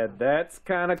xenomorph head. That's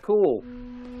kind of cool.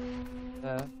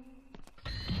 Yeah.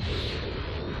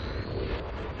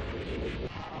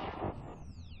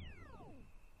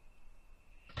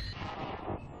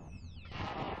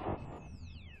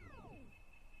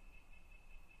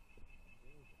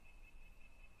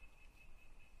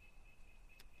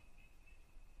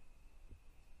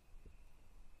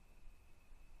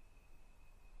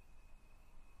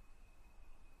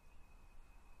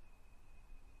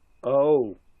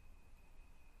 Oh.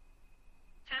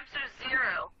 Temps are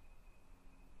 0.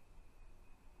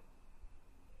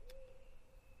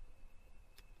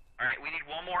 Alright, we need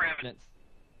one more evidence.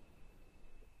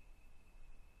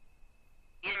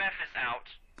 EMF is out.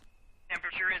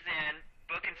 Temperature is in.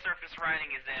 Book and surface writing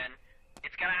is in.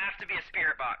 It's gonna have to be a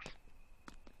spirit box.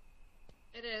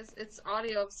 It is. It's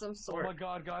audio of some Oh sort. my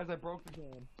god, guys, I broke the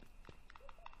game.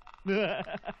 What did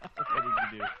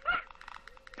you do?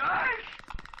 Guys!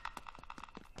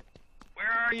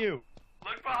 Where are you?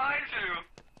 Look behind you!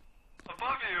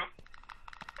 Above you!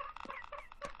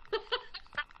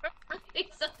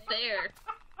 He's up there.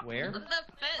 Where? On the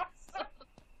fence.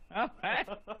 Oh, hey.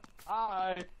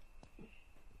 Hi.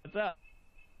 What's up?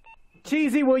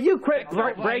 Cheesy, will you quit I'm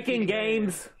not breaking liking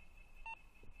games?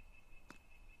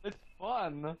 It's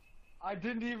fun. I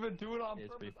didn't even do it on It's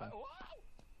purpose. pretty fun. Wow.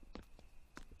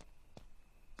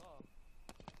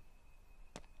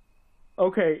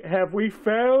 Okay, have we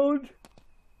found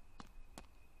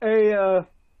a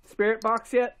spirit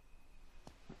box yet?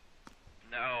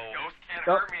 No. Ghost can't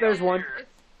Oh, hurt me there's out one. here.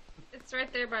 It's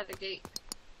right there by the gate.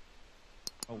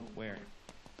 Oh, where?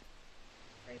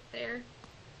 Right there.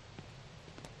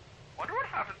 Wonder what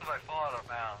happens if I fall out of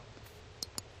bounds.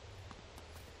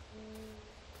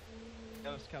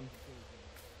 Ghost comes.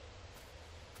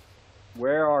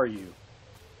 Where are you?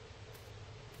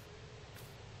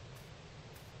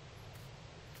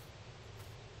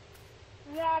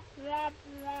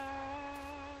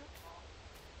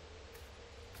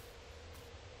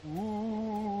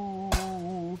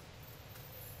 Ooh.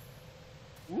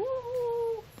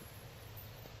 Ooh.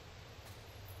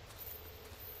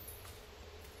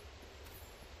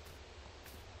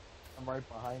 I'm right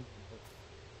behind you.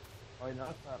 Oh, no,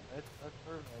 that's not Mitch. That's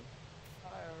Irvin.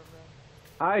 Hi, Irvin.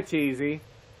 Hi, Cheesy.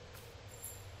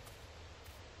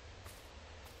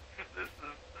 This is...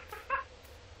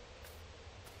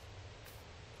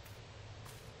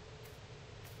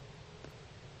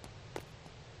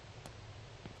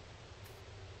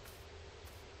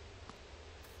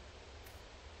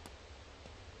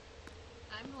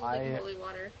 I'm holding I- holy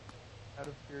water. Out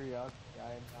of curiosity,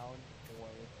 I am now in the way.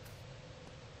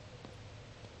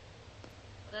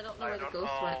 But I don't know I where the don't ghost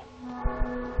know. went.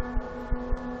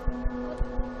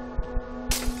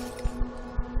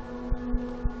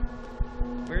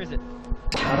 Where is it?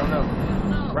 I don't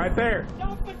know. Oh, Right there.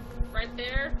 right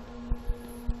there.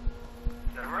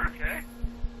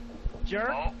 jerk.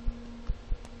 Oh.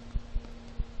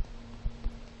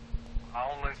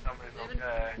 Only somebody's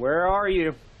okay. Where are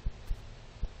you?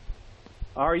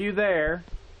 Are you there?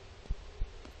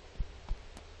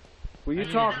 Will you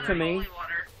talk to me? Holy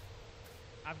water.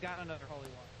 I've got another holy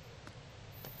water.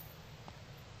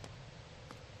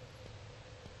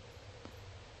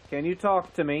 Can you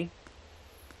talk to me?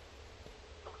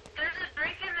 There's a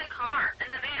drink in the car,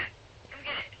 in the van. Come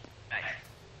get it. Nice.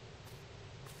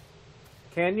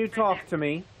 Can you talk to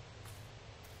me?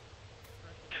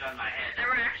 Get on my head. There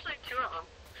were actually 2 of them.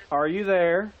 Are you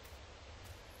there?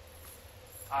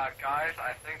 Guys,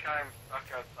 I think I'm stuck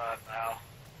outside now.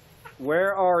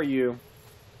 Where are you?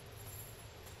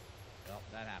 Well,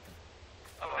 that happened.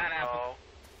 Oh, That no.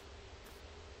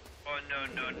 Oh no.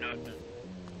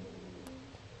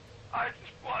 I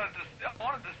just wanted to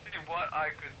see what I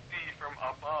could see from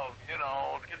above, you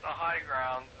know, to get the high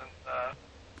grounds and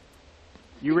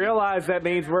You realize that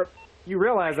means we're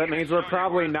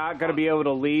probably not going to be able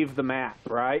to leave the map,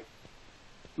 right?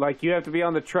 Like, you have to be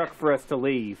on the truck for us to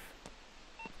leave.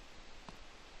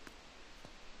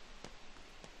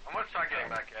 I'm gonna try getting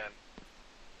back in.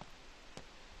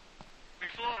 We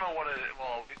still don't know what it is.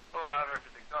 Well, we still don't have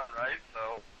everything done, right?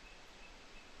 So.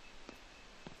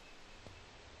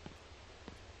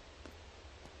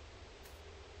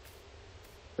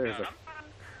 There's a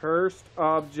cursed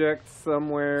object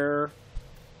somewhere.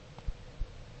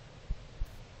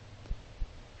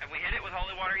 Have we hit it with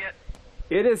holy water yet?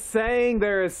 It is saying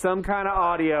there is some kind of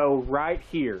audio right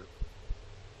here.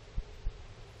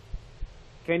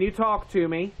 Can you talk to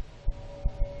me?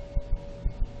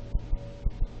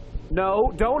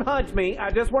 No, don't hunt me.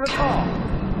 I just want to talk.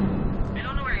 I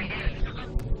don't know where it is.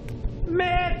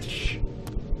 Mitch!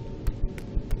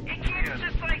 It keeps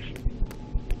just like...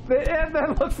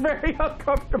 That looks very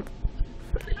uncomfortable.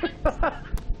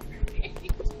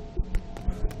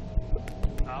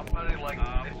 Somebody like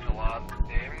Mitch a lot in the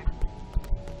game.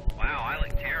 Wow, I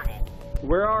look terrible.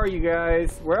 Where are you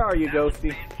guys? Where are you, That was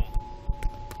Ghosty? painful.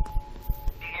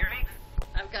 Can you hear me?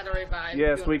 I've got to revive.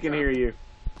 Yes, you we on the can truck. hear you.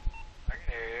 I can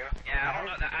hear you. Yeah, I don't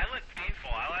know. I look painful.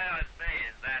 All I gotta say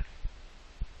is that.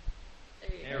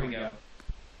 There we go.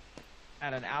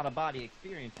 Had an out-of-body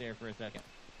experience there for a second.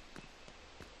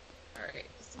 Alright.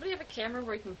 Does somebody have a camera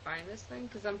where you can find this thing?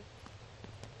 Because I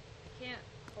can't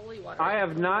holy water. I don't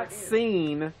have know where not it is.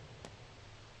 seen...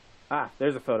 Ah,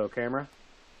 there's a photo camera.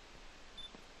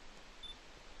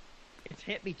 It's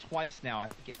hit me twice now. I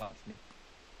think it lost me.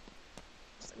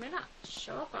 It may not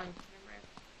show up on camera.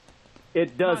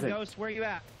 It Come on, doesn't. Ghost, where you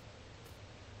at?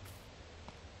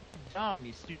 Dumb,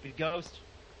 you stupid ghost.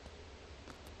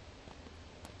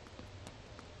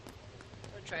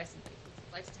 I'm gonna try something.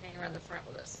 It likes to hang around the front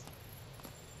with us.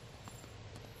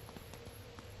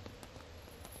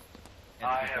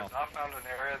 I have not found an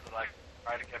area that I can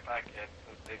try to get back in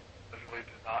because they literally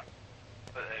did not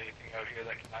put anything out here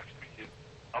that can actually be used.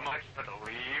 I might just have to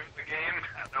leave the game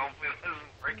and hopefully it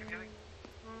doesn't break anything.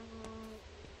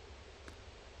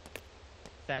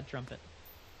 Sad trumpet.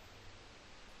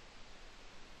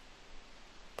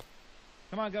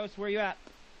 Come on, Ghost, where you at?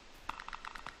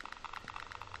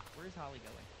 Where's Holly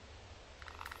going?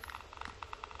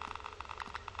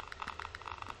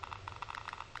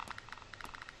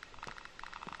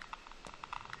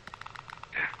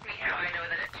 Ask me how I know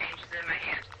that it changes in my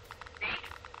hand. See?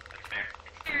 That's fair.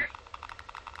 It's here.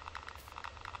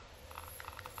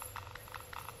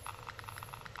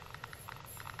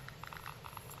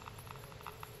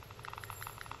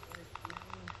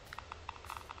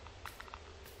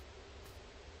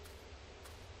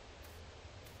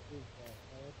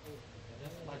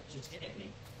 That's like just hit me.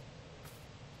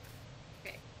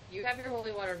 Okay. You have your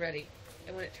holy water ready.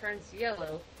 And when it turns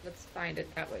yellow, let's find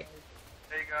it that way.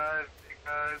 Hey guys, hey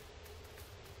guys.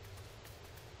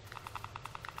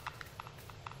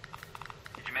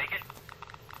 Did you make it?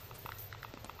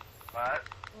 What?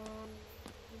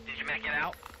 Did you make it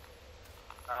out?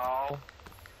 No.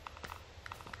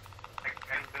 I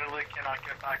literally cannot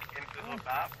get back into the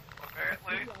map,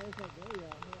 apparently.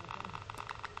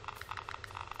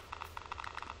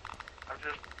 I'm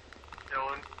just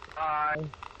chilling. Bye.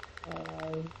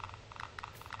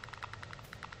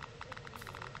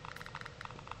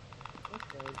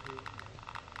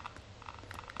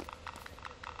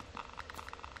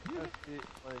 Let's see,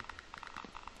 like,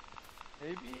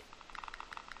 maybe.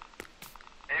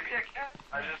 Maybe I can.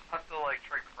 I just have to like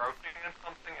try crouching and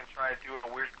something and try to do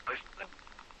a weird push thing.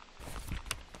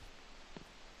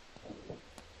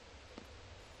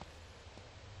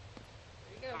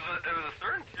 There you go. It was a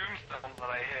certain tombstone that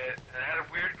I hit, and it had a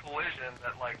weird collision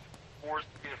that like forced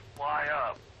me to fly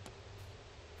up.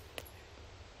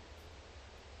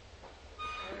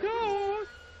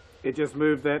 It just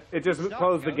moved that. It just Stop,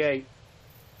 closed the Ghost. gate.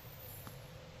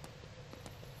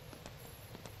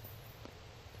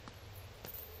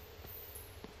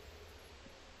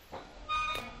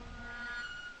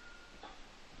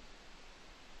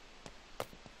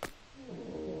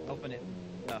 Open it.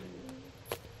 Stuff.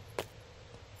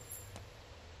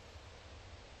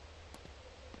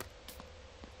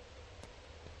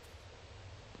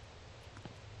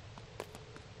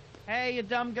 Hey, you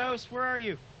dumb ghost, where are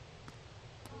you?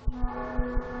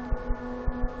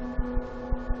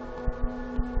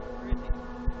 Where is he?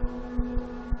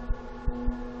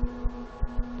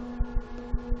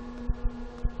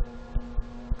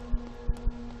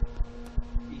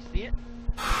 You see it?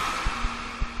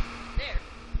 There.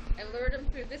 I lured him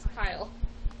through this pile.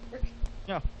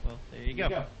 No. Well, there you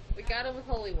go. We got him with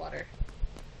holy water.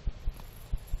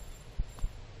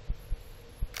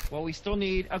 Well, we still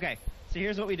need... Okay, so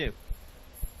here's what we do.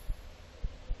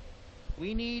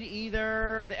 We need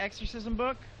either the exorcism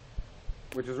book...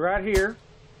 Which is right here.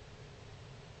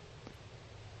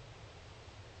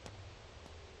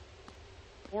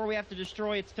 or we have to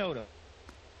destroy its totem.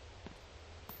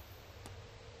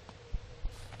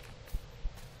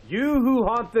 You who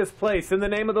haunt this place in the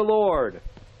name of the Lord.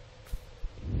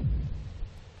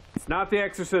 It's not the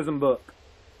exorcism book.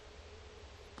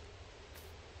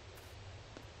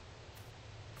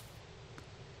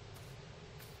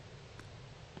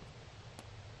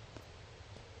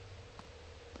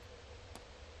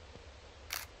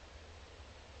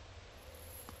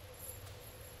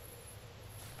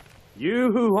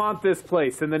 You who haunt this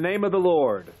place in the name of the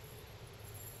Lord,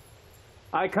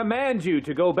 I command you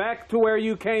to go back to where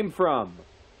you came from.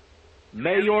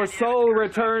 May your soul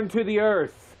return to the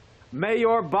earth. May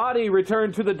your body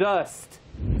return to the dust.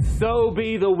 So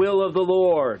be the will of the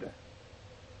Lord.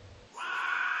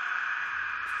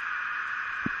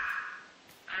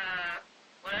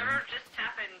 Whatever just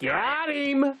happened. Got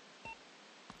him!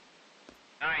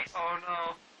 Nice. Oh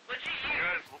no. What'd you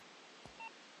use?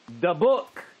 The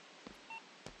book.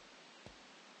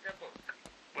 The book.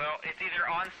 Well, it's either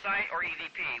on site or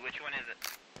EVP. Which one is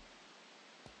it?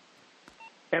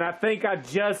 And I think I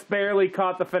just barely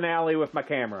caught the finale with my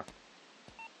camera.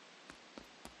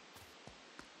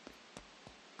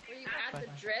 Were you at the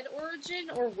Dread origin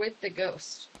or with the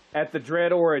ghost? At the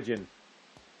Dread origin.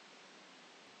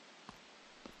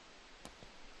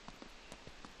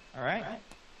 All right.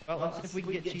 Well, let's see if we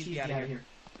can get Cheesy out of here.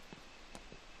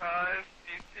 Guys,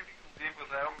 see if you can leave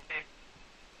without me.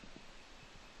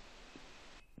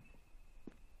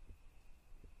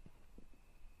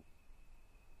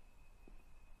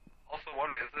 Also, what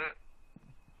is it?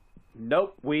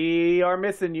 Nope, we are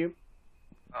missing you.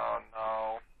 Oh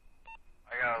no.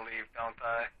 I gotta leave, don't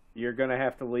I? You're gonna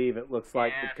have to leave, it looks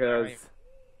like, Yeah, because... sorry.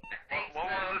 What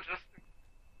was it just?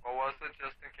 What was it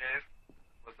just in case?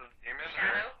 Was it a demon?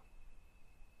 Shadow?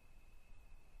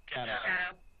 Shadow.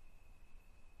 Shadow.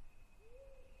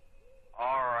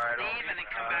 Alright, I'll Leave and then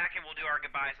come back and we'll do our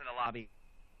goodbyes in the lobby.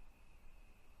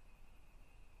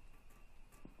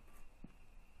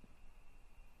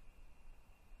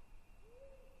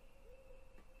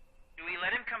 Do we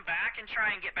let him come back and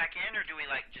try and get back in, or do we,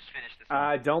 like, just finish this?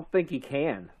 I don't think he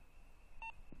can.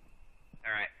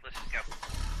 Alright, let's just go.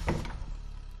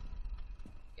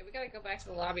 Yeah, we gotta go back to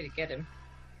the lobby to get him.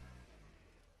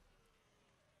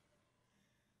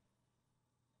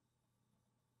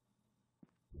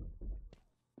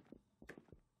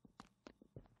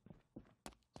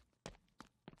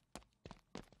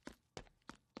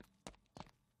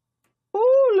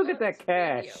 Ooh, look at That's that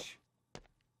cash. radio.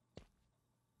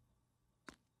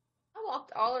 I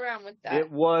walked all around with that.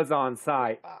 It was on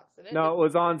site. box, and No, it didn't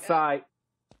was on pick up. site.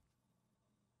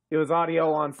 It was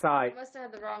audio on I site. must have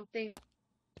had the wrong thing.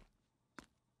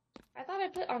 I thought I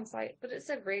put on site, but it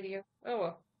said radio. Oh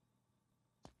well.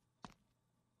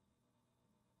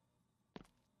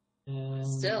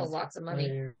 Still lots of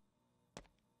money.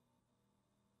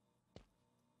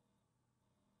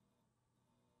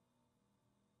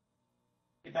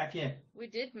 Get back in. We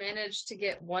did manage to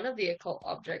get one of the occult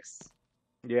objects.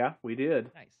 Yeah, we did.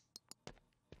 Nice.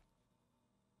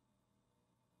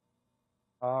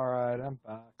 Alright, I'm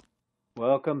back.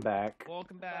 Welcome back.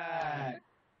 Welcome back.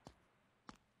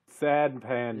 Sad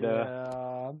Panda.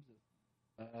 Yeah, I'm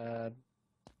just sad.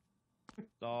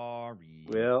 Sorry.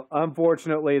 Well,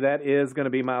 unfortunately, that is going to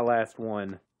be my last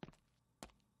one.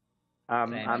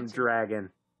 Same. I'm dragging.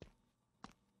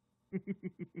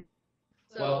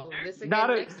 So Well, this again Not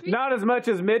next week. not as much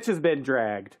as Mitch has been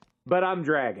dragged, but I'm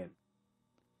dragging.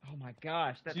 Oh my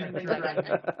gosh, that's Dude, like like-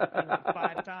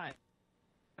 5 times.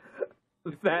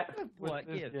 That With What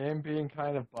this gives? game being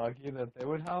kind of buggy, that they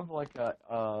would have like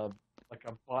a like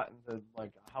a button,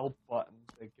 like a help button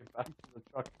to get back to the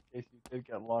truck in case you did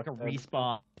get locked Like a in.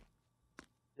 respawn.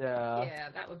 Yeah. Yeah,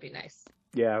 that would be nice.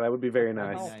 Yeah, that would be very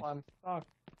Help, nice. I'm stuck.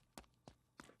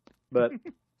 But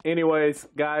anyways,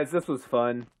 guys, this was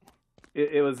fun.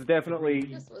 It was definitely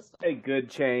This was fun. a good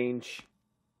change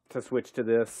to switch to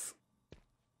this.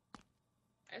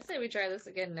 I'd say we try this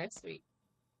again next week.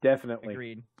 Definitely.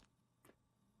 Agreed.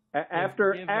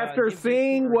 After give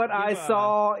seeing Discord- what I give,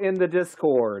 saw in the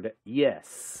Discord,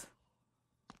 yes.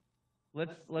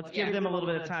 Let's Yeah. give them a little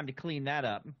bit of time to clean that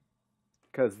up.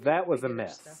 Because that was a Figure their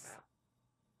stuff mess. out.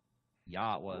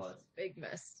 Yeah, it was. Big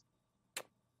mess.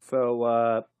 So,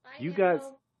 Bye You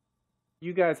now.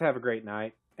 you guys have a great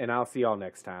night, and I'll see y'all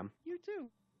next time. You too.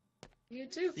 You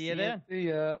too. See you then. See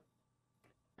ya.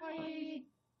 Bye.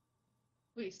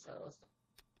 We so.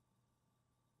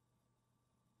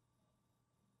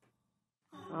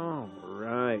 All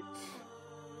right.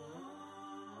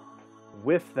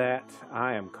 With that,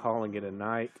 I am calling it a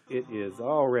night. It is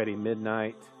already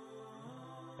midnight,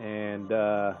 and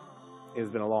it's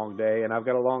been a long day, and I've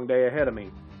got a long day ahead of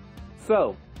me.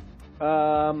 So,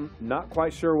 not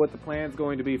quite sure what the plan's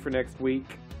going to be for next week.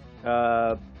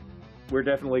 We're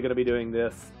definitely going to be doing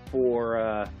this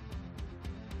for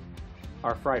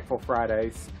our Frightful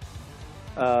Fridays,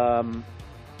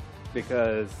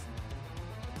 because,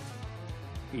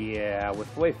 yeah,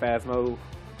 with the way Phasmo,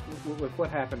 with what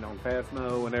happened on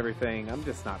Phasmo and everything, I'm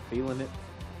just not feeling it.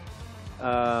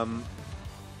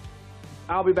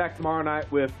 I'll be back tomorrow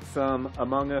night with some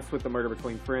Among Us with the Murder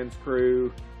Between Friends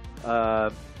crew,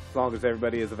 as long as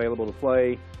everybody is available to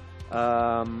play.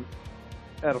 That'll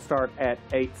start at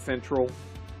 8 Central.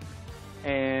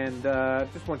 And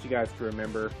just want you guys to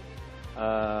remember,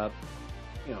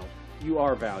 you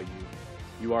are valued,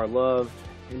 you are loved,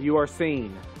 and you are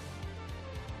seen.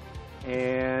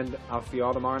 And I'll see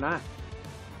y'all tomorrow night.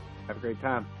 Have a great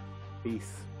time.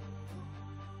 Peace.